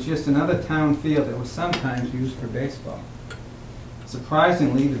many, it was just another town field that was sometimes used for baseball.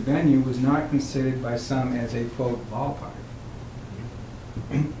 Surprisingly, the venue was not considered by some as a, quote, ballpark.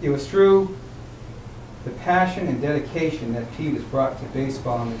 It was through the passion and dedication that Pete has brought to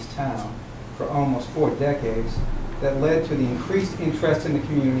baseball in this town for almost 4 decades that led to the increased interest in the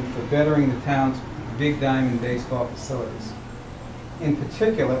community for bettering the town's Big Diamond baseball facilities. In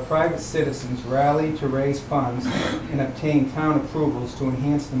particular, private citizens rallied to raise funds and obtain town approvals to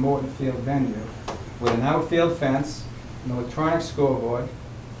enhance the Morton Field venue with an outfield fence, an electronic scoreboard,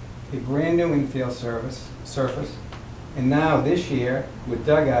 a brand new infield surface, and now this year with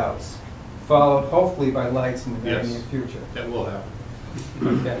dugouts, followed hopefully by lights in the very near future. That will happen.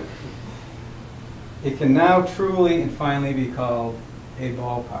 Okay. It can now truly and finally be called a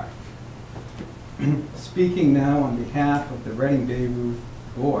ballpark. Speaking now on behalf of the Reading Bay Roof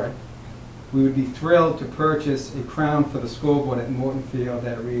Board, we would be thrilled to purchase a crown for the scoreboard at Morton Field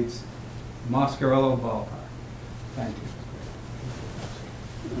that reads Moscarello Ballpark. Thank you.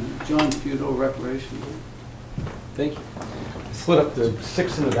 John Feudal Recreation. Thank you. I slid up to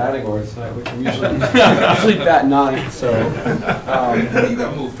 6 in the batting order tonight, which I'm usually bat 9. So you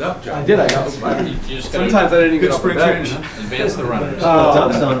got moved up, John. I did. I got. Sometimes I didn't even get off the bench. Advance the runners.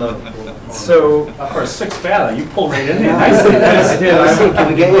 So For a 6th batter, you pulled right in there nicely. I did. Can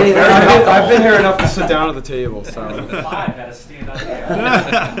we get anything? I've been here enough to sit down at the table. So 5 had to stand up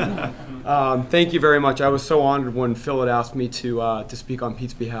there. thank you very much. I was so honored when Phil had asked me to speak on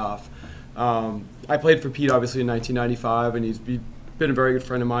Pete's behalf. I played for Pete obviously in 1995, and he's been a very good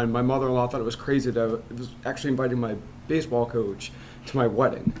friend of mine. My mother-in-law thought it was crazy that I was actually inviting my baseball coach to my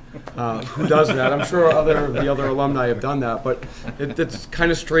wedding. Who does that? I'm sure the other alumni have done that, but it's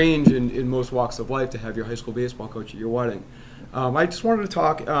kind of strange in most walks of life to have your high school baseball coach at your wedding. I just wanted to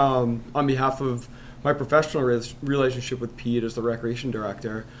talk on behalf of my professional relationship with Pete as the recreation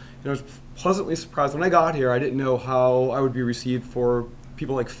director. And I was pleasantly surprised when I got here. I didn't know how I would be received for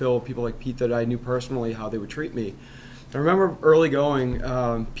people like Phil, people like Pete that I knew personally, how they would treat me. I remember early going,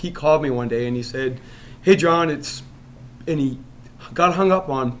 Pete called me one day and he said, "Hey John, and he got hung up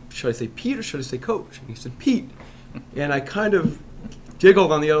on, should I say Pete or should I say coach?" And he said, "Pete." And I kind of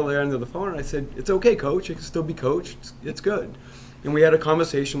giggled on the other end of the phone and I said, "It's okay, coach, it can still be coach, it's good." And we had a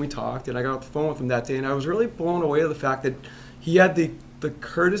conversation, we talked, and I got off the phone with him that day, and I was really blown away at the fact that he had the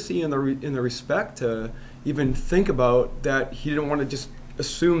courtesy and the respect to even think about that. He didn't want to just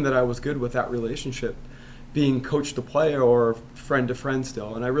assume that I was good with that relationship, being coach to player or friend to friend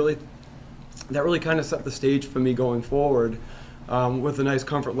still. And that really kind of set the stage for me going forward with a nice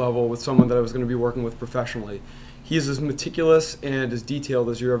comfort level with someone that I was going to be working with professionally. He's as meticulous and as detailed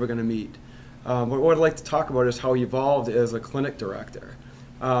as you're ever going to meet. But what I'd like to talk about is how he evolved as a clinic director.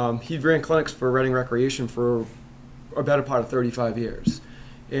 He ran clinics for Reading Recreation for a better part of 35 years.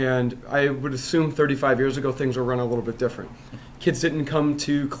 And I would assume 35 years ago things were run a little bit different. Kids didn't come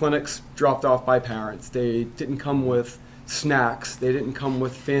to clinics dropped off by parents. They didn't come with snacks. They didn't come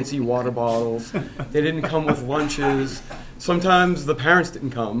with fancy water bottles. They didn't come with lunches. Sometimes the parents didn't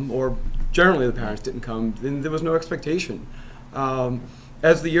come, or generally the parents didn't come, and there was no expectation.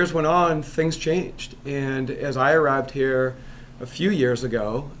 As the years went on, things changed. And as I arrived here a few years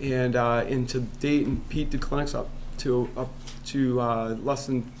ago, and into date, and Pete did clinics up to less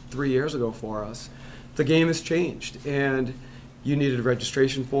than 3 years ago for us, the game has changed. And you needed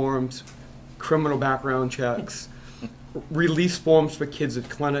registration forms, criminal background checks, release forms for kids at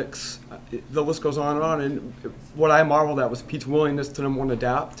clinics. The list goes on and on. And what I marveled at was Pete's willingness to, number one,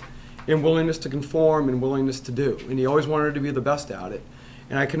 adapt, and willingness to conform, and willingness to do. And he always wanted to be the best at it.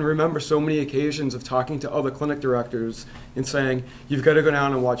 And I can remember so many occasions of talking to other clinic directors and saying, you've got to go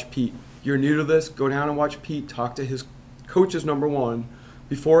down and watch Pete. You're new to this, go down and watch Pete, talk to his coaches, number one,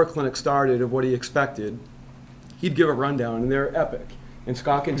 before a clinic started of what he expected. He'd give a rundown, and they're epic. And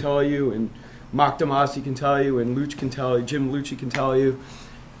Scott can tell you, and Mark Damasi can tell you, and Luch can tell you, Jim Lucci can tell you.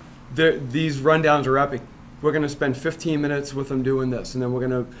 These rundowns are epic. We're going to spend 15 minutes with them doing this, and then we're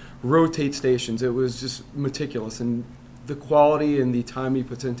going to rotate stations. It was just meticulous, and the quality and the time he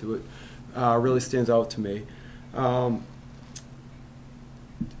puts into it really stands out to me.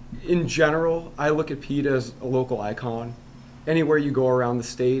 In general, I look at Pete as a local icon. Anywhere you go around the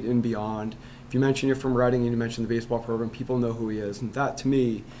state and beyond, if you mention you're from Reading and you mention the baseball program, people know who he is. And that, to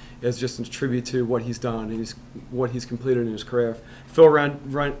me, is just a tribute to what he's done and what he's completed in his career. Phil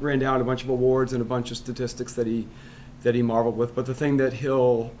ran down a bunch of awards and a bunch of statistics that he marveled with. But the thing that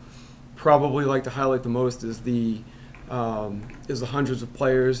he'll probably like to highlight the most is the hundreds of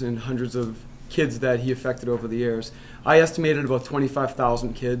players and hundreds of kids that he affected over the years. I estimated about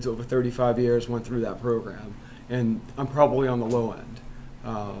 25,000 kids over 35 years went through that program, and I'm probably on the low end.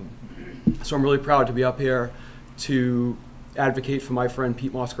 So I'm really proud to be up here to advocate for my friend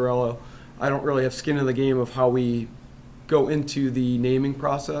Pete Moscarello. I don't really have skin in the game of how we go into the naming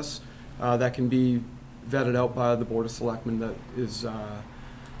process. That can be vetted out by the Board of Selectmen. That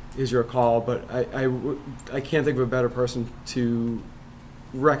is your call, but I can't think of a better person to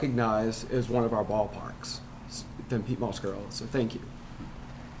recognize as one of our ballparks than Pete Moscarello. So thank you.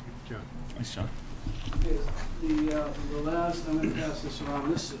 John. Thanks, John. The last, I'm going to pass this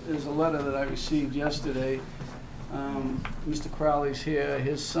around. This is a letter that I received yesterday. Mr. Crowley's here.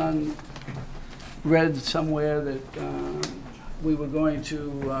 His son read somewhere that we were going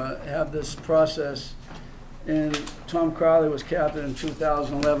to have this process, and Tom Crowley was captain in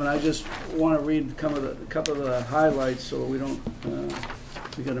 2011. I just want to read a couple of the highlights so we don't,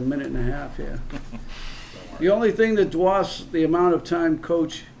 we got a minute and a half here. The only thing that dwarfs the amount of time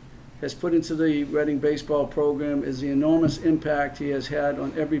Coach has put into the Reading baseball program is the enormous impact he has had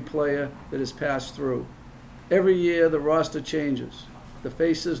on every player that has passed through. Every year the roster changes. The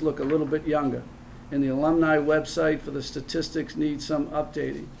faces look a little bit younger, and the alumni website for the statistics needs some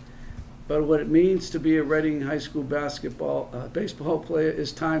updating. But what it means to be a Reading High School baseball player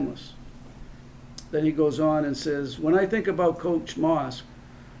is timeless. Then he goes on and says, when I think about Coach Moss,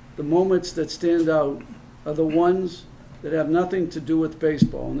 the moments that stand out are the ones that have nothing to do with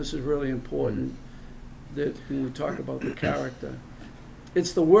baseball, and this is really important that when we talk about the character.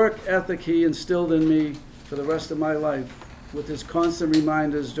 It's the work ethic he instilled in me for the rest of my life with his constant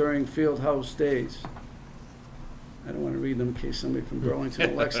reminders during field house days. I don't want to read them in case somebody from Burlington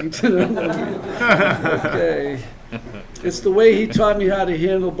or Lexington. Okay. It's the way he taught me how to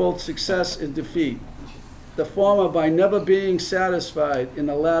handle both success and defeat. The former by never being satisfied, and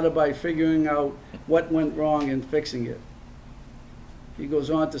the latter by figuring out what went wrong and fixing it. He goes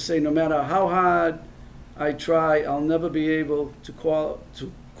on to say, no matter how hard I try, I'll never be able to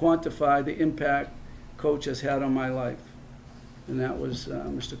quantify the impact Coach has had on my life. And that was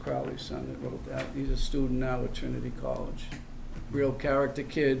Mr. Crowley's son that wrote that. He's a student now at Trinity College. Real character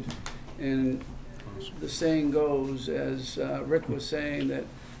kid. And the saying goes, as Rick was saying, that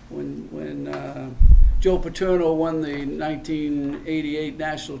when Joe Paterno won the 1988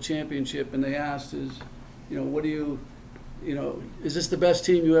 national championship, and they asked, what do you, is this the best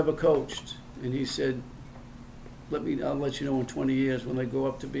team you ever coached? And he said, I'll let you know in 20 years when they grow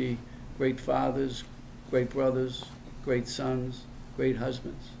up to be great fathers, great brothers, great sons, great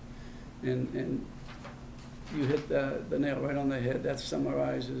husbands. And you hit the nail right on the head. That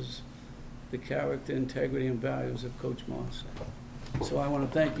summarizes the character, integrity, and values of Coach Moss. So I want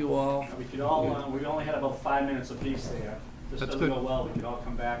to thank you all. We could all, we only had about 5 minutes apiece there. This That's doesn't good. go well, we could all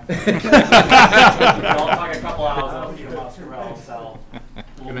come back. We could all talk a couple hours about Peter Moscarello, so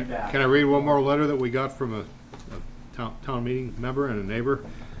we'll be back. Can I read one more letter that we got from a town meeting member and a neighbor?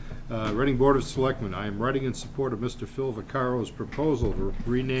 Reading Board of Selectmen, I am writing in support of Mr. Phil Vaccaro's proposal to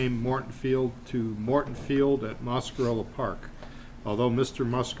rename Morton Field to Morton Field at Moscarello Park. Although Mr.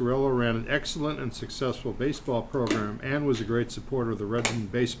 Moscarello ran an excellent and successful baseball program and was a great supporter of the Reading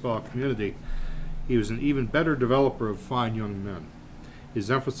baseball community, he was an even better developer of fine young men.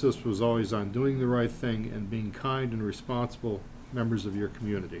 His emphasis was always on doing the right thing and being kind and responsible members of your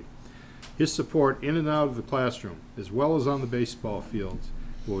community. His support in and out of the classroom, as well as on the baseball fields,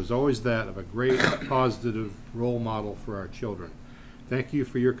 was always that of a great, positive role model for our children. Thank you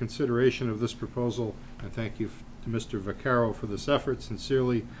for your consideration of this proposal, and thank you to Mr. Vaccaro for this effort.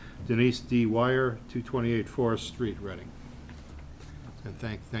 Sincerely, Denise D. Wire, 228 Forest Street, Reading. And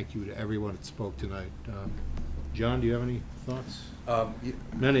thank you to everyone that spoke tonight. John, do you have any thoughts?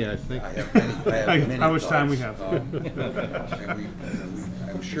 Many, I think. I have many How much time we thoughts. have? And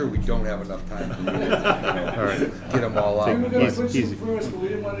I'm sure we don't have enough time to All right. get them all We were out. gonna put you Easy. first, but we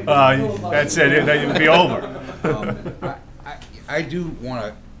didn't want to. That's it, it would be over. I do want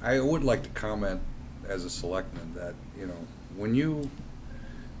to, I would like to comment as a selectman that, you know, when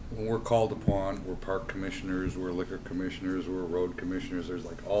we're called upon, we're park commissioners, we're liquor commissioners, we're road commissioners, there's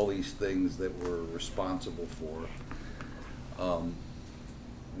like all these things that we're responsible for.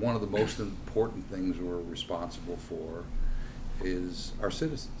 One of the most important things we're responsible for is our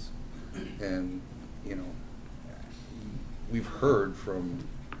citizens. And, you know, we've heard from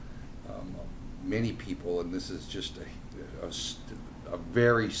many people, and this is just a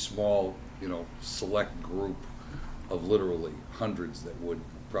very small, you know, select group of literally hundreds that would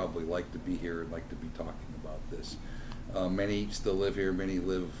probably like to be here and like to be talking about this. Many still live here, many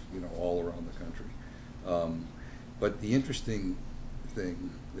live, you know, all around the country. But the interesting thing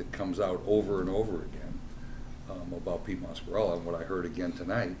that comes out over and over again about Pete Mascarella, and what I heard again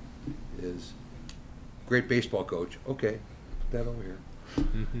tonight, is great baseball coach. Okay, put that over here.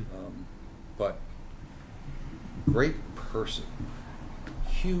 But great person,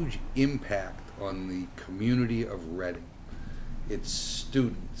 huge impact on the community of Reading, its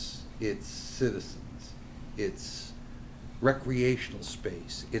students, its citizens, its recreational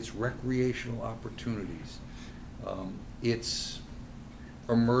space, its recreational opportunities, its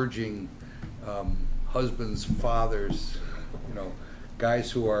emerging husbands, fathers, you know, guys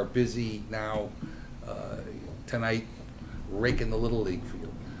who are busy now tonight raking the Little League field.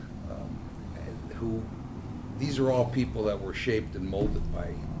 These are all people that were shaped and molded by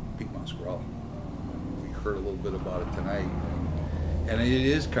Pete Mascarella. We heard a little bit about it tonight, and it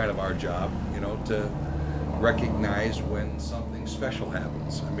is kind of our job, you know, to recognize when something special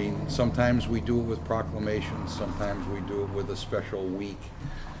happens. I mean, sometimes we do it with proclamations, sometimes we do it with a special week,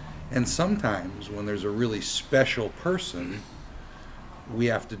 and sometimes when there's a really special person, we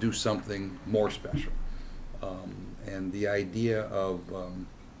have to do something more special. And the idea of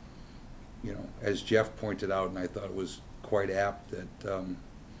you know, as Jeff pointed out, and I thought it was quite apt, that,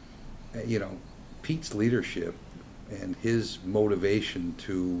 you know, Pete's leadership and his motivation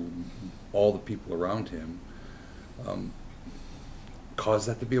to all the people around him caused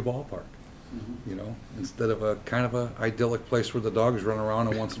that to be a ballpark. You know, instead of a kind of a idyllic place where the dogs run around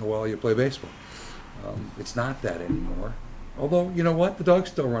and once in a while you play baseball. It's not that anymore. Although, you know what, the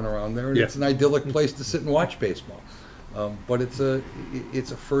dogs still run around there, and it's an idyllic place to sit and watch baseball. But it's a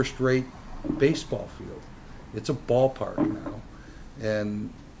first-rate baseball field. It's a ballpark now,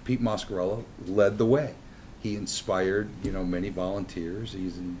 and Pete Mascarella led the way. He inspired, you know, many volunteers.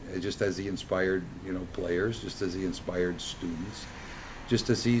 Just as he inspired, you know, players, just as he inspired students,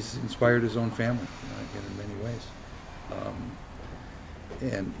 just as he's inspired his own family in many ways.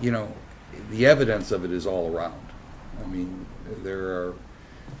 And you know, the evidence of it is all around. I mean, there are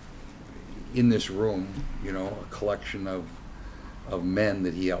in this room, you know, a collection of men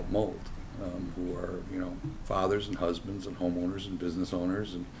that he helped mold. Who are, you know, fathers and husbands and homeowners and business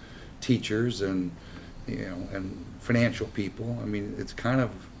owners and teachers and, you know, and financial people. I mean, it's kind of,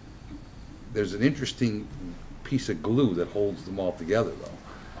 there's an interesting piece of glue that holds them all together,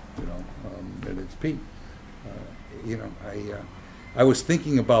 though, you know, and it's Pete. You know, I was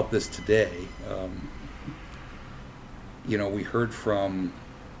thinking about this today. You know, we heard from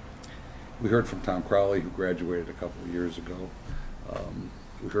Tom Crowley, who graduated a couple of years ago.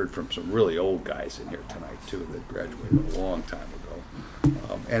 We heard from some really old guys in here tonight, too, that graduated a long time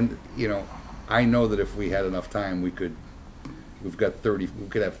ago. And, you know, I know that if we had enough time, we could have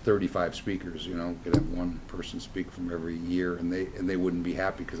 35 speakers, you know, we could have one person speak from every year, and they wouldn't be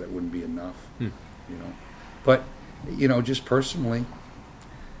happy because that wouldn't be enough, you know. But, you know, just personally,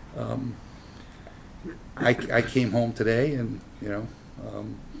 I came home today and, you know,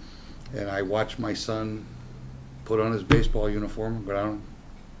 and I watched my son put on his baseball uniform and go down and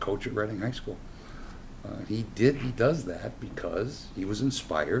coach at Reading High School. He does that because he was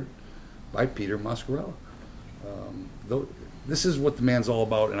inspired by Peter Mascarella. This is what the man's all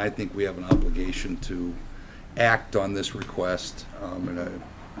about, and I think we have an obligation to act on this request in a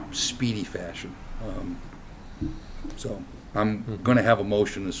speedy fashion. So I'm going to have a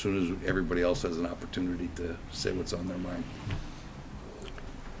motion as soon as everybody else has an opportunity to say what's on their mind.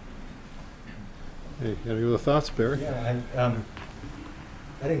 Hey, any other thoughts, Barry? Yeah,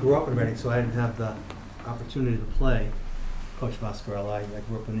 I didn't grow up in Reading, so I didn't have the opportunity to play. Coach Mascarella. I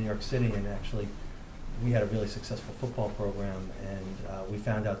grew up in New York City, and actually we had a really successful football program, and we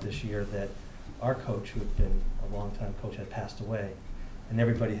found out this year that our coach, who had been a long-time coach, had passed away, and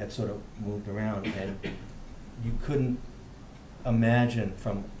everybody had sort of moved around, and you couldn't imagine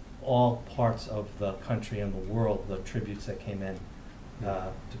from all parts of the country and the world the tributes that came in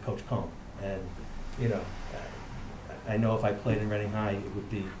to Coach Cohn. And you know, I know if I played in Reading High, it would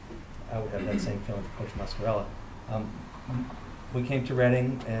be, I would have that same feeling for Coach Mascarella. We came to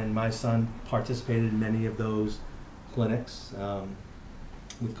Reading, and my son participated in many of those clinics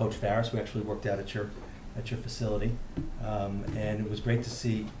with Coach Farris. We actually worked out at your facility, and it was great to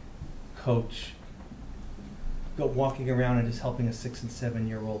see Coach go walking around and just helping a 6- and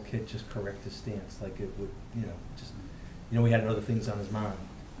 7-year-old kid just correct his stance. Like it would, you know, just, you know, he had other things on his mind,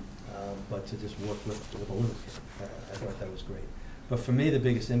 but to just work with a little kid, I thought that was great. But for me, the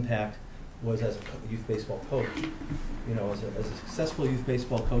biggest impact was as a youth baseball coach. You know, as a successful youth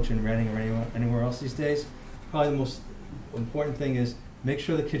baseball coach in Reading or anywhere else these days, probably the most important thing is make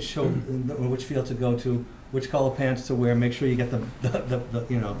sure the kids show which field to go to, which color pants to wear. Make sure you get the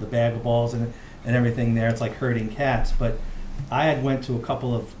you know, the bag of balls and everything there. It's like herding cats. But I had went to a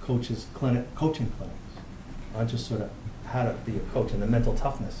couple of coaching clinics on just sort of how to be a coach and the mental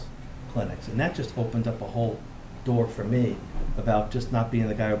toughness clinics, and that just opened up a whole door for me about just not being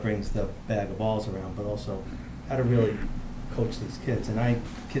the guy who brings the bag of balls around, but also how to really coach these kids. And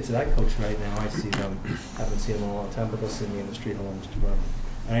kids that I coach right now, I see them, haven't seen them in a long time, but they'll see me in the street along Mr. Berman.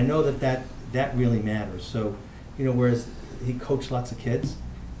 And I know that really matters. So, you know, whereas he coached lots of kids,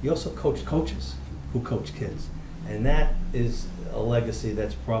 he also coached coaches who coach kids. And that is a legacy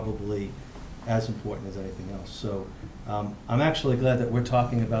that's probably as important as anything else. So I'm actually glad that we're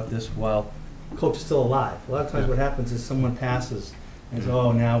talking about this while Coach is still alive. A lot of times what happens is someone passes and says,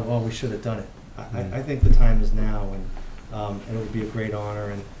 oh, now, well, we should have done it. I think the time is now, and it would be a great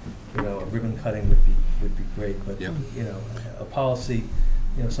honor, and you know, a ribbon cutting would be great. But you know, a policy,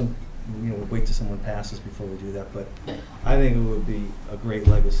 you know, we wait till someone passes before we do that. But I think it would be a great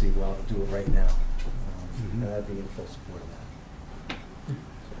legacy while to do it right now, and I'd be in full support of that.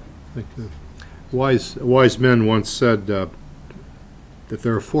 Thank you. Wise men once said that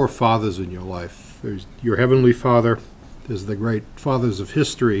there are 4 fathers in your life. There's your heavenly Father. There's the great fathers of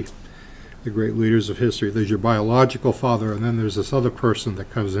history, the great leaders of history. There's your biological father, and then there's this other person that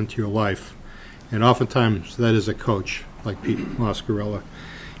comes into your life. And oftentimes that is a coach, like Pete Mascarella.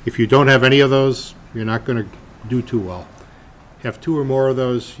 If you don't have any of those, you're not going to do too well. Have 2 or more of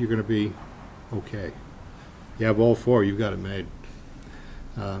those, you're going to be okay. You have all 4, you've got it made.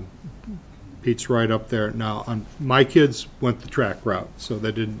 Pete's right up there. Now, my kids went the track route, so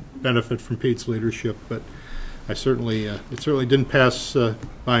they didn't benefit from Pete's leadership, but I certainly, it certainly didn't pass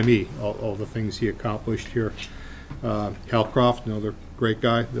by me, all the things he accomplished here. Hal Croft, another great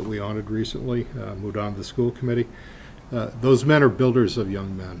guy that we honored recently, moved on to the school committee. Those men are builders of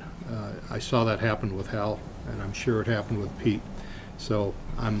young men. I saw that happen with Hal, and I'm sure it happened with Pete. So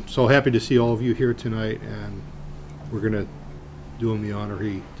I'm so happy to see all of you here tonight, and we're going to do him the honor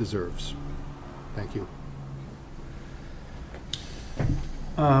he deserves. Thank you.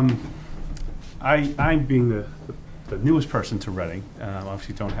 I being the newest person to Reading,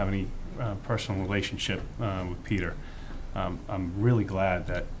 obviously don't have any personal relationship with Peter. I'm really glad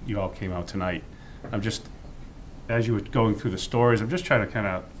that you all came out tonight. I'm just, as you were going through the stories, I'm just trying to kind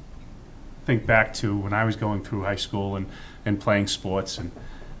of think back to when I was going through high school and playing sports, and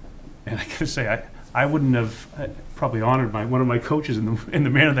I gotta say, I wouldn't have probably honored one of my coaches in the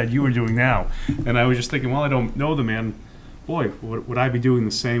manner that you were doing now. And I was just thinking, well, I don't know the man. Boy, would I be doing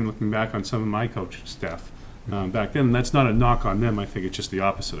the same looking back on some of my coaching staff back then? And that's not a knock on them. I think it's just the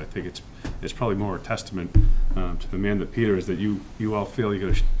opposite. I think it's probably more a testament to the man that Peter is, that you all feel you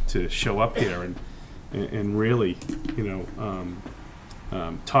got to show up here and really, you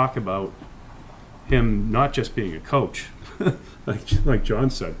know, talk about him not just being a coach, like John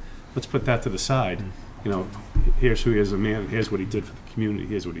said. Let's put that to the side. You know, here's who he is as a man. Here's what he did for the community.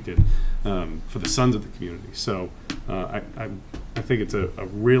 Here's what he did for the sons of the community. So I think it's a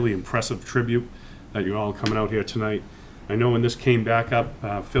really impressive tribute that you're all coming out here tonight. I know when this came back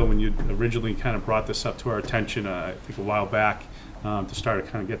up, Phil, when you originally kind of brought this up to our attention, I think a while back, to start to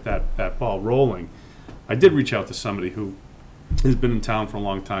kind of get that ball rolling, I did reach out to somebody who has been in town for a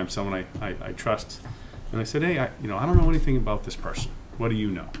long time, someone I trust, and I said, hey, I don't know anything about this person. What do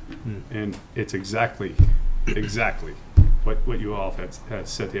you know? And it's exactly what you all have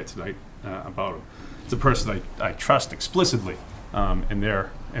said here tonight about him. It's a person I trust explicitly in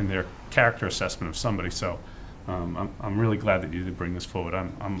their character assessment of somebody. So I'm really glad that you did bring this forward.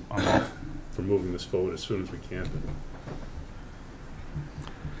 I'm all for moving this forward as soon as we can.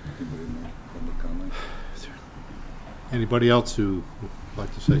 Anybody else who would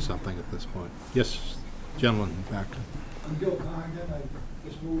like to say something at this point? Yes, gentleman back. I'm Bill Congdon. I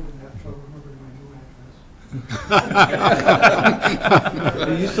just moved and have trouble remembering my new address.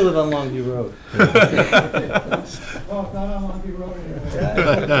 You used to live on Longview Road. Well, not on Longview Road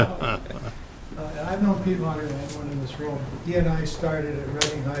anymore. And I've known Pete longer than anyone in this room. He and I started at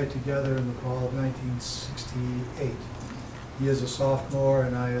Reading High together in the fall of 1968. He is a sophomore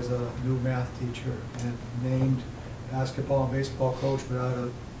and I as a new math teacher, and named basketball and baseball coach without a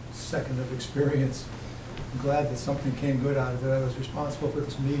second of experience. I'm glad that something came good out of it. I was responsible for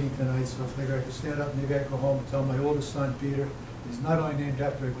this meeting tonight, so I figured I could stand up, maybe I could go home and tell my oldest son, Peter, he's not only named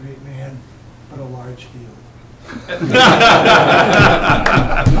after a great man, but a large field.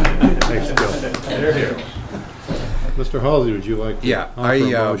 Thanks, Bill. Mr. Halsey, would you like to offer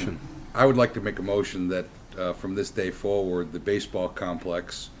a motion? I would like to make a motion that from this day forward, the baseball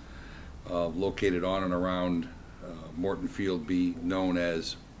complex located on and around Morton Field be known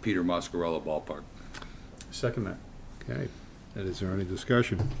as Peter Moscarella Ballpark. Second that. Okay. And is there any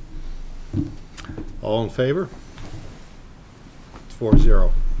discussion? All in favor? It's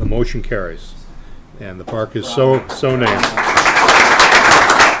 4-0. The motion carries. And the park is so named.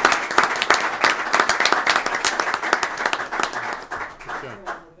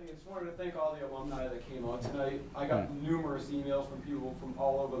 Thank all the alumni that came out tonight. I got numerous emails from people from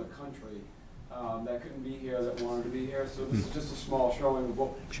all over the country that couldn't be here, that wanted to be here. So this is just a small showing of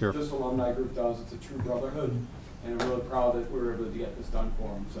what this alumni group does. It's a true brotherhood, and I'm really proud that we were able to get this done for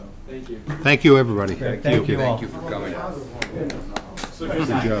them. So thank you. Thank you, everybody. Thank you all. Thank you for coming. Good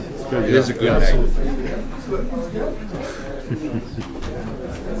job. It is a good day.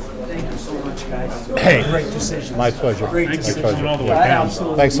 Thank you so much, guys. Hey, great decision. My pleasure. Great My decision. pleasure. All the way down.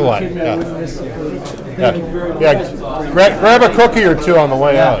 Thanks a lot. Thank you very much. Grab a cookie or two on the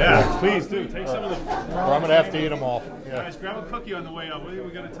way out. Yeah, please do. Take some of the. Or I'm going to have to eat them all. Yeah. Guys, grab a cookie on the way out. We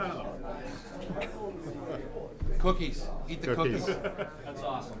got a ton of them. Cookies. Eat the cookies. That's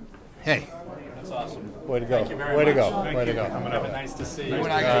awesome. Hey. That's awesome. Way to go. Thank you very Way to much. go. Thank Way to you. go. Coming up. Nice to see you. You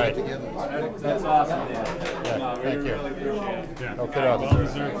and I got it together. That's awesome. Yeah, No, we thank you. really appreciate it. Yeah. Okay, well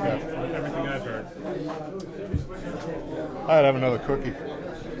deserved for everything I've heard. I'd have another cookie.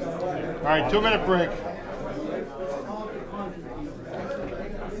 All right, 2-minute break.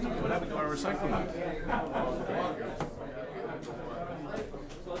 What happened to our recycling?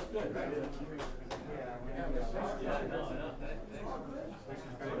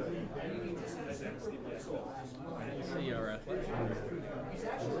 See our athletic.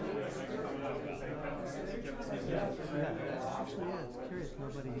 Actually, yeah, it's curious.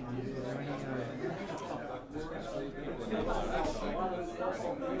 Nobody. Is there any?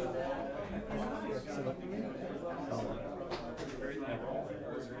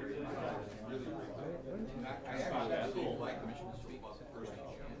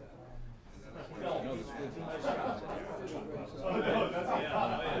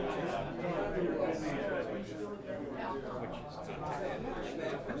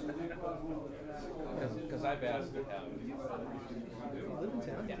 Because I've asked to have. Live in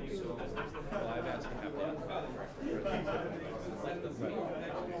town. Yeah. Well, I've asked to have the athletic director.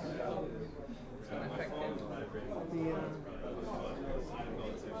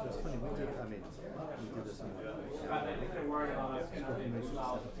 It's funny. We did. I mean, we did this on.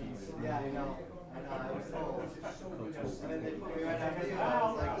 Yeah, I know. I was told. Well,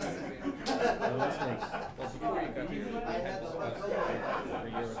 before you got here, we had discussed for a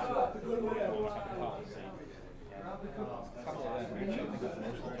year or two policy. A couple of them actually, I think it was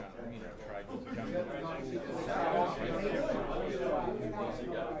mostly John Arena, tried to come to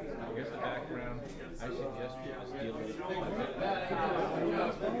here's the background. I suggest you just deal with it.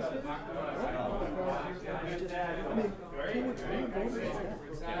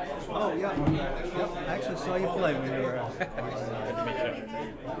 Oh yeah. Yep. I actually saw you play when you were.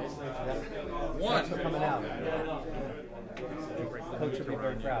 One. Thanks for coming out. Coach will be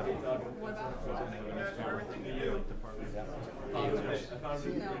very proud.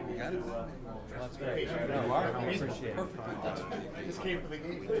 That's great. No, I appreciate it. Just came for the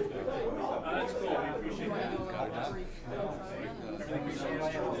game. That's cool. We appreciate that.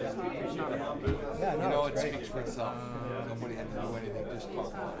 Yeah, no, You know, it's it great. speaks for itself. Nobody had to do anything, just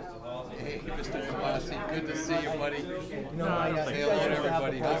talk. Hey, Mr. Tomasi, good to see you, buddy. You know, I Say hello to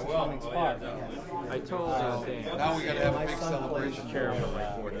everybody. Cummings Park. Yeah. I told Dan. Now we gotta have a My big son celebration. plays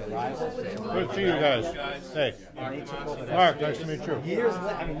for, Rivals. Good to see you guys. Hey, And they took over that Mark, space. nice to meet you. Years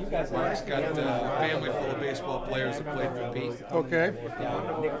later, I mean, you guys. Mark's got a family full of baseball players that played for Pete. Okay.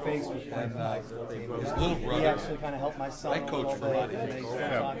 Yeah, Nick Face was playing for His little He brother. actually kind of helped my son. I coached for a lot of and they years. still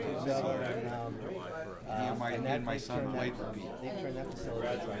talk to each other. And, and my son turned played that- for Pete. They turned that facility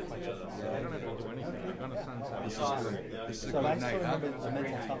into a bunch of I don't have to do anything. I'm gonna sunset. This is good. This is a So good I night, still huh? remember the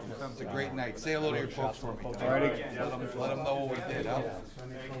mental toughness. It's a great night. Say hello to your folks for me. Alrighty. Let them know what we did, huh?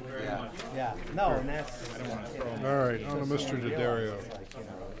 Yeah. Yeah, no, and that's. All right, on to Mr. Daddario.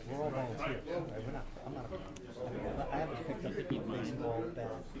 We're all volunteers, right? We're not, I'm not I haven't picked up the baseball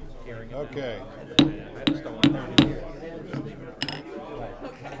bat. Okay. I just don't want 30 years. Right.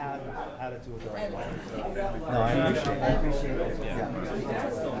 How to do it the right way. No, I appreciate it. Yeah.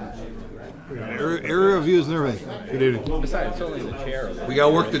 Area reviews and everything. Good evening. Besides, it's only the chair. We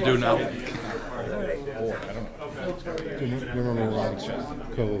got work to do now. Board, I don't know. Do you remember Ron's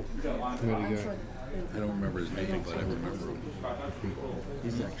co-committee guy? I don't remember his name, but I remember him.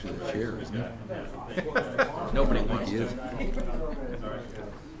 He's actually the chair, isn't he? Nobody wants He to. is.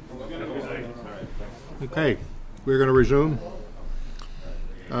 Okay, we're going to resume.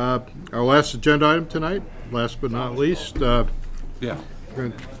 Our last agenda item tonight, last but not least. Yeah.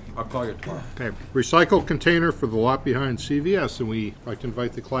 I'll call you tomorrow. Okay, recycle container for the lot behind CVS, and we like to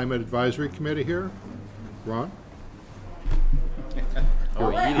invite the Climate Advisory Committee here. Ron?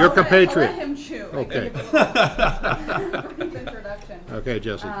 Your compatriot. I'll let him chew. Okay. Brief introduction. Okay,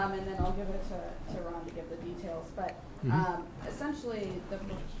 Jesse. And then I'll give it to Ron to give the details. But essentially,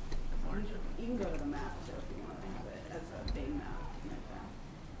 you can go to the map too if you want to have it as a big map.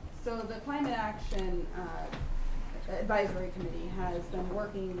 So the Climate Action Advisory Committee has been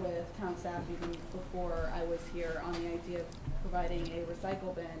working with town staff even before I was here on the idea of providing a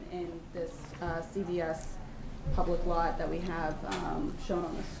recycle bin in this CVS public lot that we have shown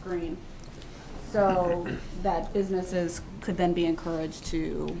on the screen, so that businesses could then be encouraged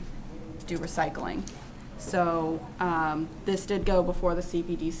to do recycling. So this did go before the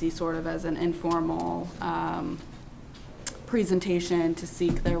CPDC sort of as an informal presentation to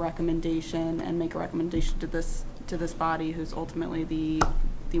seek their recommendation and make a recommendation to this body, who's ultimately the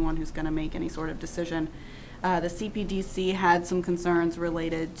one who's going to make any sort of decision. The CPDC had some concerns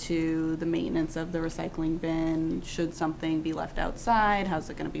related to the maintenance of the recycling bin. Should something be left outside?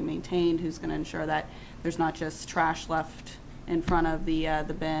 How's it going to be maintained? Who's going to ensure that there's not just trash left in front of the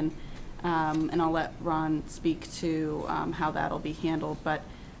bin? And I'll let Ron speak to how that'll be handled. But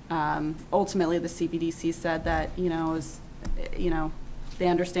ultimately, the CPDC said that they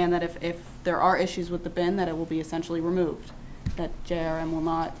understand that if there are issues with the bin, that it will be essentially removed. That JRM will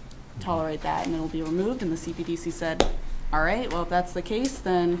not tolerate that, and it will be removed. And the CPDC said, all right, well, if that's the case,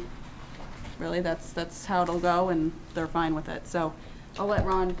 then really that's how it'll go, and they're fine with it. So I'll let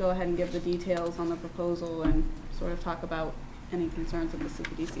Ron go ahead and give the details on the proposal and sort of talk about any concerns that the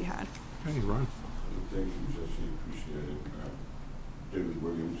CPDC had. Hey, Ron. Thank you, Jesse, appreciate it. David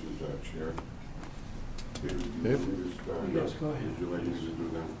Williams is our chair. David, do you want me to start? Yes, go ahead. Would you like me to do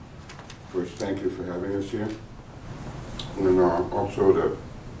that? First, thank you for having us here. And also to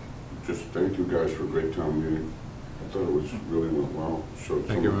just thank you guys for a great town meeting. I thought it was really went well. Showed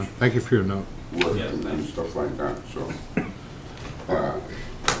Thank so you, much Ron. Thank you for your note. work and stuff like that. So I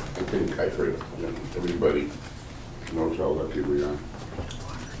think everybody knows how lucky we are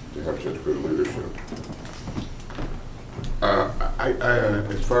to have such good leadership.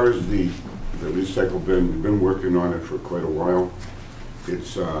 As far as the recycle bin, we've been working on it for quite a while.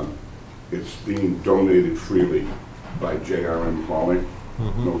 It's being donated freely by JRM hauling.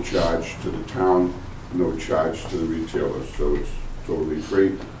 No charge to the town, no charge to the retailers, so it's totally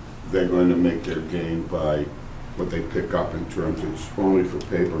free. They're going to make their gain by what they pick up in terms of, it's only for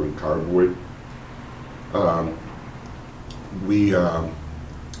paper and cardboard.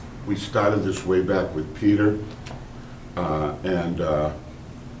 We started this way back with Peter, and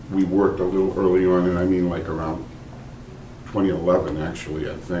we worked a little early on, and I mean like around 2011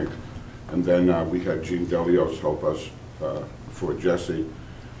 actually, I think. And then we had Jean Delios help us for Jesse,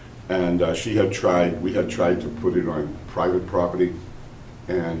 and we had tried to put it on private property,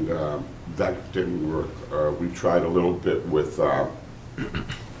 and that didn't work. We tried a little bit with the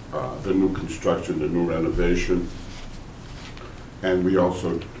new construction, the new renovation, and we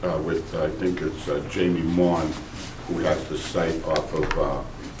also with, I think it's Jamie Mon, who has the site off of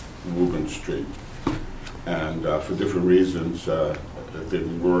Woburn Street, and for different reasons it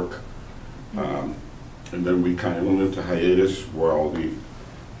didn't work. And then we kind of went into hiatus while the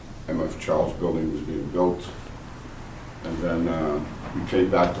MF Charles building was being built. And then we came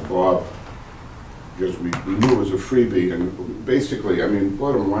back to Bob because we knew it was a freebie, and basically, I mean,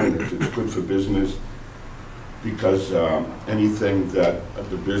 bottom line is it's good for business, because anything that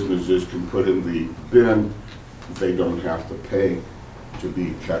the businesses can put in the bin, they don't have to pay to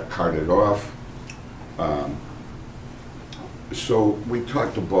be carted off. So we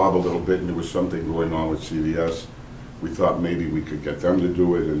talked to Bob a little bit, and there was something going on with CVS. We thought maybe we could get them to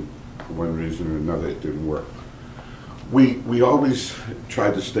do it, and for one reason or another, it didn't work. We always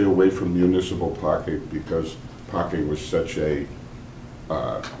tried to stay away from municipal parking because parking was such a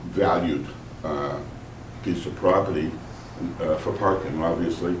valued piece of property for parking,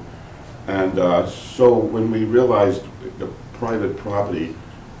 obviously. And so when we realized the private property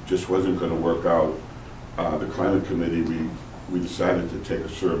just wasn't going to work out, the climate committee, we decided to take a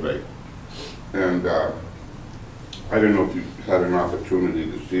survey. And I don't know if you had an opportunity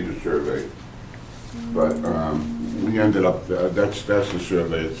to see the survey, but we ended up, that's the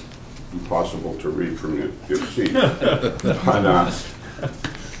survey. It's impossible to read from your seat. That's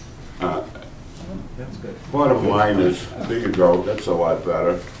good. Bottom line is, there you go, that's a lot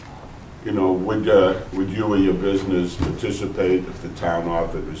better. You know, would you or your business participate if the town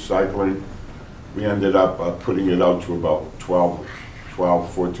offered recycling? We ended up putting it out to about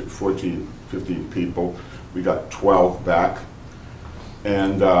 14, 15 people. We got 12 back.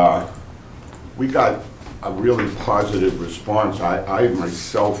 And we got a really positive response. I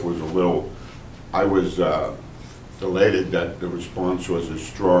myself was I was elated that the response was as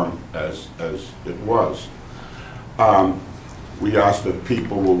strong as it was. We asked if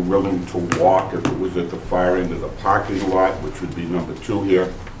people were willing to walk if it was at the far end of the parking lot, which would be number 2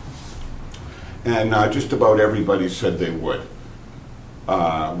 here. And just about everybody said they would.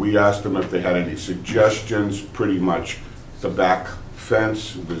 We asked them if they had any suggestions. Pretty much the back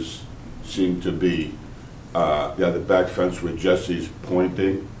fence seemed to be, the back fence where Jesse's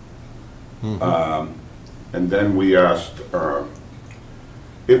pointing. Mm-hmm. And then we asked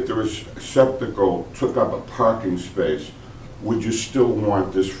if the receptacle took up a parking space, would you still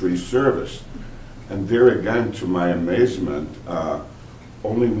want this free service? And there again, to my amazement,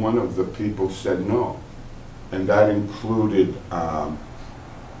 only one of the people said no. And that included,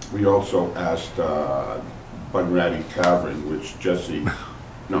 we also asked Bunratty Tavern, which Jesse,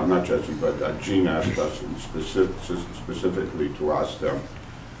 no, not Jesse, but Gene asked us specifically to ask them.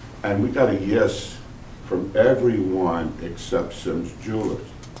 And we got a yes from everyone except Sims Jewelers.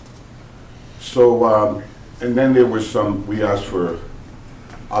 So, and then there was we asked for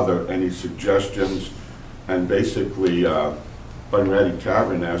any suggestions, and basically Bunratty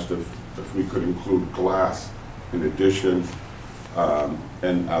Tavern asked if we could include glass in addition,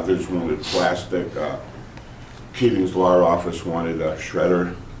 and others wanted plastic. Keating's Law Office wanted a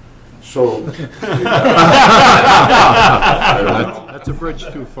shredder. So that's a bridge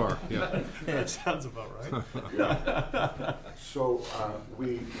too far. Yeah, that sounds about right. Yeah. So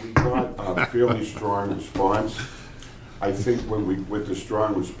we got a fairly strong response. I think with the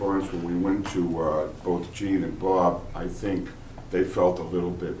strong response, when we went to both Gene and Bob, I think they felt a little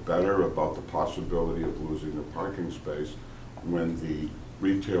bit better about the possibility of losing a parking space when the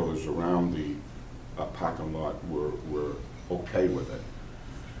retailers around the parking lot were okay with it.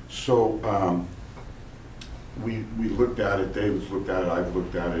 So we looked at it, David's looked at it, I've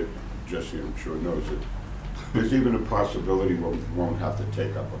looked at it, Jesse I'm sure knows it. There's even a possibility we won't have to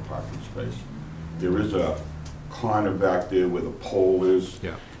take up a parking space. There is a corner back there where the pole is.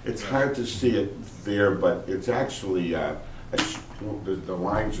 Yeah. It's hard to see it there, but it's actually, the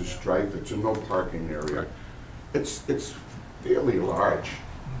lines are striped, it's a no parking area. It's fairly large,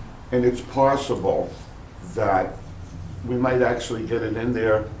 and it's possible that we might actually get it in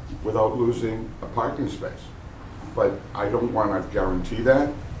there without losing a parking space. But I don't want to guarantee that.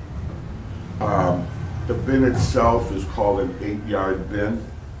 The bin itself is called an 8-yard bin.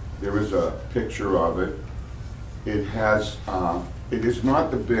 There is a picture of it. It has, it is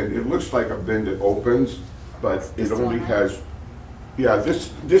not the bin. It looks like a bin that opens, but it only has, yeah,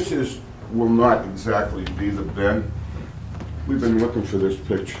 this will not exactly be the bin. We've been looking for this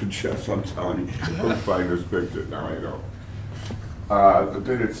picture, Jess, I'm telling you. We'll find this picture, now I know. The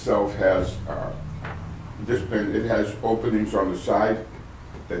bin itself has, this bin, it has openings on the side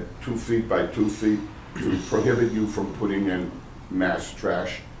that 2 feet by 2 feet to prohibit you from putting in mass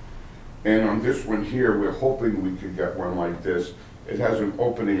trash. And on this one here, we're hoping we could get one like this. It has an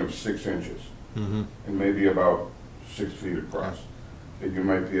opening of 6 inches and maybe about 6 feet across that you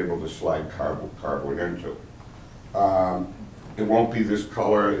might be able to slide cardboard into. It won't be this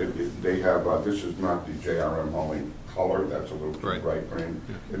color. They have, this is not the JRM Hauling color. That's a little too bright green.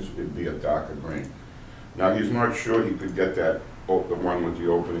 It'd be a darker green. Now, he's not sure he could get that the one with the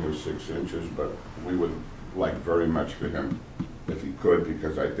opening of 6 inches, but we would like very much for him if he could,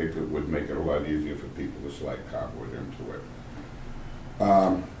 because I think it would make it a lot easier for people to slide cardboard into it.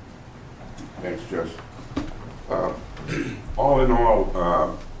 Thanks, Jess. All in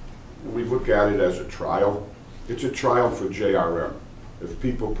all, we look at it as a trial. It's a trial for JRM. If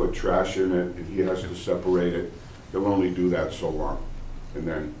people put trash in it and he has to separate it, he'll only do that so long. And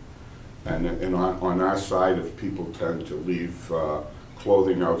then, and on our side, if people tend to leave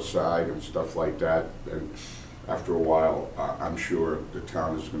clothing outside and stuff like that, then after a while, I'm sure the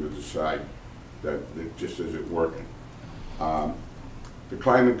town is going to decide that it just isn't working. The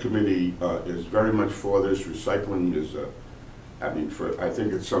Climate Committee is very much for this. Recycling is, I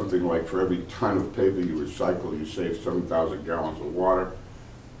think it's something like for every ton of paper you recycle, you save 7,000 gallons of water.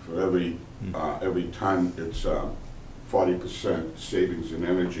 For every ton, it's 40% savings in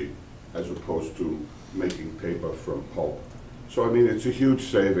energy, as opposed to making paper from pulp. So, I mean, it's a huge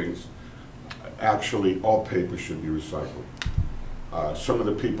savings. Actually, all paper should be recycled. Some of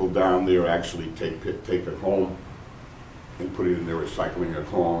the people down there actually take it home and put it in their recycling at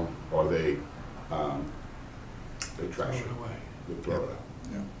home, or they trash it away. They throw it out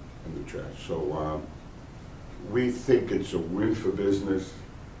in the trash. So we think it's a win for business,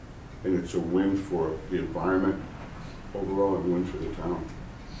 and it's a win for the environment overall, and a win for the town.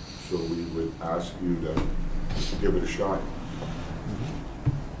 So we would ask you to give it a shot.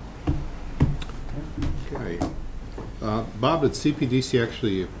 Okay. Bob, did CPDC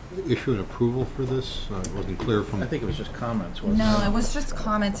actually issue an approval for this? It wasn't clear from... I think it was just comments, wasn't it? No, it was just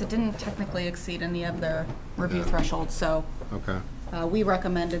comments. It didn't technically exceed any of their review thresholds, so okay. We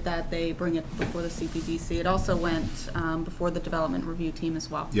recommended that they bring it before the CPDC. It also went before the development review team as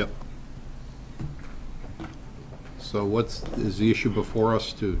well. Yep. So is the issue before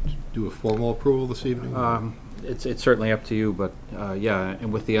us to do a formal approval this evening? It's certainly up to you, but yeah,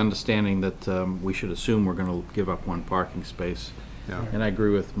 and with the understanding that we should assume we're going to give up one parking space. Yeah. And I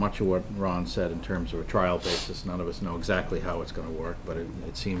agree with much of what Ron said in terms of a trial basis. None of us know exactly how it's going to work, but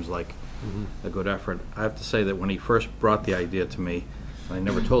it seems like a good effort. I have to say that when he first brought the idea to me, and I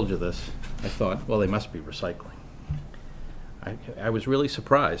never told you this, I thought, well, they must be recycling. I was really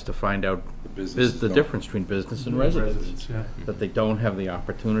surprised to find out the difference between business and residents, that they don't have the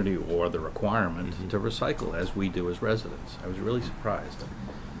opportunity or the requirement to recycle as we do as residents. I was really surprised.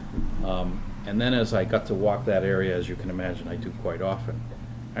 And then as I got to walk that area, as you can imagine I do quite often,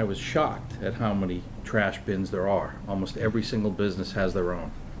 I was shocked at how many trash bins there are. Almost every single business has their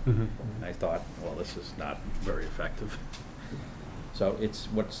own. And I thought, well, this is not very effective. So it's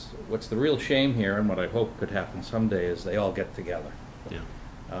what's the real shame here, and what I hope could happen someday, is they all get together.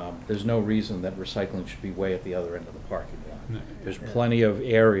 There's no reason that recycling should be way at the other end of the parking lot. There's plenty of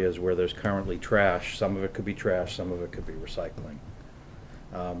areas where there's currently trash. Some of it could be trash, some of it could be recycling.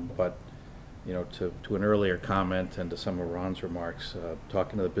 But you know, to an earlier comment and to some of Ron's remarks,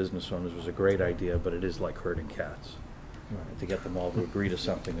 talking to the business owners was a great idea, but it is like herding cats. To get them all to agree to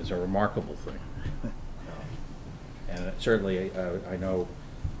something is a remarkable thing. And certainly, I know,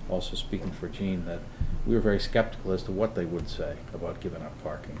 also speaking for Gene, that we were very skeptical as to what they would say about giving up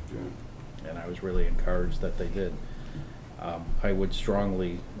parking. And I was really encouraged that they did. I would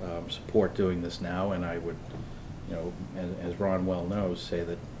strongly support doing this now, and I would, you know, as Ron well knows, say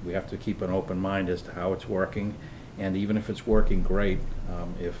that we have to keep an open mind as to how it's working. And even if it's working great,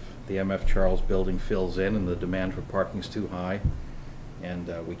 if the M.F. Charles building fills in and the demand for parking is too high,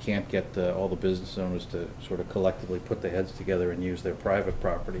 and we can't get all the business owners to sort of collectively put their heads together and use their private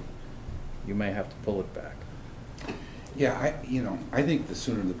property, you may have to pull it back. Yeah, I think the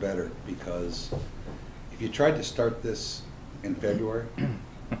sooner the better, because if you tried to start this in February,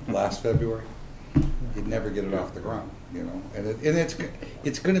 last February, you'd never get it off the ground, you know. And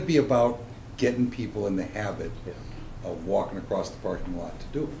it's going to be about getting people in the habit of walking across the parking lot to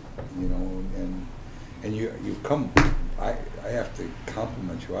do it, you know. And you've come. I have to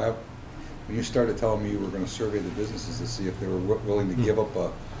compliment you. When you started telling me you were going to survey the businesses to see if they were willing to give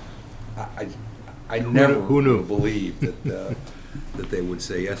up I never who knew? Believed that they would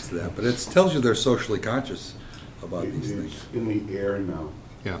say yes to that. But it tells you they're socially conscious about these things. It's in the air now.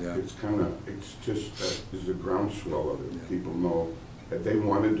 Yeah. It's just there's a groundswell of it. People know that they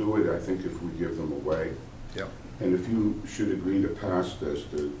want to do it. I think if we give them away. Yep. And if you should agree to pass this,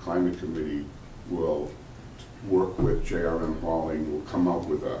 the Climate Committee will work with JRM Hauling, will come out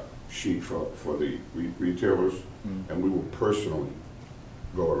with a sheet for the retailers, and we will personally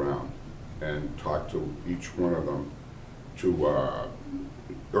go around and talk to each one of them to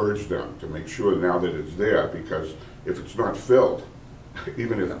urge them to make sure now that it's there, because if it's not filled,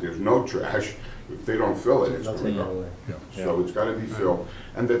 even if there's no trash, If they don't fill it, it's They'll gonna take it go. away. So it's gotta be filled,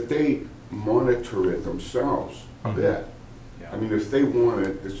 and that they monitor it themselves a bit. I mean, if they want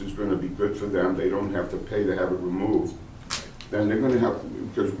it, this is gonna be good for them, they don't have to pay to have it removed, then they're gonna have,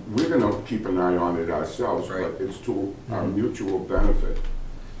 because we're gonna keep an eye on it ourselves, but it's to our mutual benefit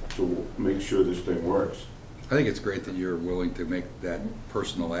to make sure this thing works. I think it's great that you're willing to make that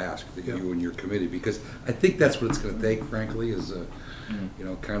personal ask, that you and your committee, because I think that's what it's gonna take, frankly, is a, you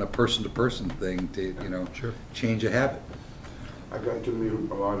know, kind of person-to-person thing to, you know, change a habit. I got to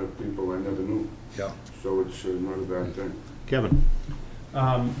meet a lot of people I never knew. Yeah. So it's not a bad thing. Kevin?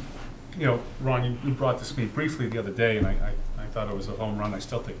 You know, Ron, you brought this to me briefly the other day, and I thought it was a home run. I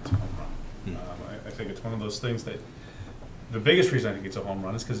still think it's a home run. I think it's one of those things that, the biggest reason I think it's a home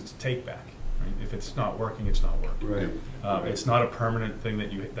run is because it's a take-back. Right? If it's not working, it's not working. Right. It's not a permanent thing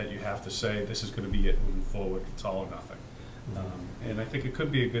that you have to say, this is going to be it moving forward, it's all or nothing. And I think it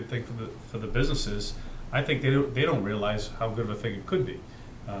could be a good thing for the businesses. I think they don't realize how good of a thing it could be.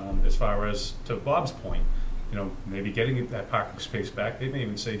 As far as, to Bob's point, you know, maybe getting that parking space back, they may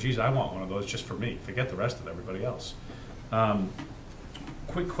even say, geez, I want one of those just for me, forget the rest of everybody else.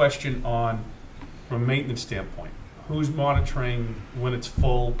 Quick question on, from a maintenance standpoint, who's monitoring when it's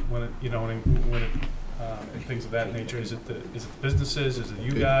full, when it, you know, when it, and things of that nature? Is it the businesses, is it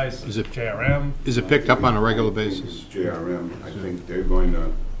you guys, is it JRM? Is it picked up on a regular basis? JRM, I think they're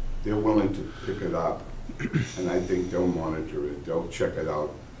willing to pick it up, and I think they'll monitor it, they'll check it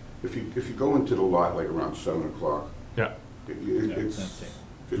out. If you go into the lot like around 7 o'clock, there's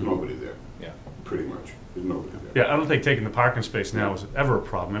nobody there. Yeah. Pretty much, there's nobody there. Yeah, I don't think taking the parking space now is ever a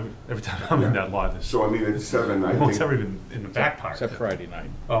problem. Every time I'm in that lot, So I mean, at 7, I think. It's ever even in the back part. Except Friday night.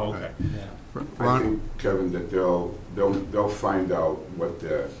 Oh, okay. I think, Kevin, that they'll find out what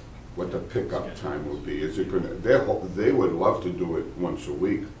the pickup time will be. Is it gonna, they would love to do it once a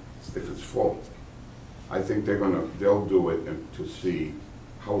week if it's full. I think they'll do it to see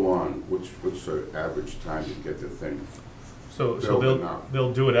how long, what's the average time to get the thing. So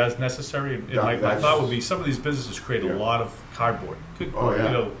they'll do it as necessary. And my thought would be, some of these businesses create a lot of cardboard. You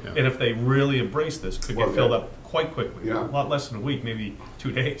know, and if they really embrace this, could get filled up quite quickly. A lot less than a week, maybe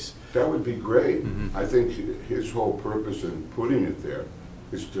 2 days. That would be great. I think his whole purpose in putting it there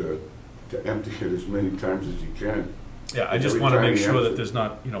is to empty it as many times as you can. Yeah, I just want to make sure that there's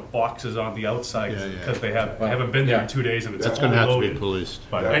not, you know, boxes on the outside because they haven't been there in 2 days and it's That's going to have to be loaded. policed.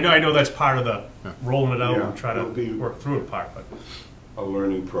 But I know that's part of the rolling it out and try to work through it part. But a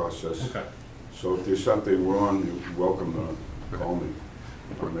learning process. Okay. So if there's something wrong, you're welcome to call me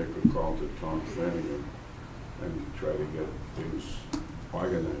or make a call to Tom Flanagan and try to get things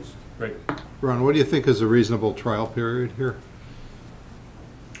organized. Right. Ron, what do you think is a reasonable trial period here?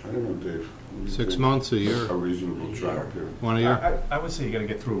 I don't know, Dave. 6 months, a year? A reasonable trial period. 1 year? I would say you got to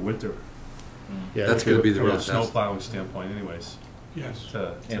get through a winter. Yeah, that's going to be the real from a test. snow plowing standpoint, anyways. Yes.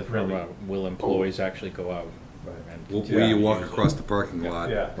 And from will employees actually go out? Will you walk across the parking lot?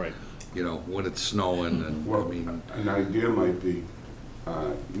 Yeah. Right. You know, when it's snowing, and well, I mean, an idea might be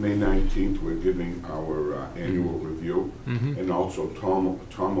May 19th. We're giving our annual review, and also Tom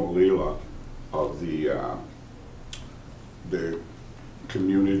O'Leila of the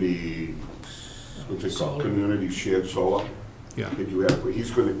community, what's it called? Community shared solar. Yeah.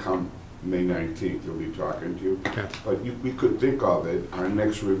 He's going to come May 19th. He'll be talking to you. Okay. But we could think of it our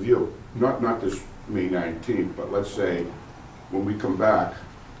next review, not this May 19th, but let's say when we come back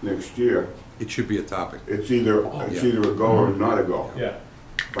next year. it should be a topic. It's either a go or not a go. Yeah.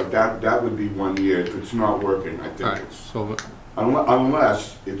 But that would be 1 year. If it's not working, I think Right, it's, so,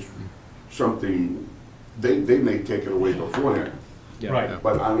 unless it's something, they may take it away beforehand. Yeah. Right.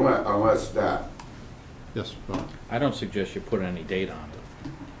 But unless that. yes, Ron. I don't suggest you put any date on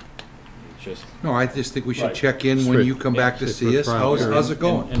it. It's just. No, I just think we should Right. check in when Straight- you come back to straight see for us. trial period. How's it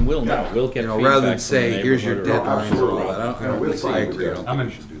going? And we'll know, we'll get You know, feedback rather than from say, the here's your neighborhood or- deadline or all that. I don't Absolutely. think, I agree. I don't I'm think in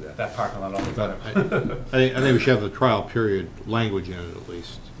we should do that. that parking lot all the But time. I think we should have the trial period language in it at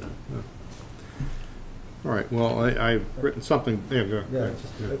least. All right, well, I've written something, there, go. Yeah,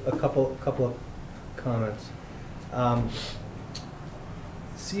 just a couple of comments.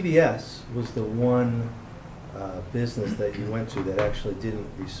 CVS was the one business that you went to that actually didn't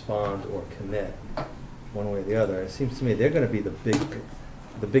respond or commit one way or the other. It seems to me they're gonna be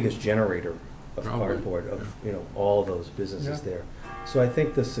the biggest generator of Probably, cardboard of, you know, all those businesses there. So I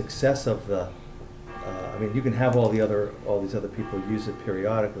think the success of the, I mean, you can have all these other people use it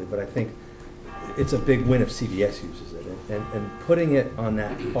periodically, but I think it's a big win if CVS uses it. And putting it on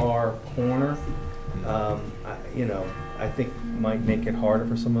that far corner, I think might make it harder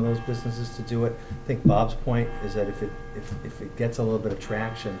for some of those businesses to do it. I think Bob's point is that if it gets a little bit of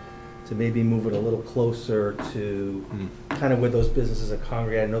traction, to maybe move it a little closer to kind of where those businesses are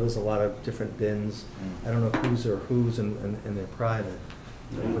congregated. I know there's a lot of different bins. I don't know whose are whose, and they're private.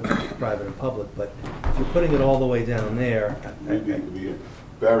 Private and public, but if you're putting it all the way down there,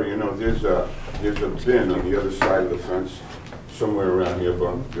 Barry, you know, there's a bin on the other side of the fence, somewhere around here,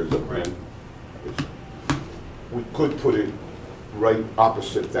 but there's a bin. We could put it right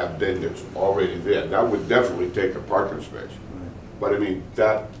opposite that bin that's already there. That would definitely take a parking space. But I mean,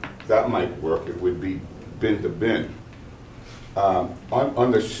 that might work. It would be bin to bin. On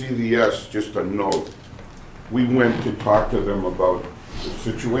the CVS, just a note, we went to talk to them about the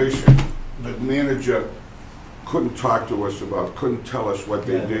situation. The manager couldn't talk to us about, couldn't tell us what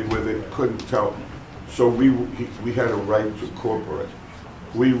they did with it, couldn't tell. So we had a right to corporate.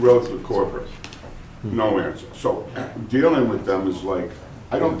 We wrote to corporate, no answer. So dealing with them is like,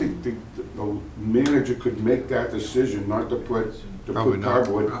 I don't think the manager could make that decision not to put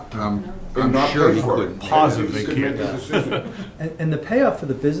cardboard and not pay for it. Positive they can't. And the payoff for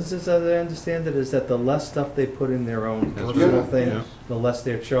the businesses, as I understand it, is that the less stuff they put in their own personal thing, the less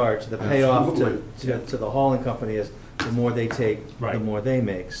they're charged. The payoff to the hauling company is the more they take, the more they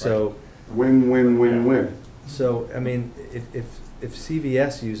make. So win, win, win, win. So I mean, if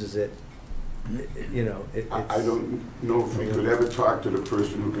CVS uses it, you know, I don't know if we could ever talk to the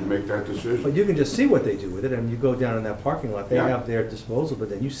person who can make that decision. But you can just see what they do with it, and you go down in that parking lot, they have their disposal,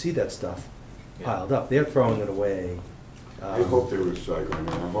 but then you see that stuff piled up. They're throwing it away. I hope they're recycling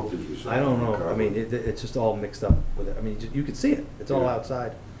it. I hope there's recycling. I don't know. I mean, it's just all mixed up with it. I mean, you can see it. It's all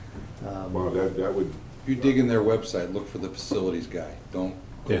outside. Well, that would. You dig in their website, look for the facilities guy. Don't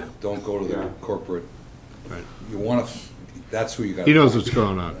go to their corporate. Right. You want to. That's who you got. He knows what's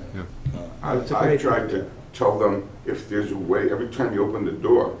going on. Yeah. I tried to tell them if there's a way, every time you open the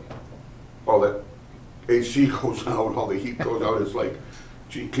door, all that AC goes out, all the heat goes out. It's like,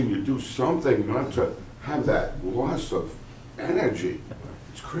 gee, can you do something not to have that loss of energy?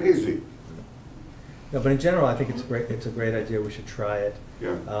 It's crazy. No, but in general, I think it's great. It's a great idea. We should try it.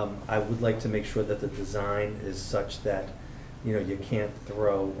 Yeah. I would like to make sure that the design is such that, you know, you can't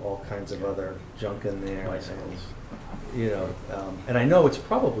throw all kinds of other junk in there. You know, and I know we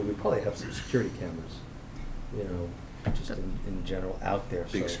probably have some security cameras, you know, just in general out there.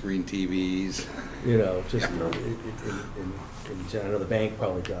 Big screen TVs. You know, just in general, I know the bank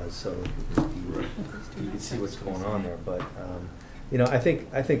probably does, so you can see what's going on there. But you know, I think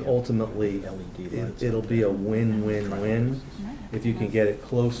ultimately it'll be a win-win-win if you can get it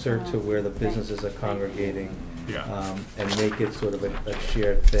closer to where the businesses are congregating, and make it sort of a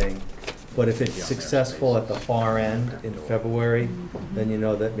shared thing. But if it's successful at the far end in February, then you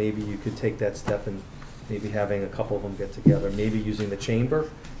know that maybe you could take that step and maybe having a couple of them get together, maybe using the chamber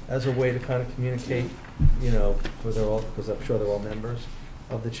as a way to kind of communicate, you know, because I'm sure they're all members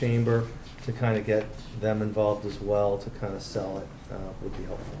of the chamber, to kind of get them involved as well, to kind of sell it, would be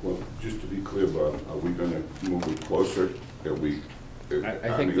helpful. Well, just to be clear, Bob, are we gonna move it closer? I mean,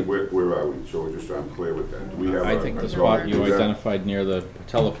 where are we? So I'm clear with that. Do we have I think the spot you identified near the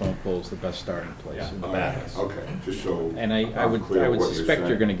telephone pole is the best starting place in the back. Okay, just so. And I would suspect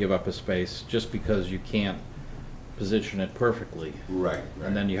you're gonna give up a space just because you can't position it perfectly. Right.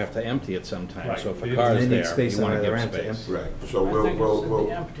 And then you have to empty it sometime. Right. So if a car is there, you wanna give space. Right. So I think it's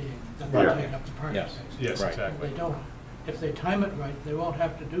the emptying that will take up the parking Yes. space. Yes, Right. exactly. If they time it right, they won't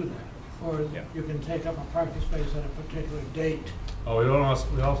have to do that. Or you can take up a parking space at a particular date. Oh, we don't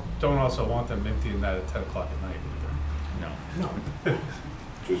also want them emptying that at 10 o'clock at night either. No.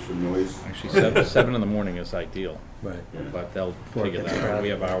 Just for noise? Actually, 7 in the morning is ideal. Right. But they'll Before it figure gets that out. crowded. We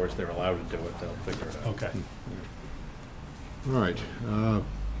have hours they're allowed to do it, they'll figure it out. Okay. All right.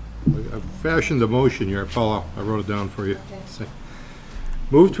 I fashioned a motion here, Paula. I wrote it down for you.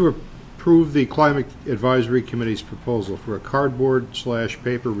 Move to approve the Climate Advisory Committee's proposal for a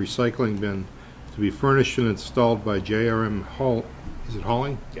cardboard/paper recycling bin to be furnished and installed by JRM Hall, is it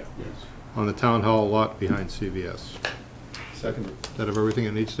Hauling? Yeah. Yes. On the town hall lot behind CVS. Second. That have everything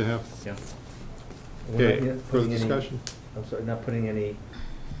it needs to have? Yeah. We're not Okay, yet further putting any- discussion? I'm sorry, not putting any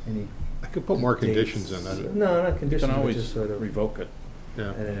I could put more conditions in. dates. that. No, not You conditions, can but always just sort of. revoke it. Yeah.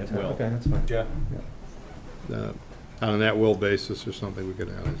 at any At time. will. Okay, that's fine. Yeah. On an at-will basis or something we could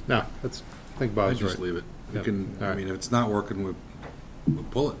add. No, I think I Bob's right. just leave it. You Yep. can. All I right. mean, if it's not working, we'll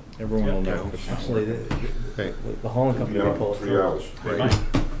pull it. Everyone will know if it's not Actually, working. Okay. the hauling company will pull it 3 through. hours. Right.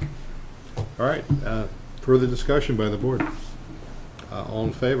 All right, further discussion by the board. All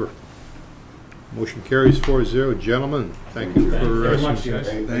in favor? Motion carries 4-0. Gentlemen, thank you for very some much, guys.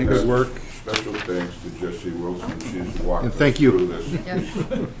 Thank good you. work. Special thanks to Jessie Wilson. She's walked And us thank you. through this Yes,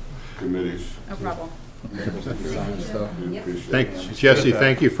 committees. no problem. Jesse,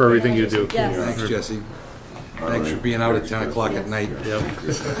 thank you for everything you do. Yes. Thanks, Jesse. Thanks for being out at 10 o'clock at night. Yep.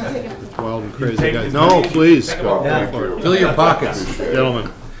 12 crazy guys. No, please. Fill your pockets.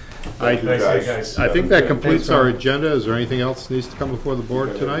 Gentlemen, I think that completes our agenda. Is there anything else that needs to come before the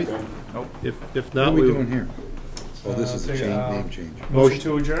board tonight? Nope. If What not, are we we doing here? Oh, this is the name change. Motion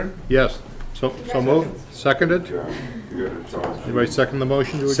to adjourn? Yes. So moved. Seconded? Anybody second the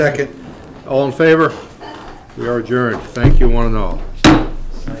motion to adjourn? Second. All in favor? We are adjourned. Thank you, one and all.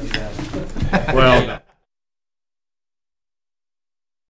 Well.